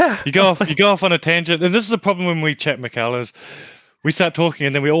 Yeah. You go off on a tangent, and this is the problem when we chat, Mikhail, is we start talking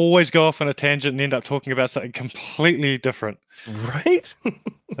and then we always go off on a tangent and end up talking about something completely different. Right?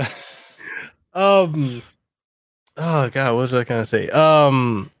 Oh god, what was I gonna say?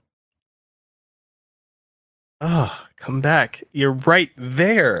 Oh, come back. You're right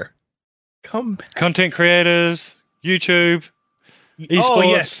there. Come back. Content creators, YouTube, esports. Oh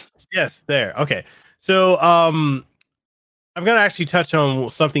yes, there. Okay. So I'm gonna actually touch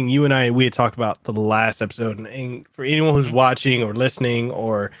on something we had talked about the last episode, and for anyone who's watching or listening,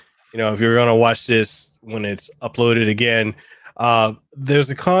 or if you're gonna watch this when it's uploaded again,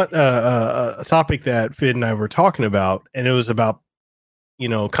 there's a topic that Phid and I were talking about, and it was about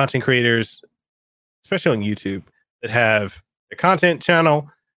content creators, especially on YouTube, that have a content channel,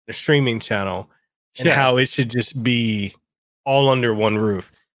 a streaming channel, and how it should just be all under one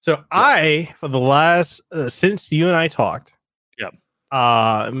roof. So for the last since you and I talked,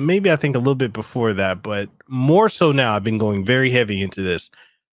 maybe I think a little bit before that, but more so now, I've been going very heavy into this.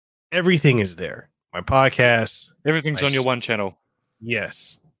 Everything is there. My podcast, everything's on your one channel.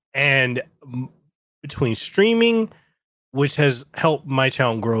 Yes, and between streaming, which has helped my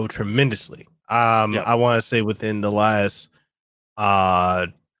channel grow tremendously. I want to say within the last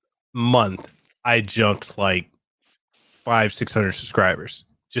month, I jumped like 500-600 subscribers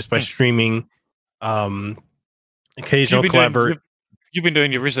just by streaming. Occasional collaborate. You've been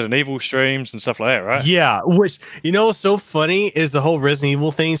doing your Resident Evil streams and stuff like that, right? Yeah, which what's so funny is the whole Resident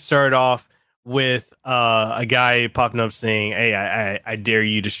Evil thing started off with a guy popping up saying, "Hey, I dare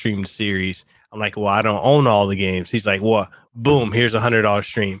you to stream the series." I'm like, "Well, I don't own all the games." He's like, "Well, boom, here's $100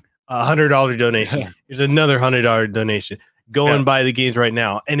 stream, $100 donation. Here's another $100 donation. Go and buy the games right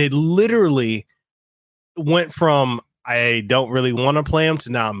now." And it literally went from I don't really want to play them to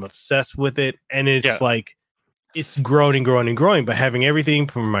now I'm obsessed with it, and it's like it's growing and growing and growing. But having everything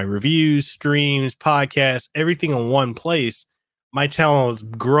from my reviews, streams, podcasts, everything in one place, my channel is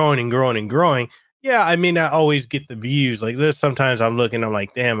growing and growing and growing. Yeah, I may not always get the views like this. Sometimes I'm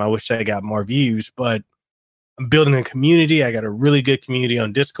like, damn, I wish I got more views, but I'm building a community. I got a really good community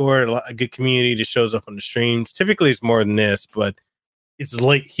on Discord, a good community that shows up on the streams. Typically, it's more than this, but it's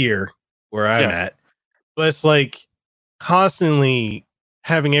late here where I'm at. But it's like constantly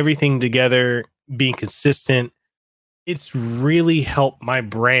having everything together, being consistent. It's really helped my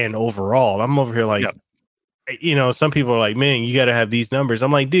brand overall. I'm over here like, some people are like, man, you got to have these numbers.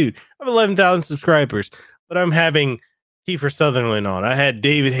 I'm like, dude, I have 11,000 subscribers, but I'm having Kiefer Sutherland on. I had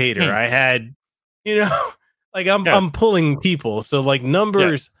David Hayter. I had, like I'm pulling people. So like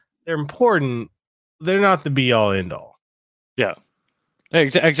numbers, they're important. They're not the be all end all. Yeah,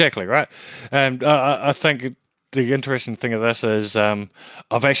 exactly. Right. And I think the interesting thing of this is I've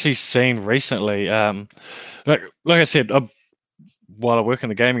actually seen recently, like I said, while I work in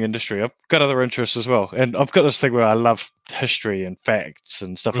the gaming industry, I've got other interests as well. And I've got this thing where I love history and facts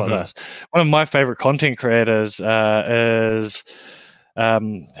and stuff like that. One of my favorite content creators is,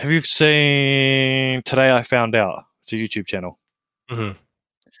 have you seen Today I Found Out? It's a YouTube channel.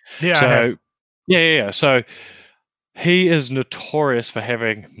 Yeah. So, yeah. So he is notorious for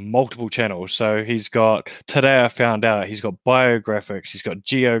having multiple channels. So he's got Today I Found Out, he's got Biographics, he's got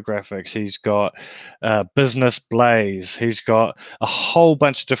Geographics, he's got Business Blaze, he's got a whole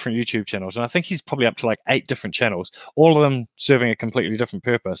bunch of different YouTube channels. And I think he's probably up to like 8 different channels, all of them serving a completely different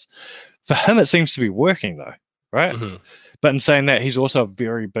purpose. For him, it seems to be working though, right? But in saying that, he's also a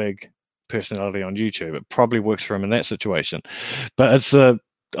very big personality on YouTube. It probably works for him in that situation. But it's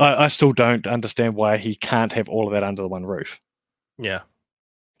I still don't understand why he can't have all of that under the one roof. Yeah.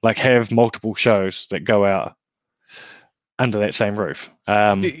 Like have multiple shows that go out under that same roof.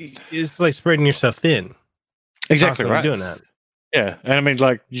 It's like spreading yourself thin. Exactly right. Doing that. Yeah. And I mean,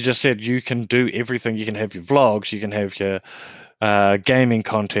 like you just said, you can do everything. You can have your vlogs, you can have your gaming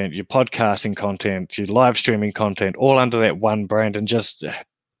content, your podcasting content, your live streaming content, all under that one brand and just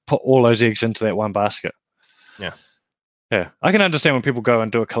put all those eggs into that one basket. Yeah. Yeah, I can understand when people go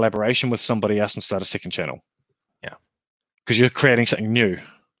and do a collaboration with somebody else and start a second channel. Yeah. Because you're creating something new.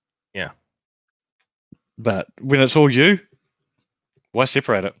 Yeah. But when it's all you, why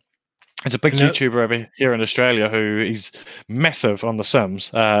separate it? It's a big YouTuber over here in Australia who he's massive on The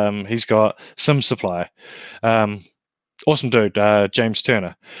Sims. He's got Sim Supply. Awesome dude, James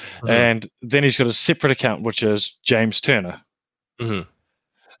Turner. And then he's got a separate account, which is James Turner.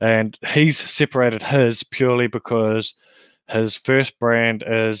 And he's separated his purely because his first brand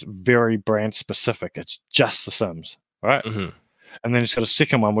is very brand specific. It's just The Sims, right? And then he's got a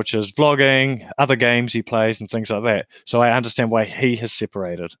second one, which is vlogging, other games he plays, and things like that. So I understand why he has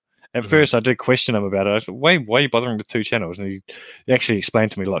separated. At first, I did question him about it. I said, why are you bothering with 2 channels? And he actually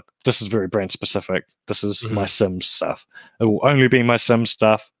explained to me, look, this is very brand specific. This is my Sims stuff. It will only be my Sims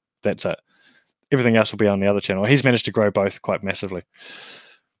stuff. That's it. Everything else will be on the other channel. He's managed to grow both quite massively.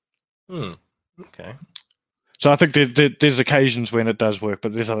 Okay. So I think there's occasions when it does work,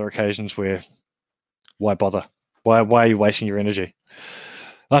 but there's other occasions where why bother? Why are you wasting your energy?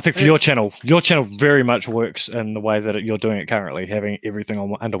 I think for your channel very much works in the way that you're doing it currently, having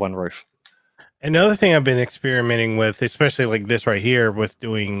everything under one roof. Another thing I've been experimenting with, especially like this right here, with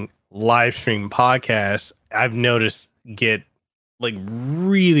doing live stream podcasts, I've noticed get like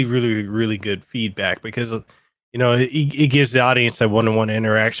really, really, really good feedback because it gives the audience a one-on-one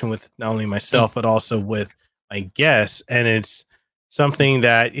interaction with not only myself but also with my guests, and it's something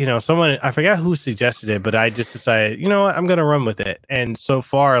that someone, I forgot who suggested it, but I just decided what, I'm gonna run with it. And so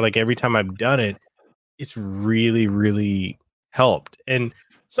far, like every time I've done it, it's really, really helped. And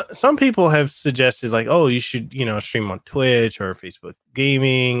some people have suggested like, oh, you should stream on Twitch or Facebook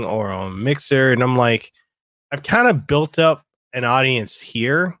Gaming or on Mixer, and I'm like, I've kind of built up an audience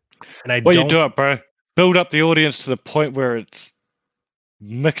here, and you do it, bro. Build up the audience to the point where it's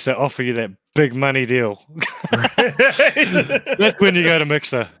Mixer offer you that big money deal. That's when you go to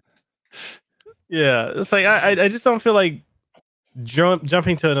Mixer. Yeah, it's like I just don't feel like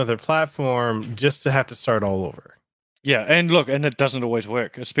jumping to another platform just to have to start all over. Yeah, and look, and it doesn't always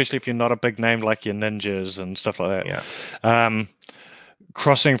work, especially if you're not a big name like your Ninjas and stuff like that. Yeah.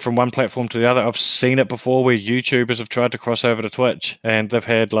 Crossing from one platform to the other, I've seen it before where YouTubers have tried to cross over to Twitch and they've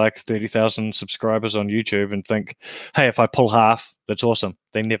had like 30,000 subscribers on YouTube and think, hey, if I pull half, that's awesome.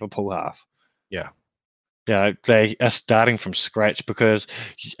 They never pull half. Yeah. Yeah, they are starting from scratch because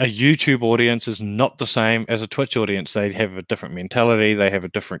a YouTube audience is not the same as a Twitch audience. They have a different mentality. They have a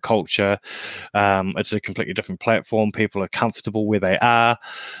different culture. It's a completely different platform. People are comfortable where they are.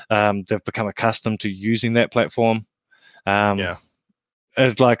 They've become accustomed to using that platform. Yeah.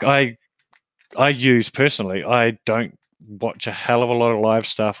 It's like I use personally, I don't watch a hell of a lot of live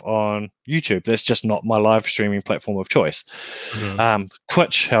stuff on YouTube. That's just not my live streaming platform of choice. Mm-hmm.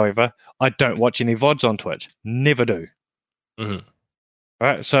 Twitch, however, I don't watch any VODs on Twitch. Never do. Mm-hmm.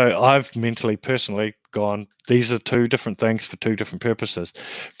 Right, so I've mentally, personally gone, these are two different things for two different purposes.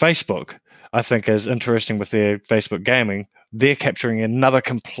 Facebook, I think, is interesting with their Facebook gaming. They're capturing another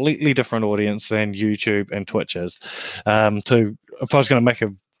completely different audience than YouTube and Twitch is. If I was going to make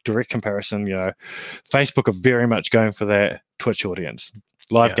a direct comparison, Facebook are very much going for that Twitch audience,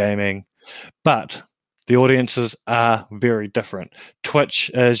 live gaming, but the audiences are very different.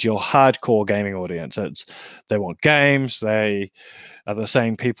 Twitch is your hardcore gaming audience. They want games, they are the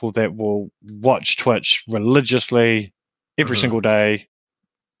same people that will watch Twitch religiously every Mm-hmm. single day,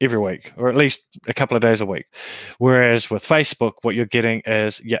 every week, or at least a couple of days a week. Whereas with Facebook, what you're getting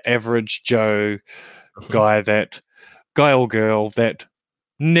is your average Joe guy or girl that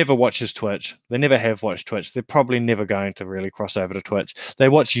never watches Twitch. They never have watched Twitch. They're probably never going to really cross over to Twitch. They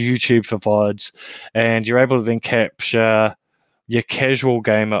watch YouTube for VODs, and you're able to then capture your casual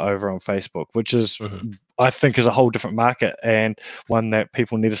gamer over on Facebook, which is, I think, is a whole different market and one that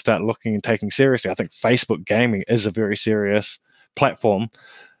people need to start looking and taking seriously. I think Facebook gaming is a very serious platform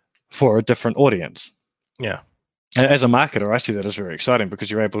for a different audience. Yeah. As a marketer, I see that as very exciting because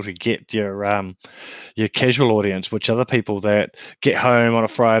you're able to get your casual audience, which are the people that get home on a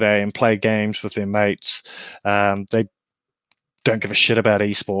Friday and play games with their mates. They don't give a shit about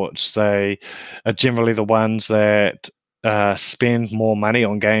esports. They are generally the ones that spend more money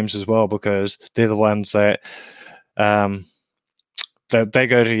on games as well because they're the ones that they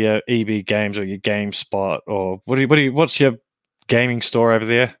go to your EB Games or your GameSpot or what's your gaming store over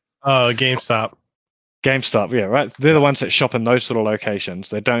there? Oh, GameStop. GameStop, yeah, right. They're the ones that shop in those sort of locations.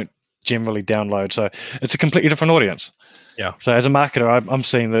 They don't generally download, so it's a completely different audience. Yeah. So as a marketer, I'm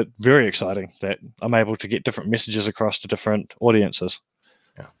seeing that very exciting that I'm able to get different messages across to different audiences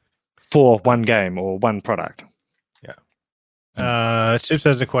for one game or one product. Yeah. Chips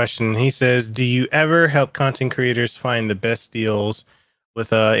has a question. He says, do you ever help content creators find the best deals with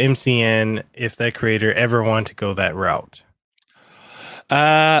MCN if that creator ever want to go that route?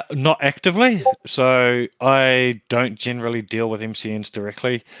 Not actively. So I don't generally deal with MCNs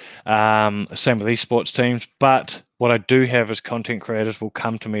directly. Same with esports teams. But what I do have is content creators will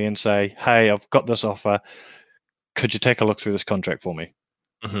come to me and say, hey, I've got this offer. Could you take a look through this contract for me?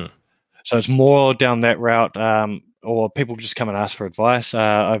 Mm-hmm. So it's more down that route, or people just come and ask for advice.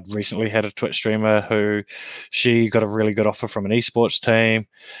 I've recently had a Twitch streamer who she got a really good offer from an esports team,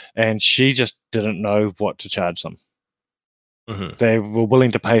 and she just didn't know what to charge them. Mm-hmm. They were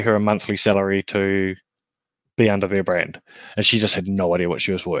willing to pay her a monthly salary to be under their brand, and she just had no idea what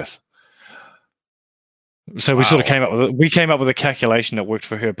she was worth. So we sort of came up with a calculation that worked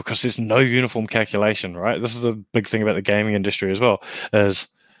for her because there's no uniform calculation, right? This is the big thing about the gaming industry as well, is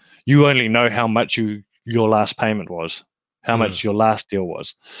you only know how much your last payment was, how much your last deal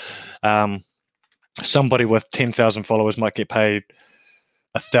was. Somebody with 10,000 followers might get paid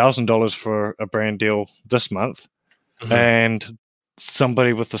 $1,000 for a brand deal this month, and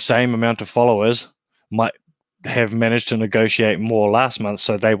somebody with the same amount of followers might have managed to negotiate more last month,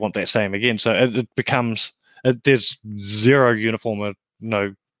 so they want that same again. So it becomes there's zero uniform,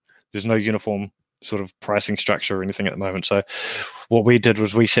 there's no uniform sort of pricing structure or anything at the moment. So what we did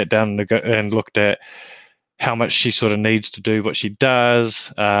was we sat down and looked at how much she sort of needs to do what she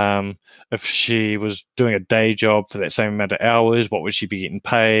does. If she was doing a day job for that same amount of hours, what would she be getting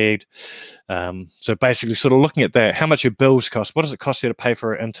paid? So basically sort of looking at that, how much your bills cost, what does it cost you to pay for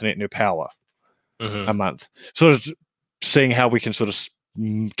her internet and her power a month? Sort of seeing how we can sort of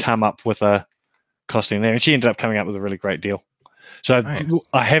come up with a costing there. And she ended up coming up with a really great deal. So nice.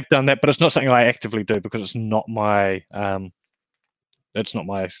 I have done that, but it's not something I actively do because it's not my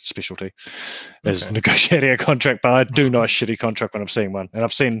specialty is negotiating a contract, but I do know a shitty contract when I've seen one, and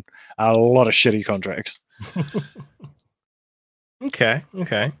I've seen a lot of shitty contracts. Okay.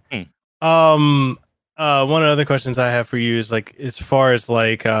 One of the other questions I have for you is like, as far as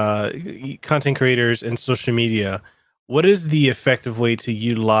like content creators and social media, what is the effective way to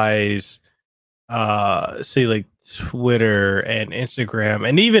utilize say like Twitter and Instagram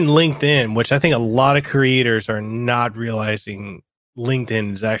and even LinkedIn, which I think a lot of creators are not realizing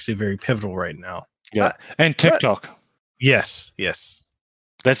LinkedIn is actually very pivotal right now. Yeah. And TikTok. Yes.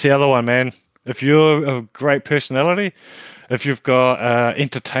 That's the other one, man. If you're a great personality, if you've got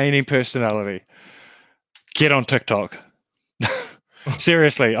entertaining personality, get on TikTok.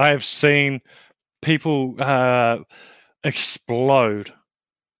 Seriously, I have seen people explode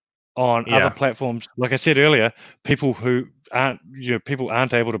on other platforms. Like I said earlier, people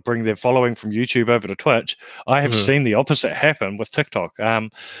aren't able to bring their following from YouTube over to Twitch. I have seen the opposite happen with TikTok.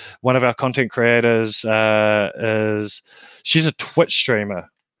 One of our content creators she's a Twitch streamer,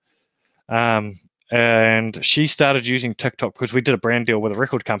 and she started using TikTok because we did a brand deal with a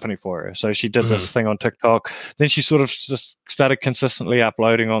record company for her. So she did this thing on TikTok. Then she sort of just started consistently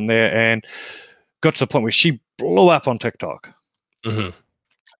uploading on there and got to the point where she blew up on TikTok.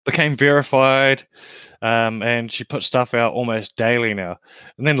 Became verified, and she put stuff out almost daily now.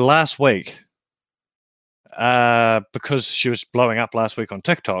 And then last week, because she was blowing up last week on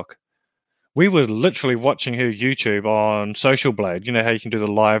TikTok, we were literally watching her YouTube on Social Blade. You know how you can do the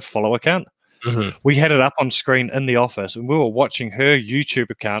live follow account? We had it up on screen in the office, and we were watching her YouTube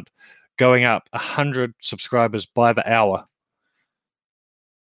account going up 100 subscribers by the hour.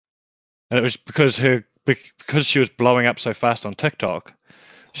 And it was because she was blowing up so fast on TikTok.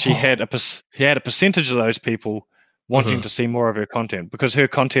 She had a percentage of those people wanting to see more of her content, because her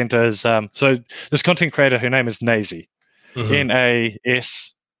content is so this content creator, her name is Nazy, Naysy.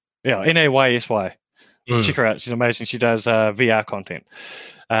 Check her out; she's amazing. She does VR content,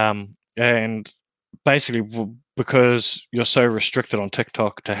 and basically because you're so restricted on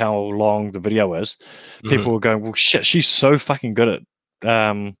TikTok to how long the video is, people were going, "Well, shit, she's so fucking good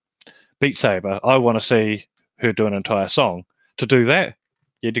at Beat Saber. I want to see her do an entire song." To do that,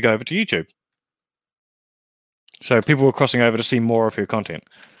 you had to go over to YouTube. So people were crossing over to see more of her content.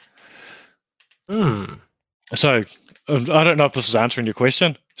 So I don't know if this is answering your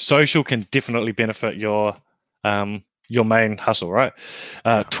question. Social can definitely benefit your main hustle, right?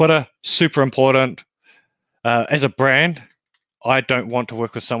 Twitter, super important. As a brand, I don't want to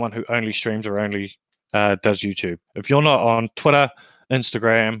work with someone who only streams or only does YouTube. If you're not on Twitter,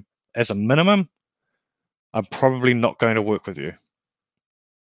 Instagram, as a minimum, I'm probably not going to work with you,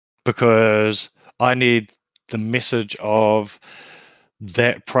 because I need the message of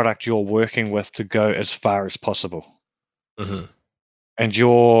that product you're working with to go as far as possible. And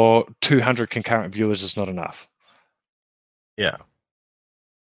your 200 concurrent viewers is not enough.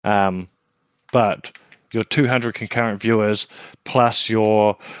 But your 200 concurrent viewers plus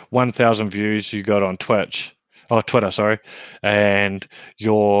your 1,000 views you got on Twitter, sorry, and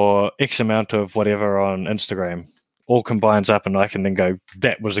your X amount of whatever on Instagram all combines up, and I can then go,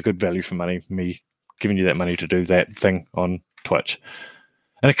 that was a good value for money, me giving you that money to do that thing on Twitch.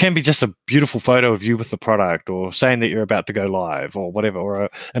 And it can be just a beautiful photo of you with the product, or saying that you're about to go live, or whatever, or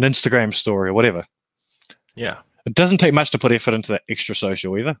an Instagram story, or whatever. It doesn't take much to put effort into that extra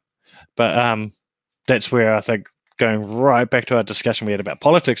social either. But that's where I think, going right back to our discussion we had about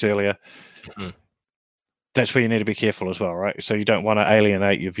politics earlier, that's where you need to be careful as well, right? So you don't want to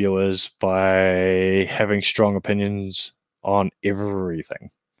alienate your viewers by having strong opinions on everything.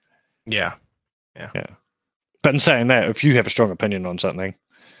 Yeah. But in saying that, if you have a strong opinion on something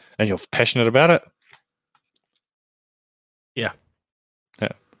and you're passionate about it,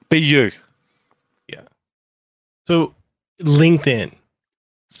 be you. So LinkedIn,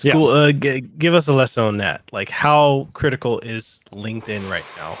 give us a lesson on that. Like, how critical is LinkedIn right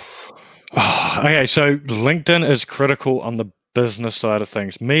now? Okay, so LinkedIn is critical on the business side of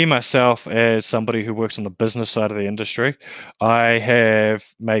things. Me, myself, as somebody who works on the business side of the industry, I have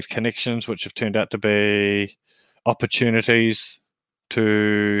made connections which have turned out to be opportunities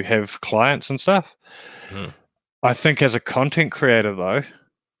to have clients and stuff. I think as a content creator, though,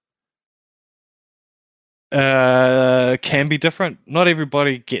 can be different. Not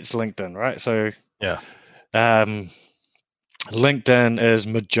everybody gets LinkedIn, right? So LinkedIn is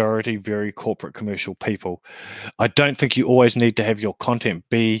majority very corporate commercial people. I don't think you always need to have your content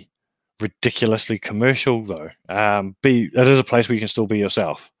be ridiculously commercial, though. It is a place where you can still be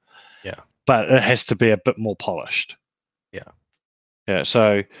yourself. But it has to be a bit more polished.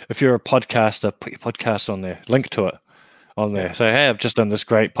 So if you're a podcaster, put your podcast on there, link to it on there. Say, hey, I've just done this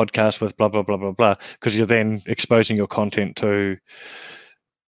great podcast with blah blah blah blah blah, because you're then exposing your content to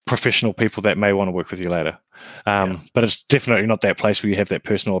professional people that may want to work with you later. But it's definitely not that place where you have that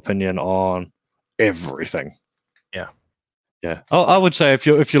personal opinion on everything. I would say if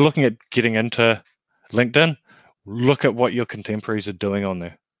you're looking at getting into LinkedIn, look at what your contemporaries are doing on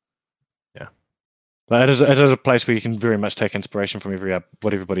there. But it is a place where you can very much take inspiration from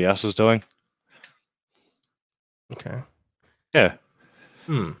what everybody else is doing. Okay. All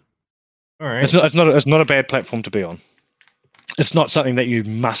right. It's not a bad platform to be on. It's not something that you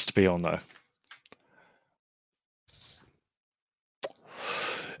must be on, though.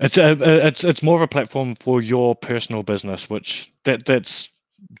 It's more of a platform for your personal business, which that's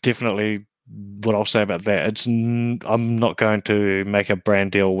definitely what I'll say about that. I'm not going to make a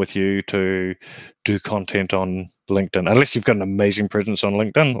brand deal with you to do content on LinkedIn unless you've got an amazing presence on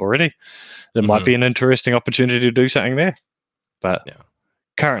LinkedIn already. There might be an interesting opportunity to do something there, but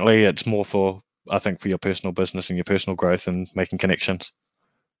currently it's more for, I think, for your personal business and your personal growth and making connections.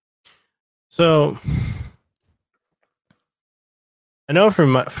 So I know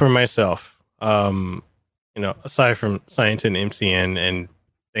for myself, aside from Science and MCN and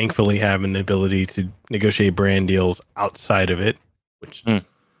thankfully having the ability to negotiate brand deals outside of it, which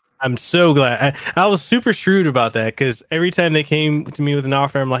I'm so glad. I was super shrewd about that because every time they came to me with an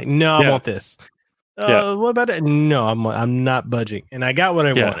offer, I'm like, no, I want this. What about that? No, I'm not budging. And I got what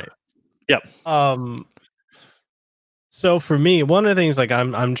I wanted. Yep. So for me, one of the things like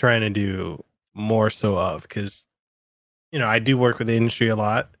I'm trying to do more so of, because I do work with the industry a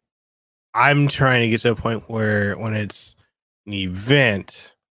lot. I'm trying to get to a point where when it's an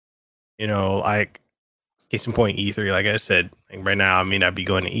event, like case in point E3, like I said, like right now I may not be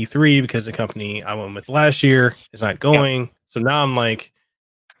going to E3 because the company I went with last year is not going. So now I'm like,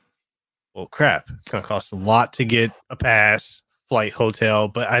 well, crap, it's going to cost a lot to get a pass, flight, hotel,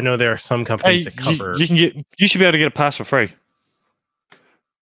 but I know there are some companies that cover. You should be able to get a pass for free.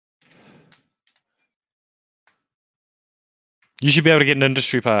 You should be able to get an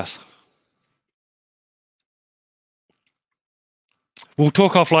industry pass. We'll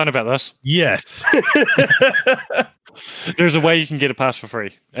talk offline about this. Yes. There's a way you can get a pass for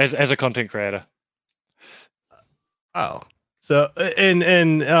free as a content creator. Oh, so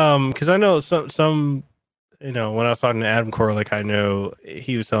and because I know some when I was talking to Adam Corlick, I know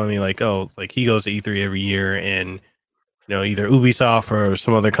he was telling me like, oh, like he goes to E3 every year, and either Ubisoft or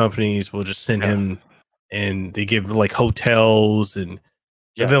some other companies will just send him, and they give like hotels and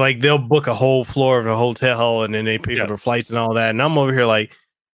they'll book a whole floor of a hotel, and then they pay for the flights and all that. And I'm over here like,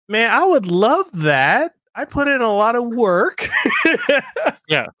 man, I would love that. I put in a lot of work.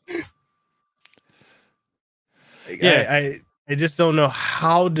 I just don't know,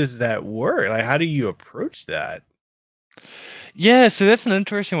 how does that work? Like, how do you approach that? Yeah, so that's an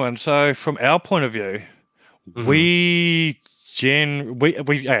interesting one. So from our point of view, we do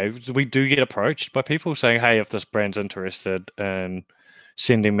get approached by people saying, hey, if this brand's interested in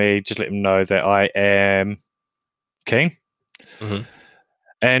sending me, just let them know that I am keen.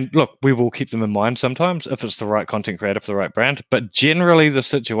 And look, we will keep them in mind sometimes if it's the right content creator for the right brand. But generally the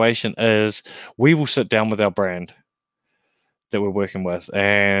situation is we will sit down with our brand that we're working with,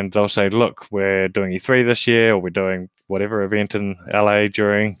 and they'll say, look, we're doing E3 this year, or we're doing whatever event in LA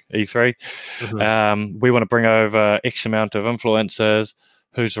during E3. We want to bring over X amount of influencers.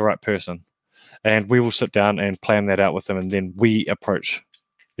 Who's the right person? And we will sit down and plan that out with them, and then we approach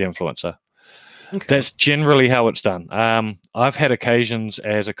the influencer. That's generally how it's done. I've had occasions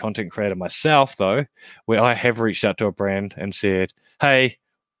as a content creator myself, though, where I have reached out to a brand and said, hey,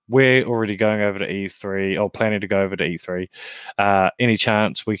 we're already going over to E3 or planning to go over to E3. Any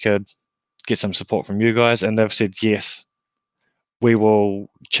chance we could get some support from you guys? And they've said, yes, we will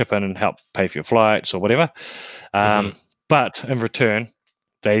chip in and help pay for your flights or whatever. But in return,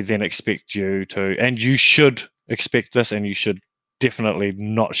 they then expect you to, and you should expect this, and you should definitely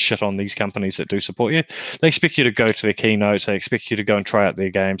not shit on these companies that do support you. They expect you to go to their keynotes. They expect you to go and try out their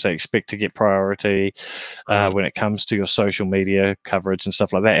games. They expect to get priority when it comes to your social media coverage and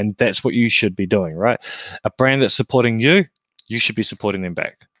stuff like that. And that's what you should be doing, right? A brand that's supporting you, you should be supporting them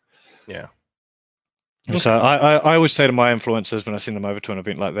back. Yeah. So I always say to my influencers when I send them over to an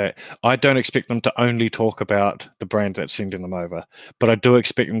event like that, I don't expect them to only talk about the brand that's sending them over, but I do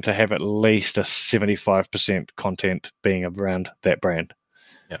expect them to have at least a 75% content being around that brand.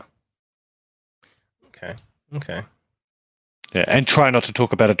 Yeah. Okay. Yeah, and try not to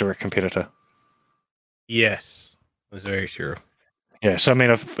talk about a direct competitor. Yes, that's very true. Yeah, so I mean,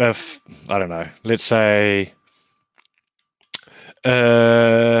 if I don't know, let's say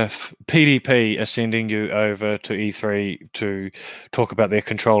PDP are sending you over to E3 to talk about their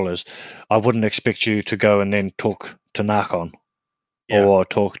controllers, I wouldn't expect you to go and then talk to Narcon or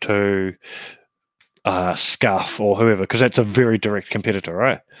talk to Scuff or whoever, because that's a very direct competitor,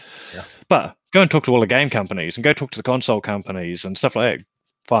 right? Yeah. But go and talk to all the game companies and go talk to the console companies and stuff like that.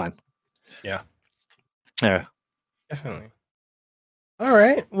 Fine. Yeah. Yeah. Definitely. All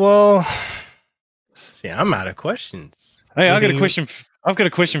right. Well, see, I'm out of questions. Hey, I've got a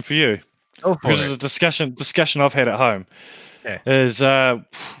question for you. Oh, because it's a discussion I've had at home. Okay. Is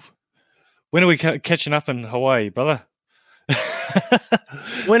when are we catching up in Hawaii, brother?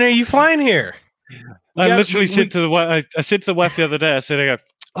 When are you flying here? I said to the wife the other day. I go,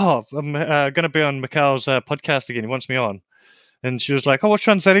 oh, I'm going to be on Macau's podcast again. He wants me on. And she was like, "Oh, which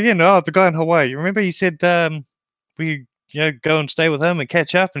one's that again? Oh, the guy in Hawaii. You remember you said we go and stay with him and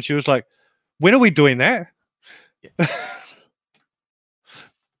catch up?" And she was like, "When are we doing that?"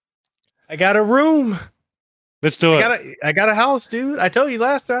 I got a room. Let's do it. I got a house, dude. I told you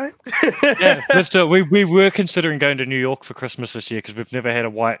last time. Yeah, let's do it. We were considering going to New York for Christmas this year because we've never had a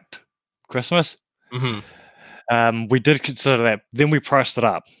white Christmas. We did consider that. Then we priced it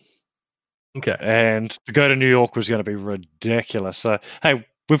up. Okay. And to go to New York was going to be ridiculous. So, hey,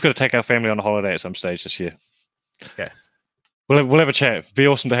 we've got to take our family on a holiday at some stage this year. Okay. We'll have a chat. Be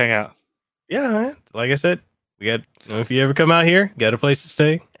awesome to hang out. Yeah, man. Like I said, we got. If you ever come out here, got a place to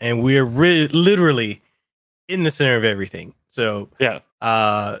stay, and we're literally in the center of everything. So yeah.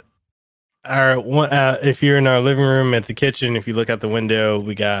 If you're in our living room at the kitchen, if you look out the window,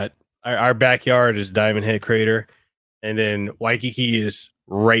 we got our backyard is Diamond Head Crater, and then Waikiki is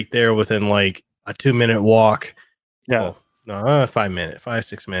right there within like a 2-minute walk. Yeah. Well, no,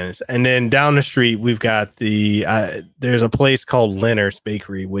 5-6 minutes. And then down the street, we've got there's a place called Leonard's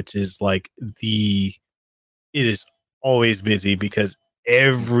Bakery, which is like it is always busy because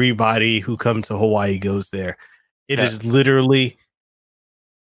everybody who comes to Hawaii goes there. It is literally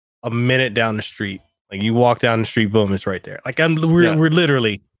a minute down the street. Like you walk down the street, boom, it's right there. Like we're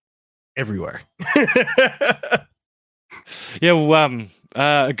literally everywhere. Yeah, well,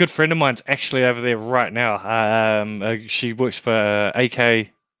 a good friend of mine's actually over there right now. She works for AK.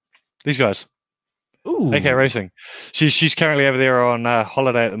 These guys. Ooh. AK Racing. She's currently over there on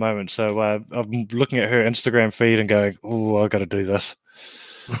holiday at the moment. So I'm looking at her Instagram feed and going, "Oh, I got to do this."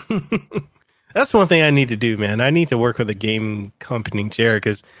 That's one thing I need to do, man. I need to work with a gaming company chair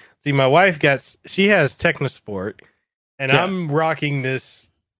because, see, my wife she has Technosport, and I'm rocking this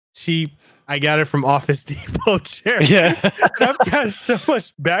cheap. I got it from Office Depot chair. Yeah, I've got so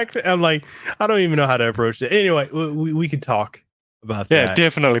much back. I'm like, I don't even know how to approach it. Anyway, we can talk about that. Yeah,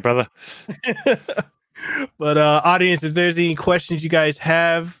 definitely, brother. But audience, if there's any questions you guys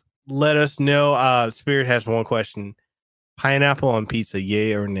have, let us know. Spirit has one question: pineapple on pizza,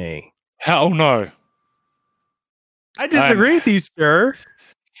 yay or nay? Hell no. I disagree with you, sir.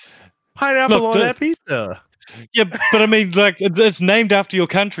 Pineapple on that pizza. Yeah, but I mean, like, it's named after your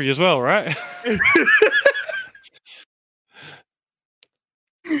country as well, right?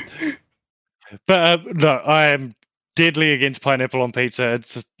 But no, I am deadly against pineapple on pizza.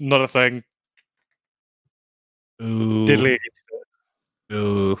 It's not a thing. Ooh. Deadly against it.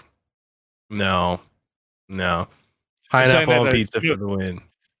 Ooh. No. Pineapple on pizza for the win.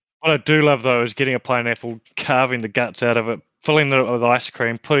 What I do love, though, is getting a pineapple, carving the guts out of it, filling it with ice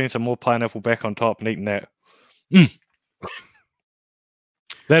cream, putting some more pineapple back on top, and eating that.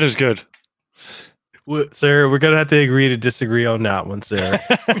 That is good. Well, sir, we're going to have to agree to disagree on that one, sir.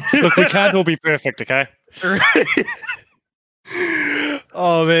 Look, we can't all be perfect, okay?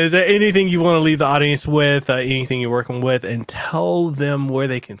 Oh, man. Is there anything you want to leave the audience with, anything you're working with, and tell them where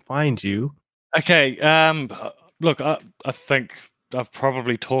they can find you? Okay. Look, I think I've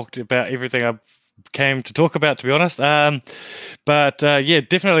probably talked about everything I came to talk about, to be honest. But yeah,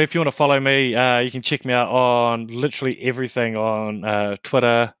 definitely, if you want to follow me, you can check me out on literally everything on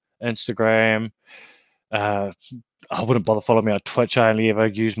Twitter, Instagram. I wouldn't bother following me on Twitch. I only ever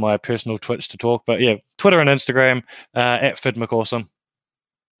use my personal Twitch to talk. But yeah, Twitter and Instagram at Phid McAwesome.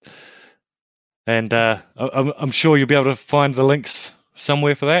 And I'm sure you'll be able to find the links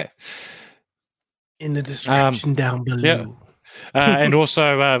somewhere for that. In the description down below. Yeah. And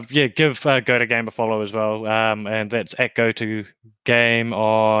also, give GoTo.Game a follow as well. And that's at GoTo.Game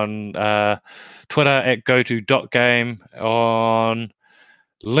on Twitter, at GoTo.Game on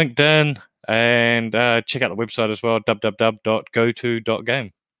LinkedIn, and check out the website as well,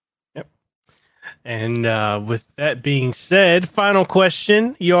 www.goto.game. Yep. And with that being said, final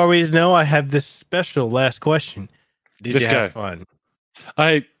question. You always know I have this special last question. Did you have fun?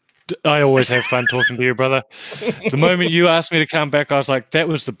 I always have fun talking to you, brother. The moment you asked me to come back, I was like, that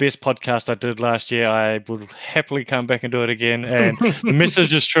was the best podcast I did last year. I would happily come back and do it again. And the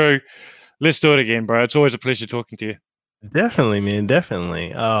message is true. Let's do it again, bro. It's always a pleasure talking to you. Definitely, man. Definitely.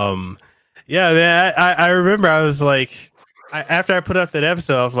 Yeah, man. I remember I was like, after I put up that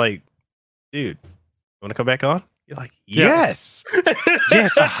episode, I was like, dude, you want to come back on? You're like, yes.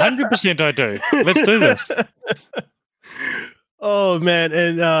 Yes, 100% I do. Let's do this. Oh, man.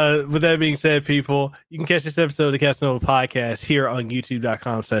 And with that being said, people, you can catch this episode of the Casanova Podcast here on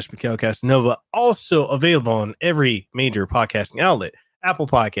youtube.com/Mikhail Casanova. Also available on every major podcasting outlet: Apple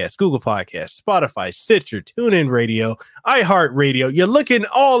Podcasts, Google Podcasts, Spotify, Stitcher, TuneIn Radio, iHeartRadio. You're looking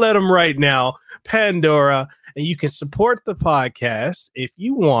all at them right now. Pandora. And you can support the podcast if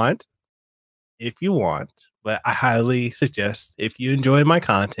you want. but I highly suggest if you enjoy my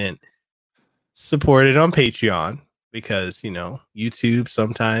content, support it on Patreon because, YouTube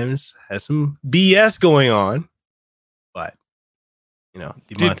sometimes has some BS going on, but,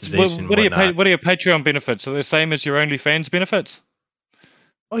 demonetization. What are your Patreon benefits? Are they the same as your OnlyFans benefits?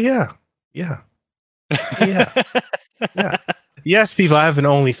 Oh, yeah. Yeah. Yeah. Yeah. Yes, people, I have an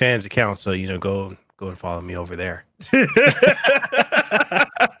OnlyFans account, so go and follow me over there.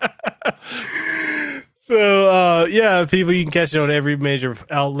 So people, you can catch it on every major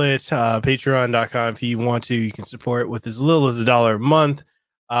outlet. Patreon.com. If you want to, you can support with as little as $1 a month.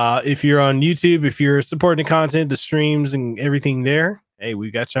 If you're on YouTube, if you're supporting the content, the streams and everything there, hey,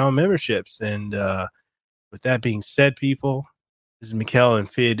 we got you on memberships. And with that being said, people, this is Mikkel and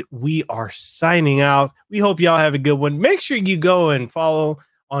Phid. We are signing out. We hope y'all have a good one. Make sure you go and follow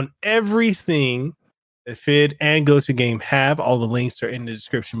on everything that Phid and GoTo.Game have. All the links are in the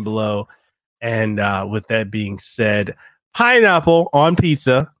description below. And with that being said, pineapple on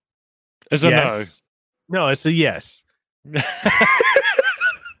pizza is a yes. No, it's a yes.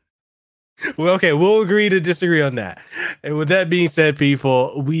 Well, okay, we'll agree to disagree on that. And with that being said,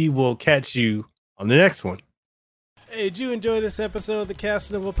 people, we will catch you on the next one. Hey, did you enjoy this episode of the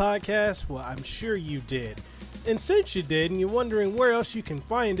Casanova Podcast? Well, I'm sure you did. And since you did, and you're wondering where else you can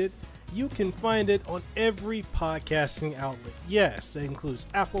find it on every podcasting outlet. Yes, that includes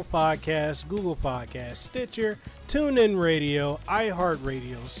Apple Podcasts, Google Podcasts, Stitcher, TuneIn Radio,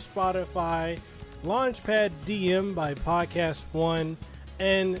 iHeartRadio, Spotify, Launchpad DM by Podcast One,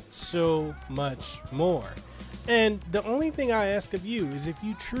 and so much more. And the only thing I ask of you is if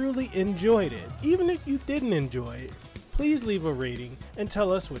you truly enjoyed it, even if you didn't enjoy it, please leave a rating and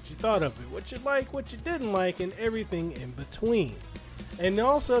tell us what you thought of it, what you like, what you didn't like, and everything in between. And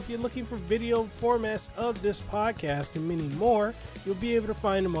also, if you're looking for video formats of this podcast and many more, you'll be able to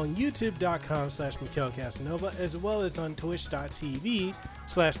find them on youtube.com/Mikkel Casanova, as well as on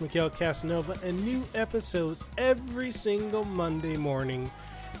twitch.tv/Mikkel Casanova, and new episodes every single Monday morning,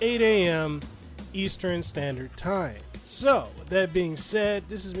 8 a.m. Eastern Standard Time. So, with that being said,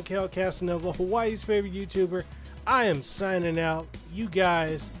 this is Mikkel Casanova, Hawaii's favorite YouTuber. I am signing out. You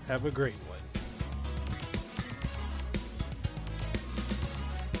guys have a great one.